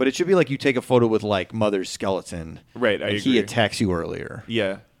 but it should be like you take a photo with like Mother's skeleton. Right, I and he agree. attacks you earlier.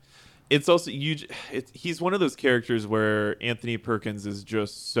 Yeah. It's also he's one of those characters where Anthony Perkins is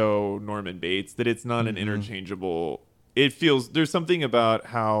just so Norman Bates that it's not an interchangeable. It feels there's something about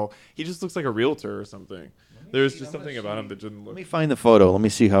how he just looks like a realtor or something. There's just something about him that didn't Let look. me find the photo. Let me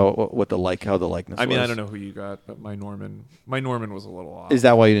see how the likeness. I mean, was. I don't know who you got, but my Norman was a little off. Is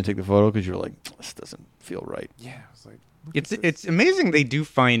that why you didn't take the photo? Because you're like, this doesn't feel right. Yeah, I was like, It's amazing they do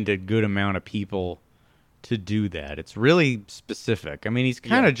find a good amount of people to do that. It's really specific. I mean, he's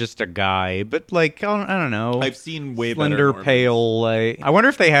kind of just a guy, but like I don't know. I've seen way slender, better Normans. pale. Like, I wonder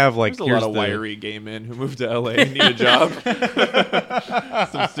if they have like There's a lot of wiry gay men who moved to LA and need a job.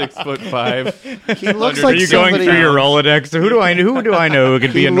 Some 6'5". He looks Are like you going somebody. through your Rolodex? Who do I know who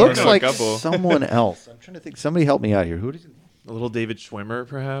could be He a looks Norman? like couple. someone else. I'm trying to think. Somebody help me out here. Who does? A little David Schwimmer,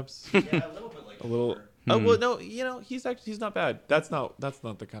 perhaps. Yeah, a little bit like. A little. Oh well, no, he's not bad. That's not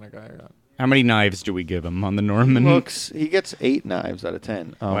the kind of guy I got. How many knives do we give him on the Norman? He gets 8 knives out of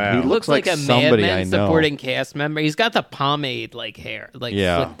 10. Wow. He Looks looks like a somebody Mad I Men know. supporting cast member. He's got the pomade like hair, like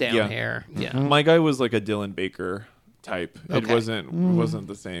Yeah. slicked down Yeah. hair. Yeah. My guy was like a Dylan Baker type. It Okay. wasn't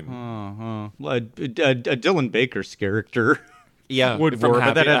the same. A Dylan Baker's character. Yeah, would from work,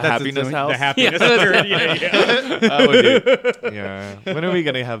 but that's Happiness its- House. The happiness house. Yeah. When are we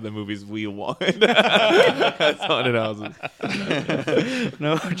gonna have the movies we want? That's haunted houses.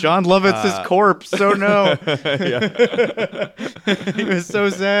 No, John Lovett's his corpse. So no. He was so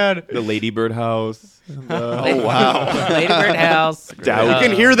sad. The Ladybird House. Oh, wow. Lady Bird House. You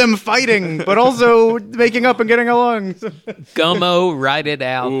can hear them fighting, but also making up and getting along. Gummo, Ride It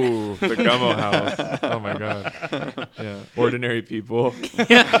Out. Ooh, the Gummo House. Oh my god. Yeah. Ordinary people.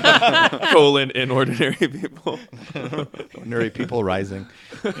 Inordinary people. Ordinary people rising.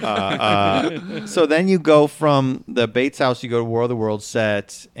 So then you go from the Bates house, you go to War of the Worlds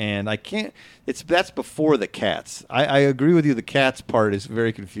set, and I can't. That's before the cats. I agree with you. The cats part is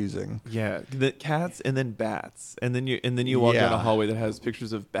very confusing. Yeah, the cats and then bats, and then you walk down a Yeah. hallway that has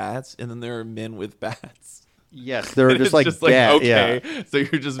pictures of bats, and then there are men with bats. Yes, they're And just it's like just like bat, okay, yeah. so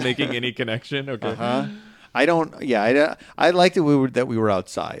you're just making any connection. Okay, I don't. Yeah, I liked it. That we were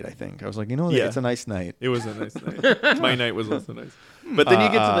outside. I think I was like, Yeah. it's a nice night. It was a nice night. My night was also nice. But then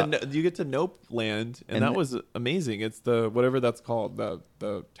you get to Nope Land, and that was amazing. It's the whatever that's called,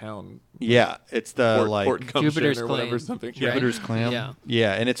 the town. Yeah, it's the Port Gumption Jupiter's or whatever Claim. something. Jupiter's Clam. Yeah.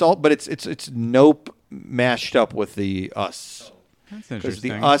 Yeah, and it's all, but it's Nope mashed up with the Us. That's Because the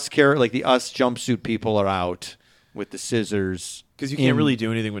interesting. Us the Us jumpsuit people are out with the scissors. Because you can't really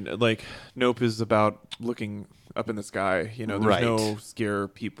do anything when Nope is about looking up in the sky. There's Right. no scare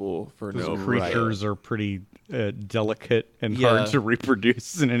people for Those Nope. creatures are pretty delicate and Yeah. hard to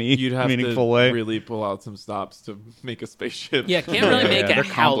reproduce in any You'd have meaningful to way. really pull out some stops to make a spaceship. Yeah, can't really make Yeah, a they're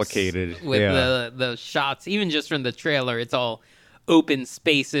house complicated. with Yeah. the shots. Even just from the trailer, it's all open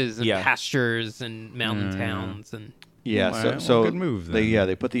spaces and Yeah. pastures and mountain towns and. Yeah, All so right, so well, good move, then.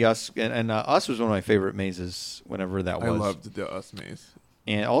 they put the Us and Us was one of my favorite mazes whenever that was. I loved the Us maze.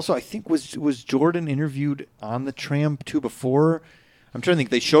 And also, I think was Jordan interviewed on the tram too before. I'm trying to think.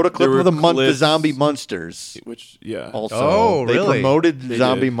 They showed a clip There of were the clips- zombie monsters. Which, yeah. Also, Oh, they really? promoted They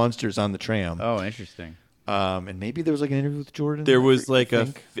zombie did. monsters on the tram. Oh, interesting. And maybe there was like an interview with Jordan. There I was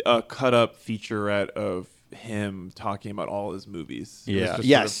think. a cut up featurette of him talking about all his movies. It was Yeah. just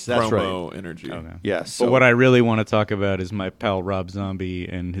Yes, sort of that's promo energy. Okay. Yes. But what I really want to talk about is my pal Rob Zombie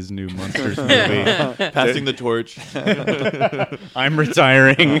and his new Monsters movie. Passing the torch. I'm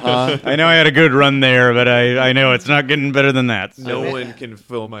retiring. I know I had a good run there, but I know it's not getting better than that. So. No one can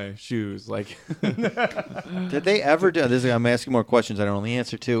fill my shoes. Did they ever do this? I'm asking more questions I don't know the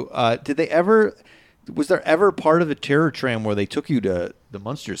answer to. Did they ever? Was there ever part of the terror tram where they took you to the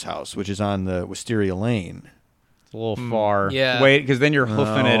Munsters house, which is on the Wisteria Lane? It's a little far. Yeah. Wait, because then you're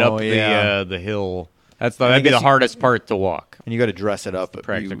hoofing it up Oh, yeah. the hill. That'd be guess the you- hardest part to walk. And you got to dress it up. You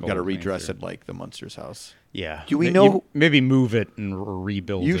practical got to redress answer. it like the Munsters house. Yeah. Do we You know- maybe move it and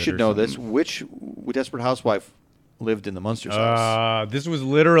rebuild it? You should or know something. this. Which Desperate Housewife lived in the Munsters house? This was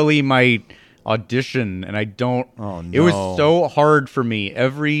literally my audition, and I don't. Oh, It was no. so hard for me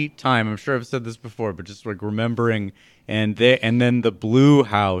every time. I'm sure I've said this before, but just like remembering, and then the Blue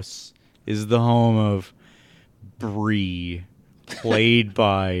House is the home of Bree, played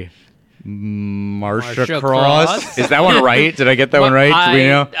by Marsha Marsha Cross. Cross? Is that one right? Did I get that one Well, right? Do we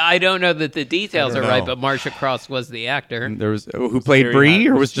know? I don't know that the details I are don't right, know. but Marsha Cross was the actor. There was who played Terry Bree,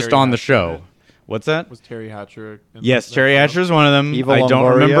 or was was just Terry on the Hatcher show. in it? What's that? Was Terry Hatcher? in Yes, that Terry show? Hatcher is one of them. Eva I don't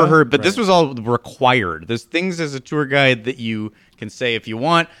Longoria? remember her, but this Right. was all required. There's things as a tour guide that you can say if you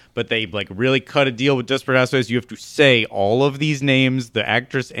want, but they like really cut a deal with Desperate Housewives. You have to say all of these names, the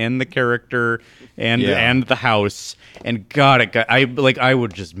actress and the character, and Yeah. and the house. And God, I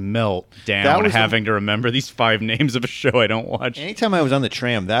would just melt That down was having to remember these 5 names of a show I don't watch. Anytime I was on the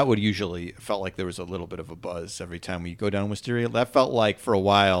tram, that would usually felt like there was a little bit of a buzz every time we go down Wisteria. That felt like for a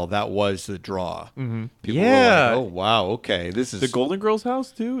while that was the draw. Mm-hmm. People Yeah. were like, "Oh wow, okay, this is The Golden Girls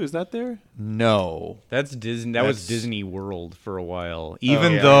house, too? Is that there? no." That's Disney. That was Disney World for a while.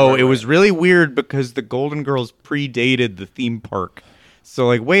 Even yeah, though right, it was really weird because the Golden Girls predated the theme park. So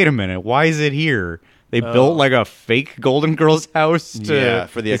like, wait a minute, why is it here? They built like a fake Golden Girls house to Yeah,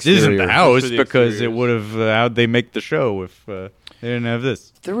 for the This isn't exterior. the house For the because it exteriors. would have how'd they make the show if they didn't have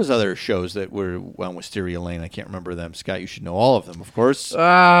this. There was other shows that were on Wisteria Lane. I can't remember them. Scott, you should know all of them, of course.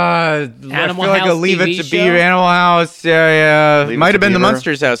 I Animal feel like I'll House leave TV it to show? Beaver. Animal House. Yeah. Leave It Might to have been the Beaver.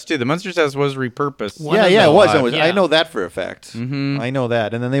 Munsters house too. The Munsters house was repurposed. One yeah, of yeah, them. it was. It was. Yeah. I know that for a fact. Mm-hmm. I know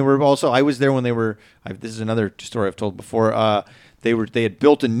that. And then they were also. I was there when they were. This is another story I've told before. They had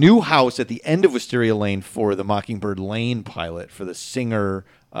built a new house at the end of Wisteria Lane for the Mockingbird Lane pilot for the Singer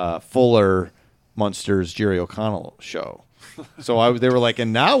Fuller Munsters Jerry O'Connell show. So they were like,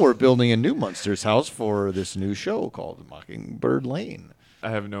 and now we're building a new Munsters house for this new show called Mockingbird Lane. I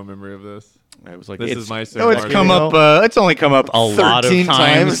have no memory of this. I was like, This it's, is my Oh, it's Marty. come up. It's only come up a lot of 13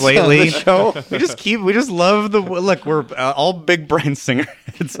 times on lately. the show. We just love the look. We're all big Bryan Singer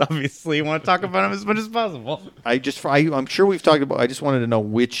heads. Obviously, want to talk about him as much as possible. I'm sure we've talked about. I just wanted to know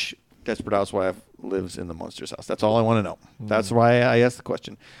which Desperate Housewife lives in the Munsters house. That's all I want to know. That's why I asked the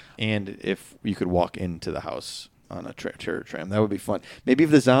question. And if you could walk into the house on a terror tram, that would be fun. Maybe if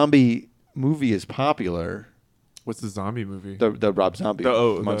the zombie movie is popular, What's the zombie movie? the Rob Zombie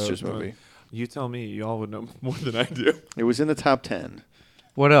Munsters movie. You tell me. Y'all would know more than I do. It was in the top 10.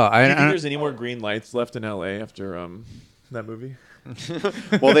 What else? Do you think there's any more green lights left in L.A. after that movie?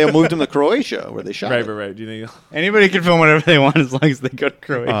 Well, they moved him to Croatia where they shot Right, it. right. Do you think? Anybody can film whatever they want as long as they go to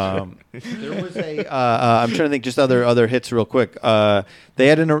Croatia. There was a. I'm trying to think just other hits real quick. They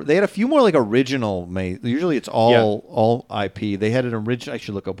had a few more like original made. Usually it's all IP. They had an original. I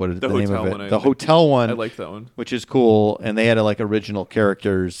should look up what the name hotel of it. one, The hotel one. I like that one. which is cool. And they had like original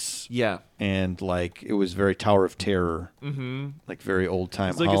characters. Yeah. And like it was very Tower of Terror. Mm-hmm. Like very old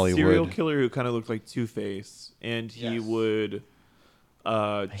time It's like Hollywood. a serial killer who kind of looked like Two-Face, and he Yes. would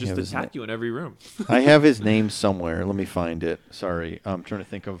just have his attack you in every room. I have his name somewhere. Let me find it. Sorry, I'm trying to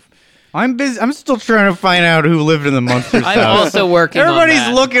think of. I'm busy. I'm still trying to find out who lived in the Munsters I'm house. also working Everybody's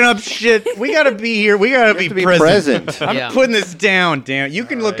on that. looking up shit. We gotta be here. We gotta be, to be present. present. I'm Yeah. putting this down. Damn it. You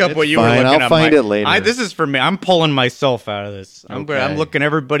can look up what you fine. were looking I'll up. find Mike. it later. This is for me. I'm pulling myself out of this. I'm looking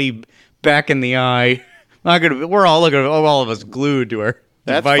everybody back in the eye. Not gonna. We're all looking. All of us glued to our.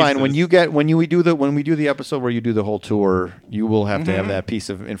 That's devices. fine. When we do the episode where you do the whole tour, you will have to have that piece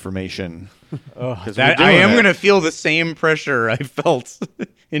of information. 'Cause we're I doing am it. going to feel the same pressure I felt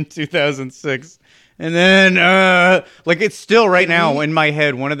in 2006. And then, like, it's still right now in my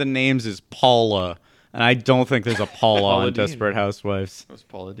head, one of the names is Paula. And I don't think there's a Paula Paula on Deen. Desperate Housewives. That was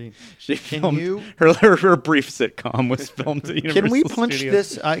Paula Deen. She filmed, you- her brief sitcom was filmed at Universal Can we punch Studios.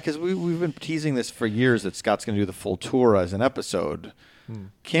 this? Because we've been teasing this for years that Scott's going to do the full tour as an episode.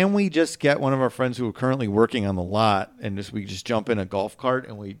 Can we just get one of our friends who are currently working on the lot and we just jump in a golf cart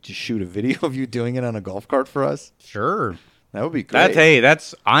and we just shoot a video of you doing it on a golf cart for us? Sure. That would be great.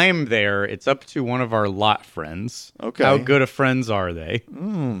 I'm there. It's up to one of our lot friends. Okay. How good of friends are they?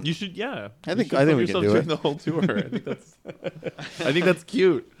 You should, yeah. I You think- should I think film we can yourself do during it. the whole tour. I think that's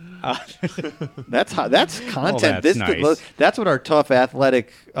cute. That's content. that's nice. That's what our tough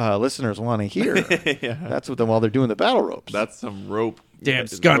athletic listeners want to hear. That's what while they're doing the battle ropes. That's some rope. Damn,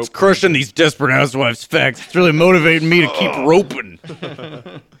 It's Scott's rope. crushing these Desperate Housewives facts. It's really motivating me to keep roping.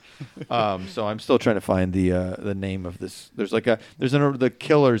 So I'm still trying to find the name of this. The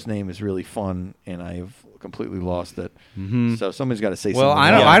killer's name is really fun, and I've completely lost it. So somebody's got to say Well, something.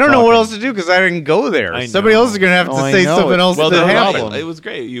 I don't. while I I'm don't know what talking. else to do because I didn't go there. I Somebody know. else is gonna have to Oh, I say know. something else. Well, that happened. it was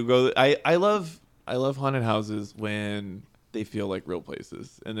great. You go. I love haunted houses when they feel like real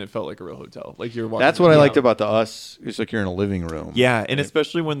places, and it felt like a real hotel. Like you're walking. That's what I around. liked about the Us. It's like you're in a living room. Yeah, and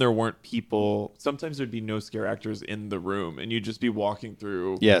especially when there weren't people. Sometimes there'd be no scare actors in the room, and you'd just be walking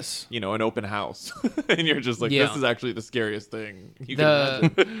through. Yes. You know, an open house, and you're just like, Yeah. this is actually the scariest thing you can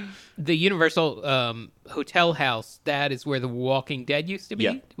imagine. The Universal Hotel House, that is where The Walking Dead used to be.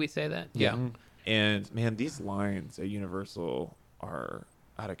 Yeah. Did we say that? Yeah. And man, these lines at Universal are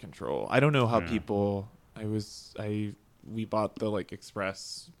out of control. I don't know how people. We bought the like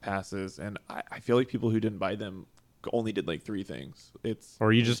express passes, and I feel like people who didn't buy them only did like 3 things.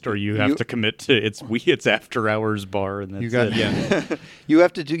 Or you have to commit to it's after hours bar and that's You got it. yeah. You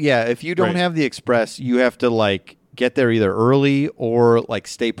have to do. Yeah. If you don't Right. have the express, you have to like get there either early or like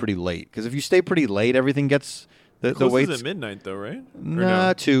stay pretty late. Because if you stay pretty late, everything gets the Closes waits. at midnight though, right? Or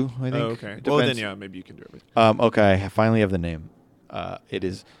Nah, 2. I think. Oh, okay. It Well, then depends. yeah, maybe you can do it. Okay, I finally have the name. It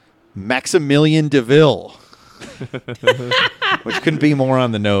is Maximilian DeVille, which couldn't be more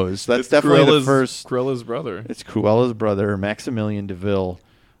on the nose. That's definitely the first. Cruella's brother. It's Cruella's brother, Maximilian DeVille.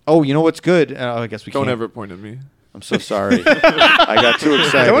 Oh, you know what's good? I guess we Don't can't. ever point at me. I'm so sorry. I got too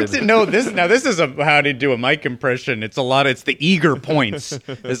excited. This is how to do a mic impression. It's the eager points.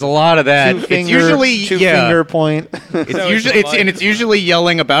 There's a lot of that. It's usually two finger point. It's usually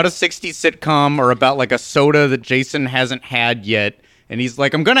yelling about a 60s sitcom or about like a soda that Jason hasn't had yet. And he's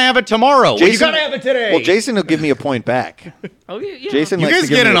like, I'm going to have it tomorrow. Well, you got to have it today. Well, Jason will give me a point back. Oh, yeah. Jason you likes guys to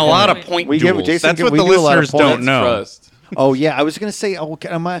give get me in a point. lot of point We give- duels. Jason That's give- what we the do a lot of listeners don't points. know. Trust. Oh yeah, I was gonna say. Oh,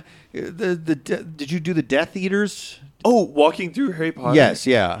 did you do the Death Eaters? Oh, walking through Harry Potter. Yes,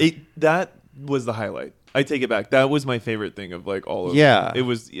 yeah. That was the highlight. I take it back. That was my favorite thing of like all of. Yeah. It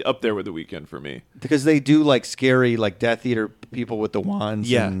was up there with The Weekend for me. Because they do like scary, like Death Eater people with the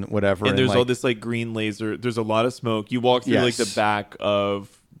wands and whatever. And there's like, all this like green laser. There's a lot of smoke. You walk through like Yes. the back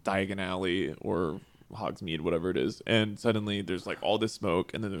of Diagon Alley or Hogsmeade, whatever it is, and suddenly there's like all this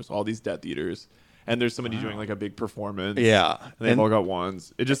smoke, and then there's all these Death Eaters, and there's somebody doing like a big performance. Yeah. and they've all got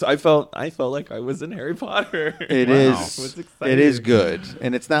wands. It just I felt like I was in Harry Potter. It Wow. is. It was It exciting. is good,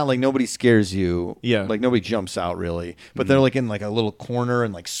 and it's not like nobody scares you. Yeah. like nobody jumps out really, but they're like in like a little corner,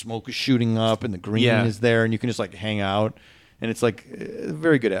 and like smoke is shooting up, and the green Yeah. is there, and you can just like hang out, and it's like a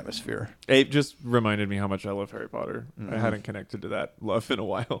very good atmosphere. It just reminded me how much I love Harry Potter. I hadn't connected to that love in a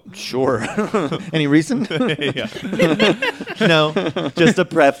while. Sure. Any reason? Yeah. No, just a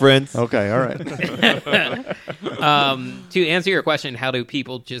preference. Okay, all right. To answer your question, how do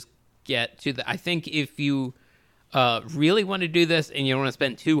people just get to the? I think if you really want to do this and you don't want to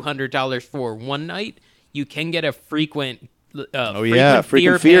spend $200 for one night, you can get a frequent Frequent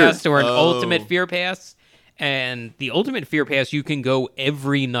Fear Fear. Pass or an Ultimate Fear Pass. And the Ultimate Fear Pass, you can go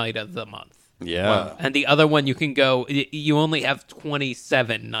every night of the month. Yeah. And the other one, you can go, you only have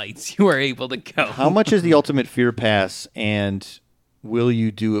 27 nights you are able to go. How much is the Ultimate Fear Pass, and will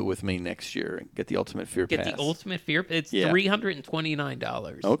you do it with me next year? Get the Ultimate Fear Get Pass. the Ultimate Fear Pass? It's Yeah.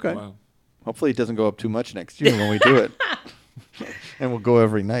 $329. Okay. Wow. Hopefully it doesn't go up too much next year when we do it. And we'll go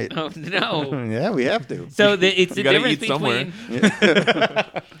every night. Oh, no. Yeah, we have to. So it's the gotta difference eat somewhere.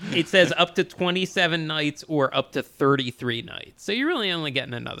 between it says up to 27 nights or up to 33 nights. So you're really only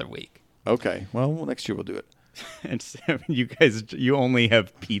getting another week. Okay. Well, next year we'll do it. And so you guys, you only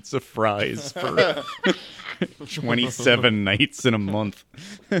have pizza fries for 27 nights in a month.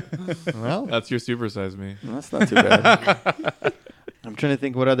 Well, That's your supersize me. that's not too bad. I'm trying to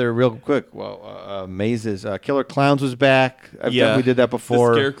think what other real quick. Well, mazes. Killer Clowns was back. We did that before.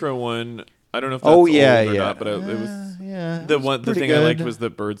 The Scarecrow one. I don't know if that's Oh, old yeah, or yeah. not, but it was Yeah. the it's one. The pretty thing I liked good. was the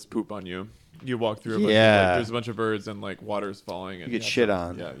birds poop on you. You walk through a bunch of, Yeah. like, there's a bunch of birds and like water's falling. And You get have shit to-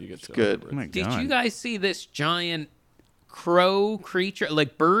 on. Yeah, you get It's shit good. on. Oh my Did God. you guys see this giant crow creature,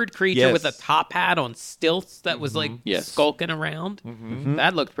 like bird creature Yes. with a top hat on stilts that was like Yes. skulking around?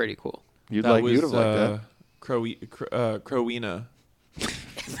 That looked pretty cool. You'd That you'd was have liked that. Crowena.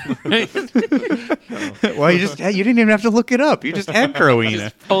 Well, you didn't even have to look it up. You just had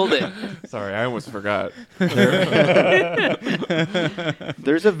Crowena. Hold it. Sorry, I almost forgot.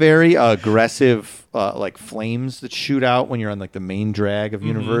 There's a very aggressive like flames that shoot out when you're on like the main drag of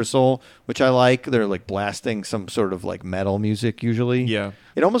Universal, which I like. They're like blasting some sort of like metal music usually. Yeah.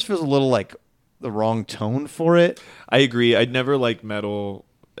 It almost feels a little like the wrong tone for it. I agree. I'd never liked metal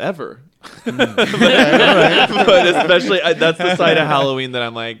ever. But especially that's the side of Halloween that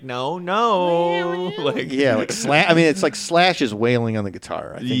I'm like, no. Like, Yeah, like I mean, it's like Slash is wailing on the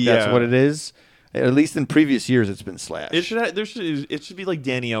guitar. I think that's Yeah. what it is. At least in previous years, it's been Slash. it should be like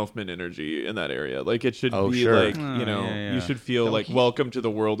Danny Elfman energy in that area. Like it should Oh, be sure. like yeah. you should feel like welcome to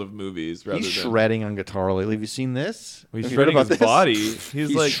the world of movies rather He's than shredding on guitar lately. Have you seen this? He's Have you heard shredding about his this? body.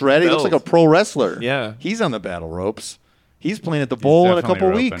 He's like shredding. He looks like a belt. pro wrestler. Yeah. He's on the battle ropes. He's playing at the bowl in a definitely couple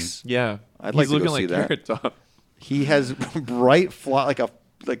roping. weeks. Yeah, I'd he's like to looking go see like that. Carrot Top. He has bright like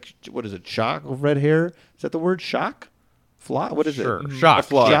what is it? Shock of red hair? Is that the word? Shock? Flock? What is Sure. it? Shock.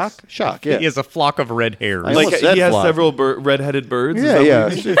 Shock? Shock. Yeah. He has a flock of red hairs. I Like almost said he has flock. several red-headed birds. Is Yeah, that yeah.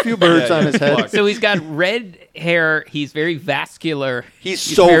 what you mean? A few birds Yeah, on yeah. his head. Flock. So he's got red hair. He's very vascular. He's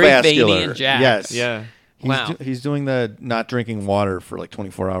so very vascular. veiny and jacked. Yes. Yeah. Wow. He's doing the not drinking water for like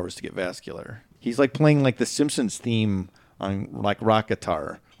 24 hours to get vascular. He's like playing like the Simpsons theme on like rock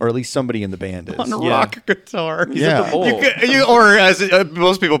guitar, or at least somebody in the band is. on a Yeah. rock guitar. Yeah. Or as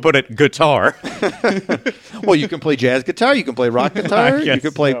most people put it, guitar. Well, you can play jazz guitar, you can play rock guitar, you guess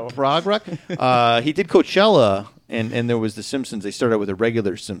can play so. prog rock. He did Coachella, and there was the Simpsons. They started with a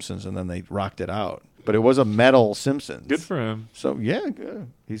regular Simpsons, and then they rocked it out. But it was a metal Simpsons. Good for him. So yeah, good.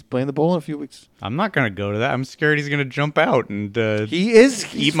 He's playing the bowl in a few weeks. I'm not going to go to that. I'm scared he's going to jump out and He is.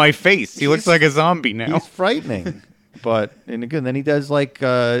 eat my face. He looks like a zombie now. He's frightening. But and again, then he does like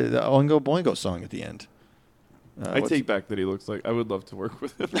the Oingo Boingo song at the end. I what's- take back that he looks like I would love to work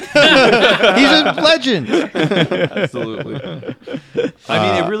with him. He's a legend. Absolutely. I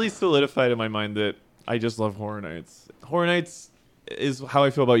mean, it really solidified in my mind that I just love Horror Nights. Horror Nights is how I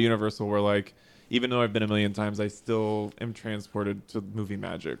feel about Universal, where like even though I've been a million times, I still am transported to the movie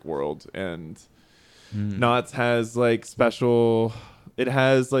magic world. And Knott's has like special. It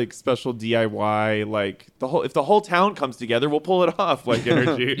has like special DIY, like if the whole town comes together, we'll pull it off, like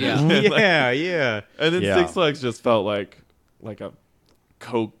energy. Yeah. Yeah. And then Yeah. Six Flags just felt like a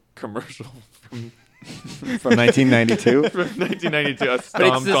Coke commercial From 1992. from 1992. A But it's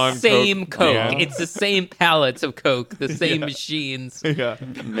stomped the on same Coke. Yeah. It's the same pallets of Coke, the same machines. Yeah,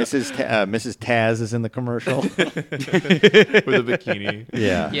 Mrs. Taz is in the commercial. with a bikini.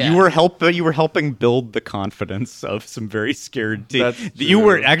 Yeah. Yeah. You were helping build the confidence of some very scared That's You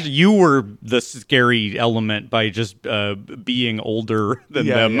true. were the scary element by just being older than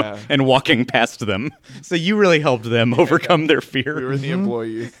Yeah, them yeah. and walking past them. So you really helped them overcome their fear. We were the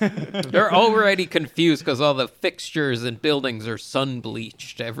employees. They're already confused because all the fixtures and buildings are sun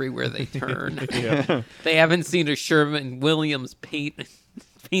bleached everywhere they turn. Yeah. They haven't seen a Sherwin-Williams paint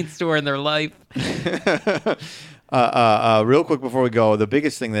store in their life. Real quick before we go, the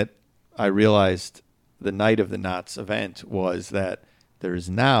biggest thing that I realized the night of the Knott's event was that there is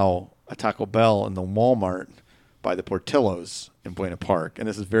now a Taco Bell in the Walmart by the Portillo's in Buena Park, and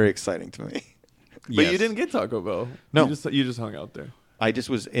this is very exciting to me. But you didn't get Taco Bell. No. You just hung out there. I just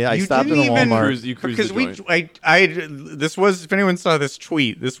was. I You stopped in didn't a even Walmart. You cruised because the joint. this was, if anyone saw this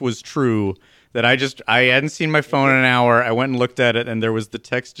tweet, this was true. That I hadn't seen my phone in an hour. I went and looked at it, and there was the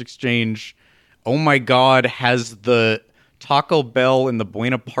text exchange. Oh my God, has the Taco Bell in the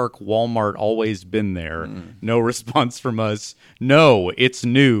Buena Park Walmart always been there? No response from us. No, it's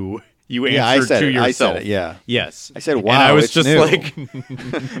new. You answered Yeah, I said to it. yourself. I said it, yeah. Yes. I said, And wow, I was it's just new. like,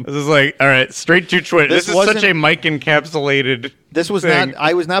 I was just like, all right, straight to Twitter. This This is such wasn't- a Mike encapsulated. This was thing. not.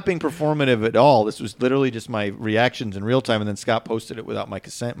 I was not being performative at all. This was literally just my reactions in real time, and then Scott posted it without my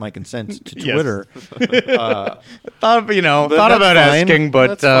consent to Yes. Twitter. Thought But about that's fine. asking,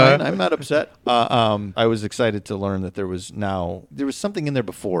 but That's fine. I'm not upset. I was excited to learn that there was something in there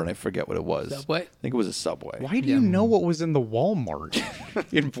before, and I forget what it was. Subway? I think it was a Subway. why do you know what was in the Walmart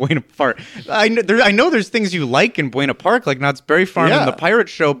in Buena Park? I know there's things you like in Buena Park, like Knott's Berry Farm Yeah. and the Pirate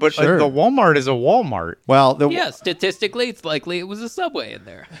Show, but Sure. the Walmart is a Walmart. Well, Yeah, statistically, it's likely it was a Subway in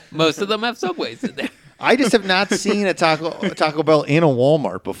there. Most of them have Subways in there. I just have not seen a Taco Bell in a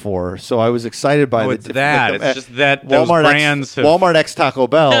Walmart before, so I was excited by It's the that. It's just that those Walmart brands have- Walmart X Taco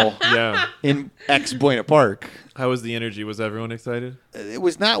Bell Yeah. in X Buena Park. How was the energy? Was everyone excited? It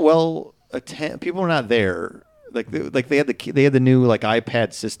was not well attended. People were not there. Like they had the new like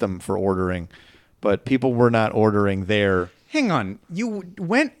iPad system for ordering, but people were not ordering there. Hang on, you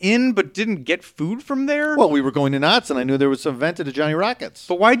went in but didn't get food from there? Well, we were going to Knott's, and I knew there was some event at the Johnny Rockets.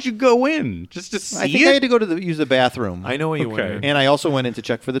 but why'd you go in? Just to see I think it? I had to go to use the bathroom. I know what you went Okay. in. And I also went in to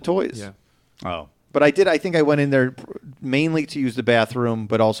check for the toys. Yeah. Oh. But I think I went in there mainly to use the bathroom,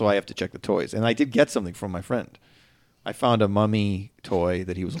 but also I have to check the toys. And I did get something from my friend. I found a mummy toy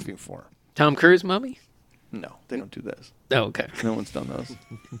that he was looking for. Tom Cruise mummy? No, they don't do this. Oh, okay. No one's done those.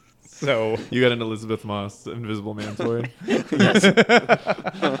 So You got an Elizabeth Moss Invisible Man toy.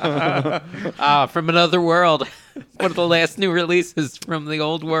 From another world. One of the last new releases from the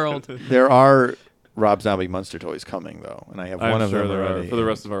old world. There are Rob Zombie Monster toys coming, though. And I have I'm one of sure them there already. are for the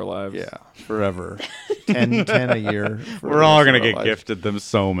rest of our lives. Yeah, forever. 10 a year. for we're the all rest gonna of our get lives. gifted them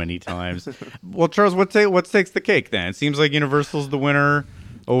so many times. Well, Charles, what takes the cake then? It seems like Universal's the winner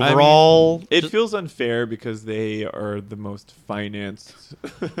overall. It feels unfair because they are the most financed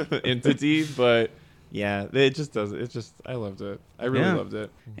entity, but yeah, it just does. It just, I loved it. I really Yeah. loved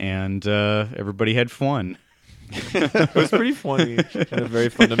it. And everybody had fun. It was pretty funny in a very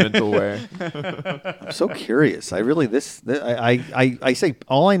fundamental way. I'm so curious. I really I say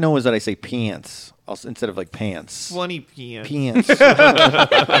all I know is that I say pants instead of like pants. Funny pants. Pants.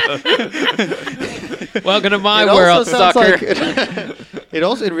 Welcome to my It also world, sounds sucker. like-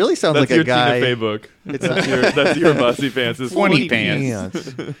 it really sounds That's like your a guy. Tina Fey book. That's your bossy pants. It's Funny funny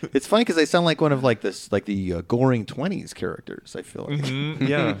pants. It's funny because they sound like one of the Goring 20s characters. I feel like. Mm,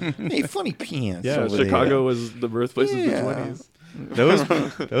 yeah. Hey, funny pants. Yeah, over Chicago there. was the birthplace Yeah. of the 20s.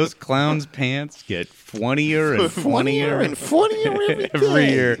 Those clowns' pants get funnier and funnier and funnier every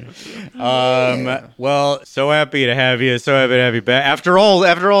year. Well, so happy to have you. So happy to have you back. After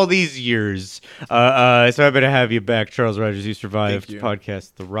all these years, so happy to have you back, Charles Rogers. You survived Thank you.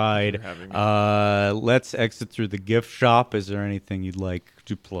 podcast The Ride. for having me. Let's exit through the gift shop. Is there anything you'd like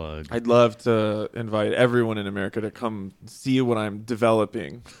to plug? I'd love to invite everyone in America to come see what I'm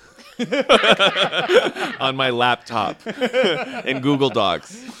developing on my laptop in Google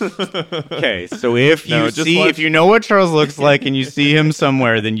Docs. Okay, so if you No, just see, watch- if you know what Charles looks like, and you see him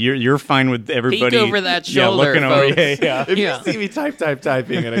somewhere, then you're fine with everybody. over that shoulder, looking over. folks. Yeah. If Yeah. you see me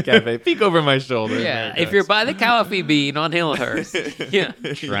typing in a cafe, peek over my shoulder. Yeah, America. if you're by the coffee bean on Hillhurst. Yeah.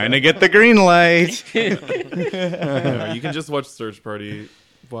 Trying to get the green light. No, you can just watch Search Party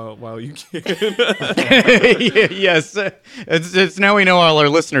while you can. Yes, it's now we know all our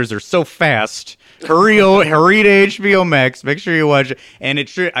listeners are so fast. Hurry to HBO Max. Make sure you watch it. And it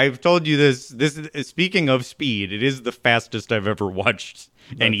should. I've told you this. This is, speaking of speed, it is the fastest I've ever watched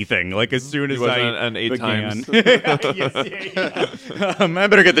anything. Like as soon as watched I it on 8 began. times. Yes. I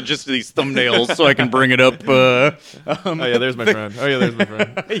better get the gist of these thumbnails so I can bring it up. Oh yeah, there's my friend.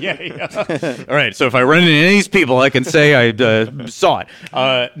 Yeah. All right. So if I run into any of these people, I can say I saw it.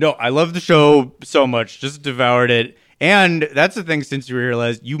 No, I love the show so much. Just devoured it. And that's the thing. Since you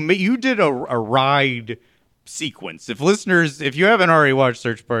realized you did a ride sequence. If you haven't already watched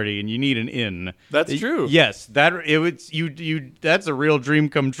Search Party and you need an in, That's true. Yes, that's a real dream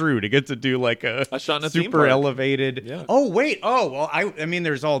come true to get to do like a shot in a theme super park. elevated. Yeah. Oh wait. Oh well. I mean,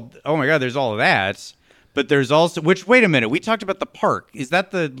 there's all. Oh my God. There's all of that. But there's also wait a minute, we talked about the park. Is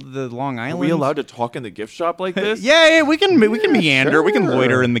that the Long Are Island? we allowed to talk in the gift shop like this? Yeah, we can meander, sure. we can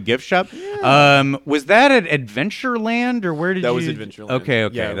loiter in the gift shop. Yeah. Was that at Adventureland or where did That you? was Adventureland. Okay,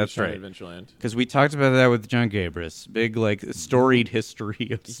 Yeah, that's we shot right. Adventureland. Because we talked about that with John Gabris. Big storied history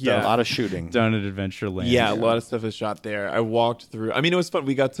of stuff. Yeah. A lot of shooting. Done at Adventureland. Yeah, a lot of stuff is shot there. I walked through. I mean, it was fun.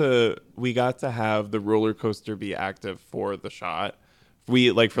 We got to have the roller coaster be active for the shot.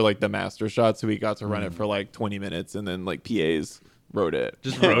 We for the master shot, so we got to run it for 20 minutes, and then PAs wrote it.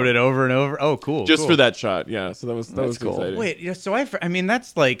 Just wrote it over and over. Oh, cool. Just cool. for that shot. Yeah, so that was cool. exciting. Wait, so I mean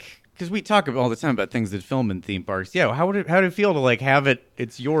that's because we talk all the time about things that film in theme parks. Yeah, how did it feel to have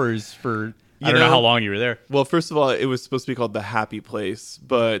it's yours for? I don't know how long you were there. Well, first of all, it was supposed to be called The Happy Place,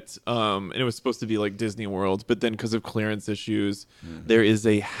 but and it was supposed to be like Disney World, but then because of clearance issues, there is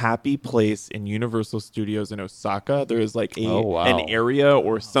a Happy Place in Universal Studios in Osaka. There is an area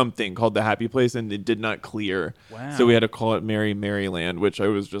or something called The Happy Place, and it did not clear. Wow. So we had to call it Merry Maryland, which I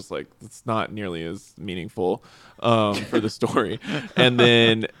was just it's not nearly as meaningful for the story. And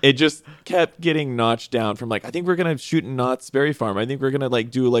then it just kept getting notched down from I think we're gonna shoot in Knott's Berry Farm. I think we're gonna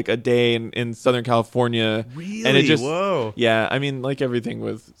do a day in Southern California. Really? And it just Whoa. Yeah, I mean everything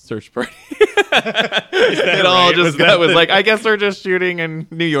with Search Party. It all just was I guess we're just shooting in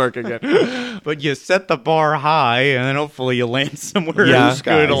New York again. But you set the bar high, and then hopefully you land somewhere Yeah,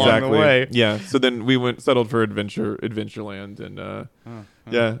 good along the way. Yeah. So then we settled for Adventureland, and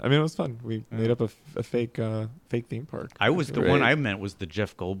yeah, I mean it was fun. We made up a fake theme park. I was the Great. one I meant was the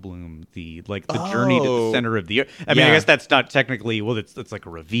Jeff Goldblum, the journey to the center of the earth. I mean, I Yeah. guess that's not technically it's like a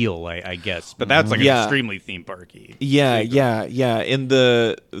reveal, I guess, but that's Yeah. extremely theme parky. Yeah. And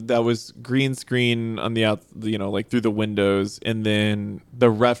that was green screen on the out, through the windows, and then the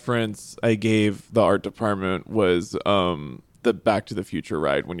reference I gave the art department was the Back to the Future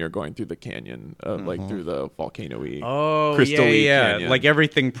ride when you're going through the canyon, through the volcano-y, crystal-y canyon. Like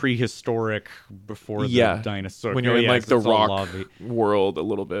everything prehistoric before the dinosaur. When you're in the rock world a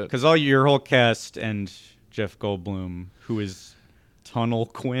little bit. Because your whole cast and Jeff Goldblum, who is Tunnel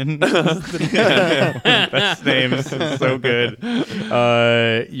Quinn, best names, it's so good.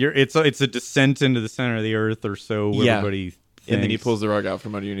 It's a descent into the center of the earth, or so everybody. And then he thinks. pulls the rug out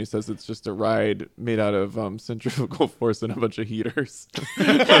from under you and he says it's just a ride made out of centrifugal force and a bunch of heaters.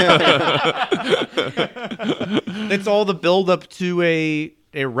 It's all the build up to a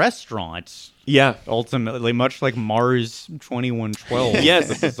restaurant. Yeah. Ultimately, much like Mars 2112. Yes.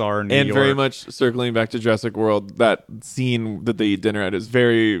 This is our New And York. very much circling back to Jurassic World, that scene that they eat dinner at is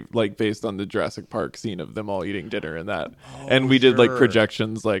very based on the Jurassic Park scene of them all eating dinner and that. And we did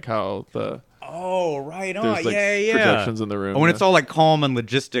projections how the... Oh, right on. There's Yeah. projections in the room. Oh, when yeah. it's all calm and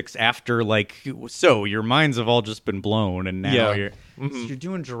logistics after so your minds have all just been blown and now you're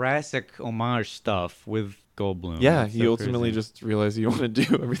doing Jurassic homage stuff with Goldblum. Yeah, That's you so ultimately crazy. just realize you want to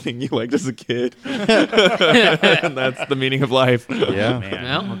do everything you liked as a kid. And that's the meaning of life. Yeah.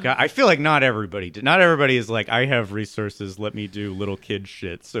 Man, Well. God, I feel like not everybody is I have resources, let me do little kid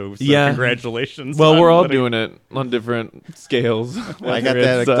shit. So Yeah. congratulations. Well, on we're all letting- doing it on different scales. I got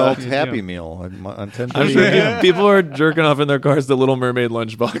that adult Happy Meal on I'm 10:30 sure a.m. people are jerking off in their cars to Little Mermaid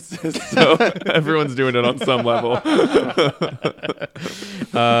lunchboxes, so everyone's doing it on some level.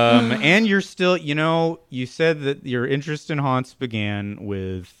 And you're still, you said that your interest in haunts began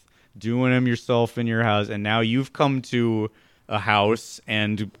with doing them yourself in your house, and now you've come to a house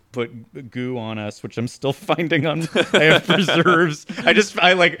and put goo on us, which I'm still finding on. I have preserves. I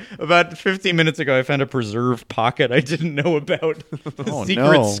about 15 minutes ago, I found a preserved pocket I didn't know about.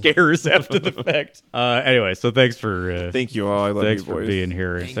 Secret scares after the fact. Anyway, so thanks for Thank you all. I love thanks you, for boys. being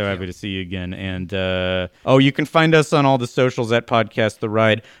here. So happy to see you again. And you can find us on all the socials at Podcast The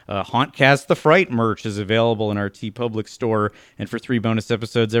Ride. Hauntcast The Fright merch is available in our TeePublic store. And for 3 bonus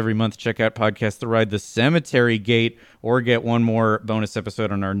episodes every month, check out Podcast The Ride, The Cemetery Gate, or get one more bonus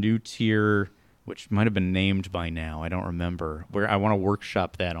episode on our new tier, which might have been named by now. I don't remember. Where I want to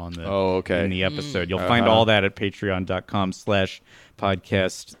workshop that on the in the episode. You'll find all that at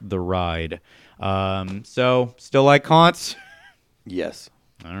patreon.com/podcast the ride. So still like haunts? Yes.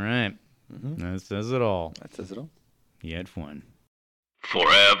 All right. That says it all. That says it all. You had fun.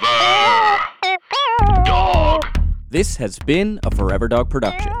 Forever Dog. This has been a Forever Dog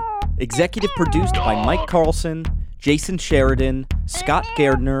production. Executive produced by Mike Carlson, Jason Sheridan, Scott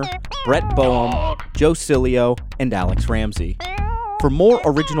Gardner, Brett Boehm, Joe Cilio, and Alex Ramsey. For more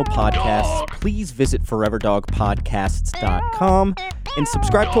original podcasts, please visit foreverdogpodcasts.com and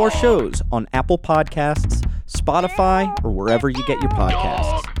subscribe to our shows on Apple Podcasts, Spotify, or wherever you get your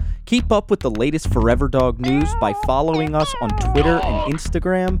podcasts. Keep up with the latest Forever Dog news by following us on Twitter and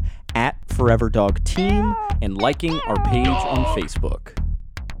Instagram @ForeverDogTeam and liking our page on Facebook.